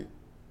 And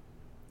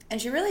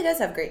she really does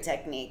have great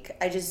technique.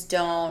 I just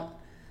don't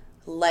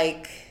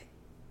like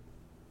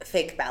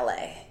fake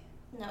ballet.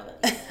 No.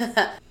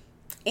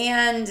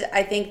 And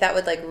I think that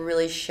would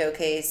really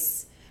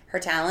showcase her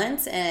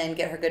talents and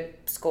get her good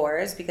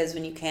scores, because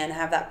when you can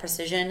have that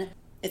precision,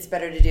 it's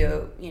better to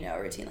do,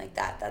 a routine like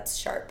that. That's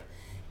sharp.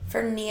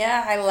 For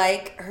Nia, I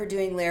like her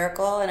doing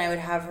lyrical, and I would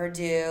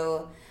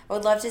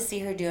love to see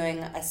her doing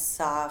a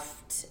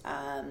soft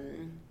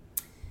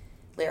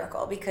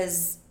lyrical,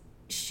 because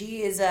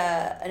she is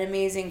an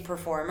amazing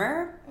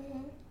performer,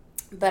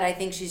 but I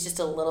think she's just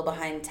a little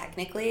behind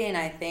technically, and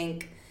I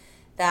think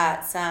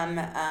that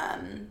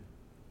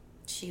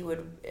she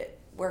would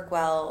work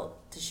well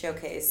to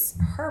showcase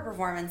her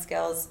performance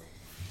skills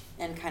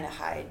and kind of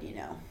hide,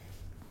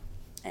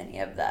 any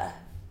of the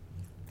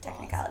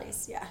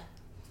technicalities. Yeah.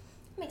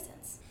 Makes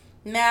sense.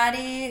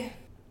 Maddie,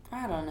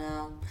 I don't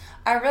know.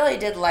 I really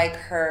did like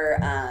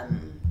her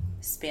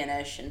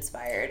Spanish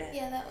inspired.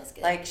 Yeah, that was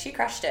good. Like, she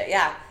crushed it,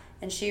 yeah.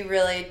 And she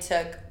really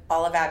took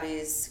all of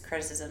Abby's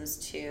criticisms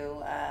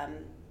to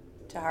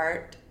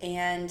heart.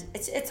 And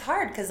it's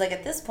hard because, like,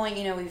 at this point,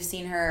 you know, we've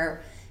seen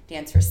her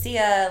dance for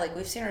Sia. Like,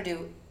 we've seen her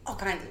do all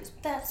kinds of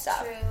stuff. That's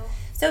true.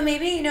 So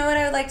maybe, you know what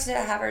I would like to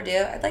have her do?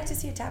 I'd like to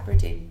see a tap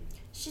routine.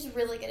 She's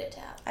really good at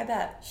tap. I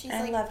bet.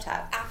 I love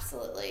tap.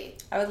 Absolutely.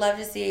 I would love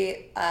to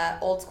see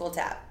old school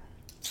tap.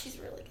 She's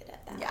really good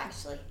at that, yeah.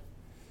 actually.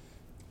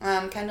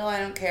 Kendall, I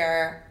don't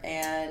care.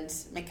 And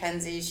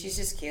Mackenzie, she's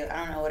just cute.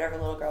 I don't know, whatever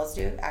little girls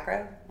do.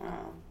 Acro? I don't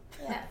know.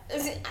 Yeah.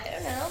 I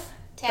don't know.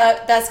 Tap.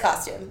 But best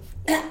costume.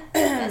 Yeah.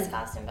 Best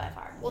costume by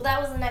far. Well,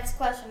 that was the next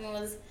question,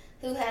 was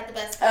who had the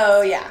best costume?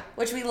 Oh, yeah.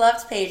 Which we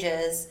loved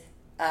Paige's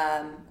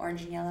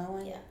orange and yellow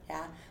one. Yeah.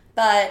 Yeah.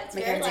 But It's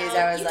Mackenzie's,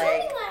 I was you like...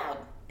 told me loud.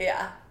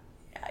 Yeah.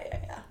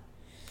 Yeah.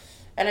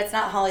 And it's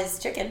not Holly's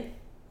chicken.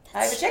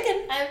 I have a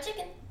chicken. I have a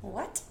chicken.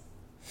 What?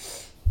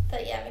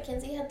 But yeah,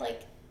 Mackenzie had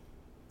like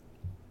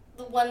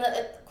the one that,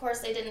 of course,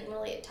 they didn't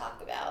really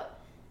talk about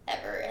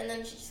ever, and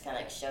then she just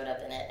kind of showed up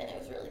in it, and it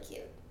was really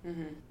cute.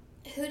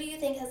 Mm-hmm. Who do you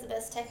think has the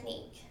best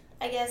technique?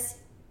 I guess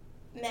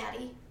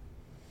Maddie.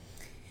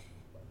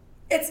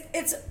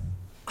 It's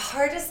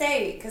hard to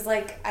say because,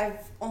 like, I've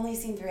only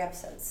seen 3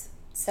 episodes.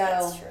 So,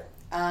 that's true.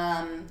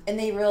 And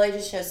they really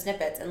just show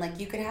snippets, and like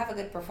you could have a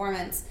good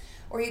performance,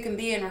 or you can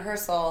be in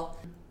rehearsal.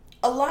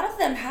 A lot of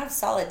them have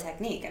solid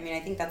technique. I mean,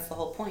 I think that's the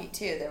whole point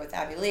too. There with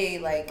Abby Lee,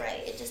 like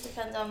right. It just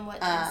depends on what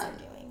dance they're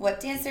doing. What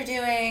dance they're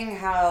doing,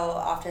 how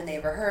often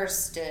they've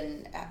rehearsed,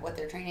 and what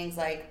their training's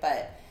like.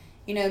 But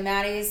you know,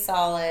 Maddie's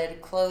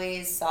solid,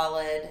 Chloe's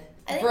solid.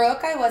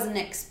 Brooke, I wasn't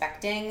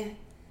expecting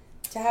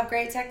to have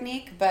great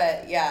technique,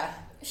 but yeah.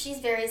 She's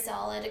very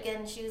solid.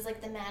 Again, she was like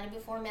the Maddie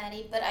before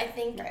Maddie, but I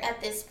think at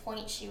this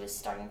point she was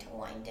starting to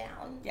wind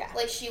down. Yeah.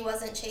 Like she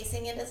wasn't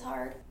chasing it as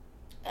hard,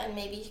 and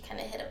maybe kind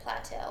of hit a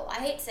plateau.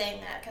 I hate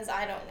saying that because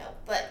I don't know,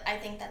 but I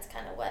think that's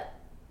kind of what.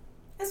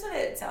 That's what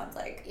it sounds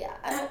like. Yeah,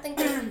 I don't think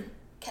they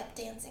kept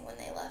dancing when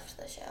they left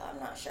the show. I'm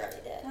not sure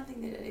they did. I don't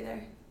think they did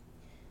either.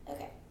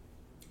 Okay.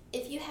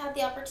 If you had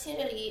the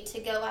opportunity to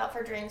go out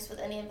for drinks with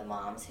any of the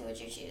moms, who would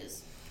you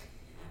choose?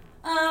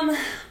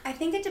 I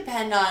think it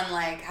depends on,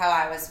 like, how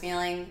I was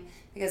feeling,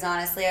 because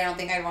honestly, I don't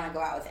think I'd want to go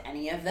out with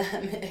any of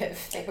them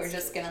if they were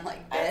just gonna,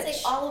 like, bitch. I'd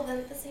say all of them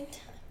at the same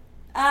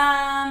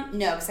time.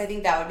 No, because I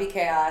think that would be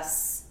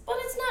chaos. But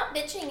it's not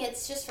bitching,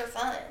 it's just for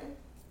fun.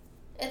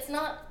 It's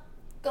not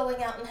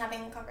going out and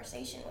having a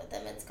conversation with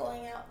them, it's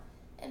going out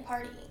and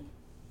partying.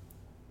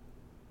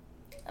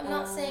 I'm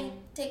not saying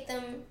take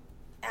them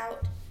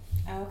out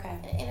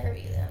and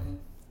interview them.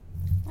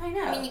 I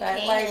know, I mean,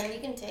 you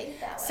can take it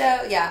that way.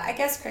 So, yeah, I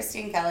guess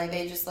Christy and Kelly,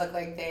 they just look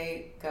like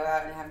they go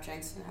out and have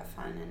drinks and have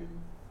fun.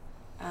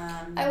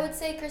 And I would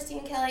say Christy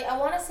and Kelly. I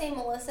want to say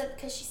Melissa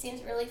because she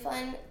seems really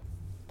fun,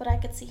 but I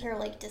could see her,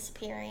 like,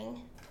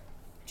 disappearing.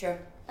 Sure.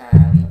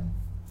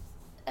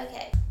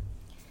 Okay.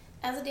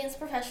 As a dance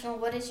professional,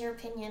 what is your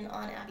opinion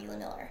on Abby Lee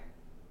Miller?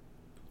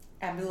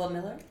 Abby Lee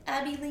Miller?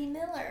 Abby Lee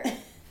Miller.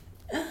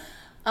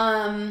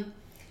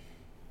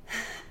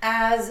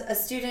 As a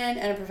student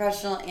and a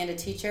professional and a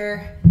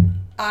teacher,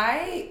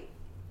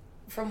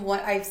 from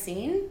what I've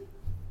seen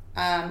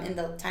in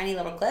the tiny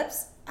little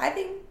clips, I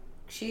think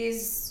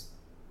she's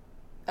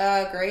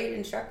a great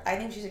instructor. I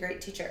think she's a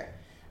great teacher.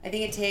 I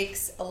think it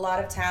takes a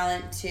lot of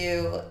talent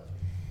to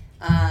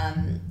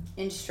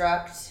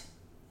instruct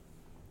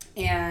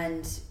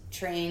and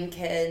train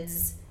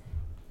kids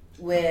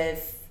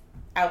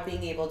without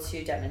being able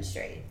to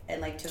demonstrate and,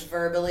 like, to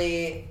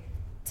verbally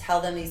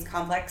tell them these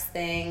complex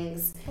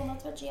things. Well,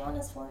 that's what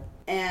Gianna's for.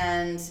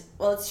 And,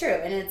 well, it's true.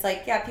 And it's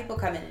like, yeah, people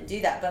come in and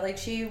do that. But, like,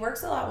 she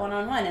works a lot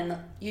one-on-one. And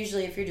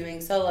usually if you're doing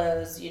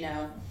solos, you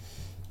know,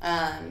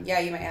 yeah,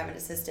 you might have an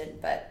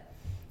assistant. But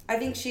I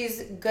think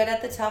she's good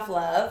at the tough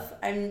love.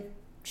 I'm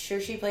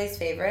sure she plays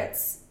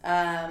favorites.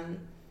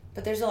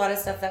 But there's a lot of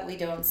stuff that we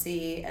don't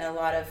see and a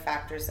lot of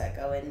factors that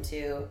go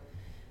into,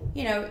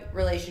 you know,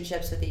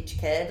 relationships with each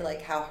kid,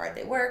 like how hard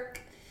they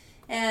work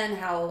and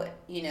how,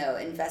 you know,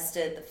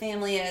 invested the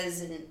family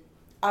is. And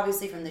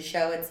obviously from the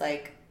show, it's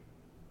like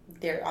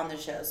they're on the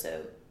show,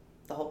 so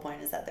the whole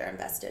point is that they're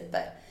invested.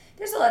 But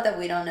there's a lot that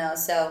we don't know,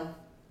 so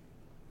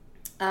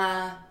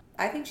I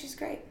think she's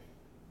great.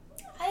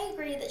 I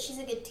agree that she's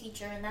a good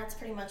teacher, and that's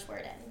pretty much where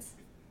it ends.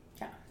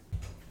 Yeah.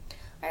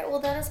 All right, well,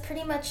 that is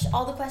pretty much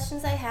all the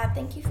questions I have.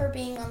 Thank you for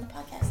being on the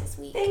podcast this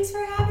week. Thank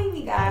for having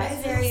me, guys. It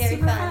was very, very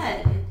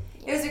fun.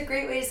 It was a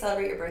great way to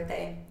celebrate your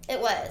birthday.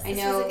 It was. I This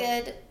know. was a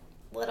good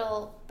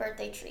little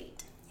birthday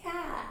treat.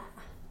 Yeah.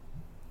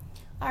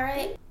 All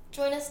right.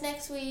 Join us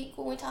next week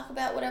when we talk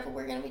about whatever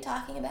we're going to be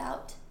talking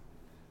about.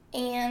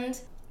 And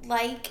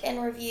like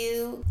and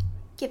review.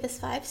 Give us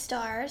 5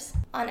 stars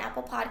on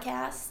Apple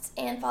Podcasts.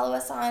 And follow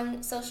us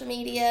on social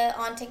media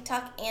on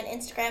TikTok and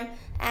Instagram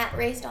at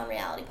Raised on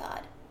Reality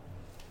Pod.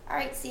 All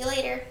right. See you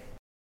later.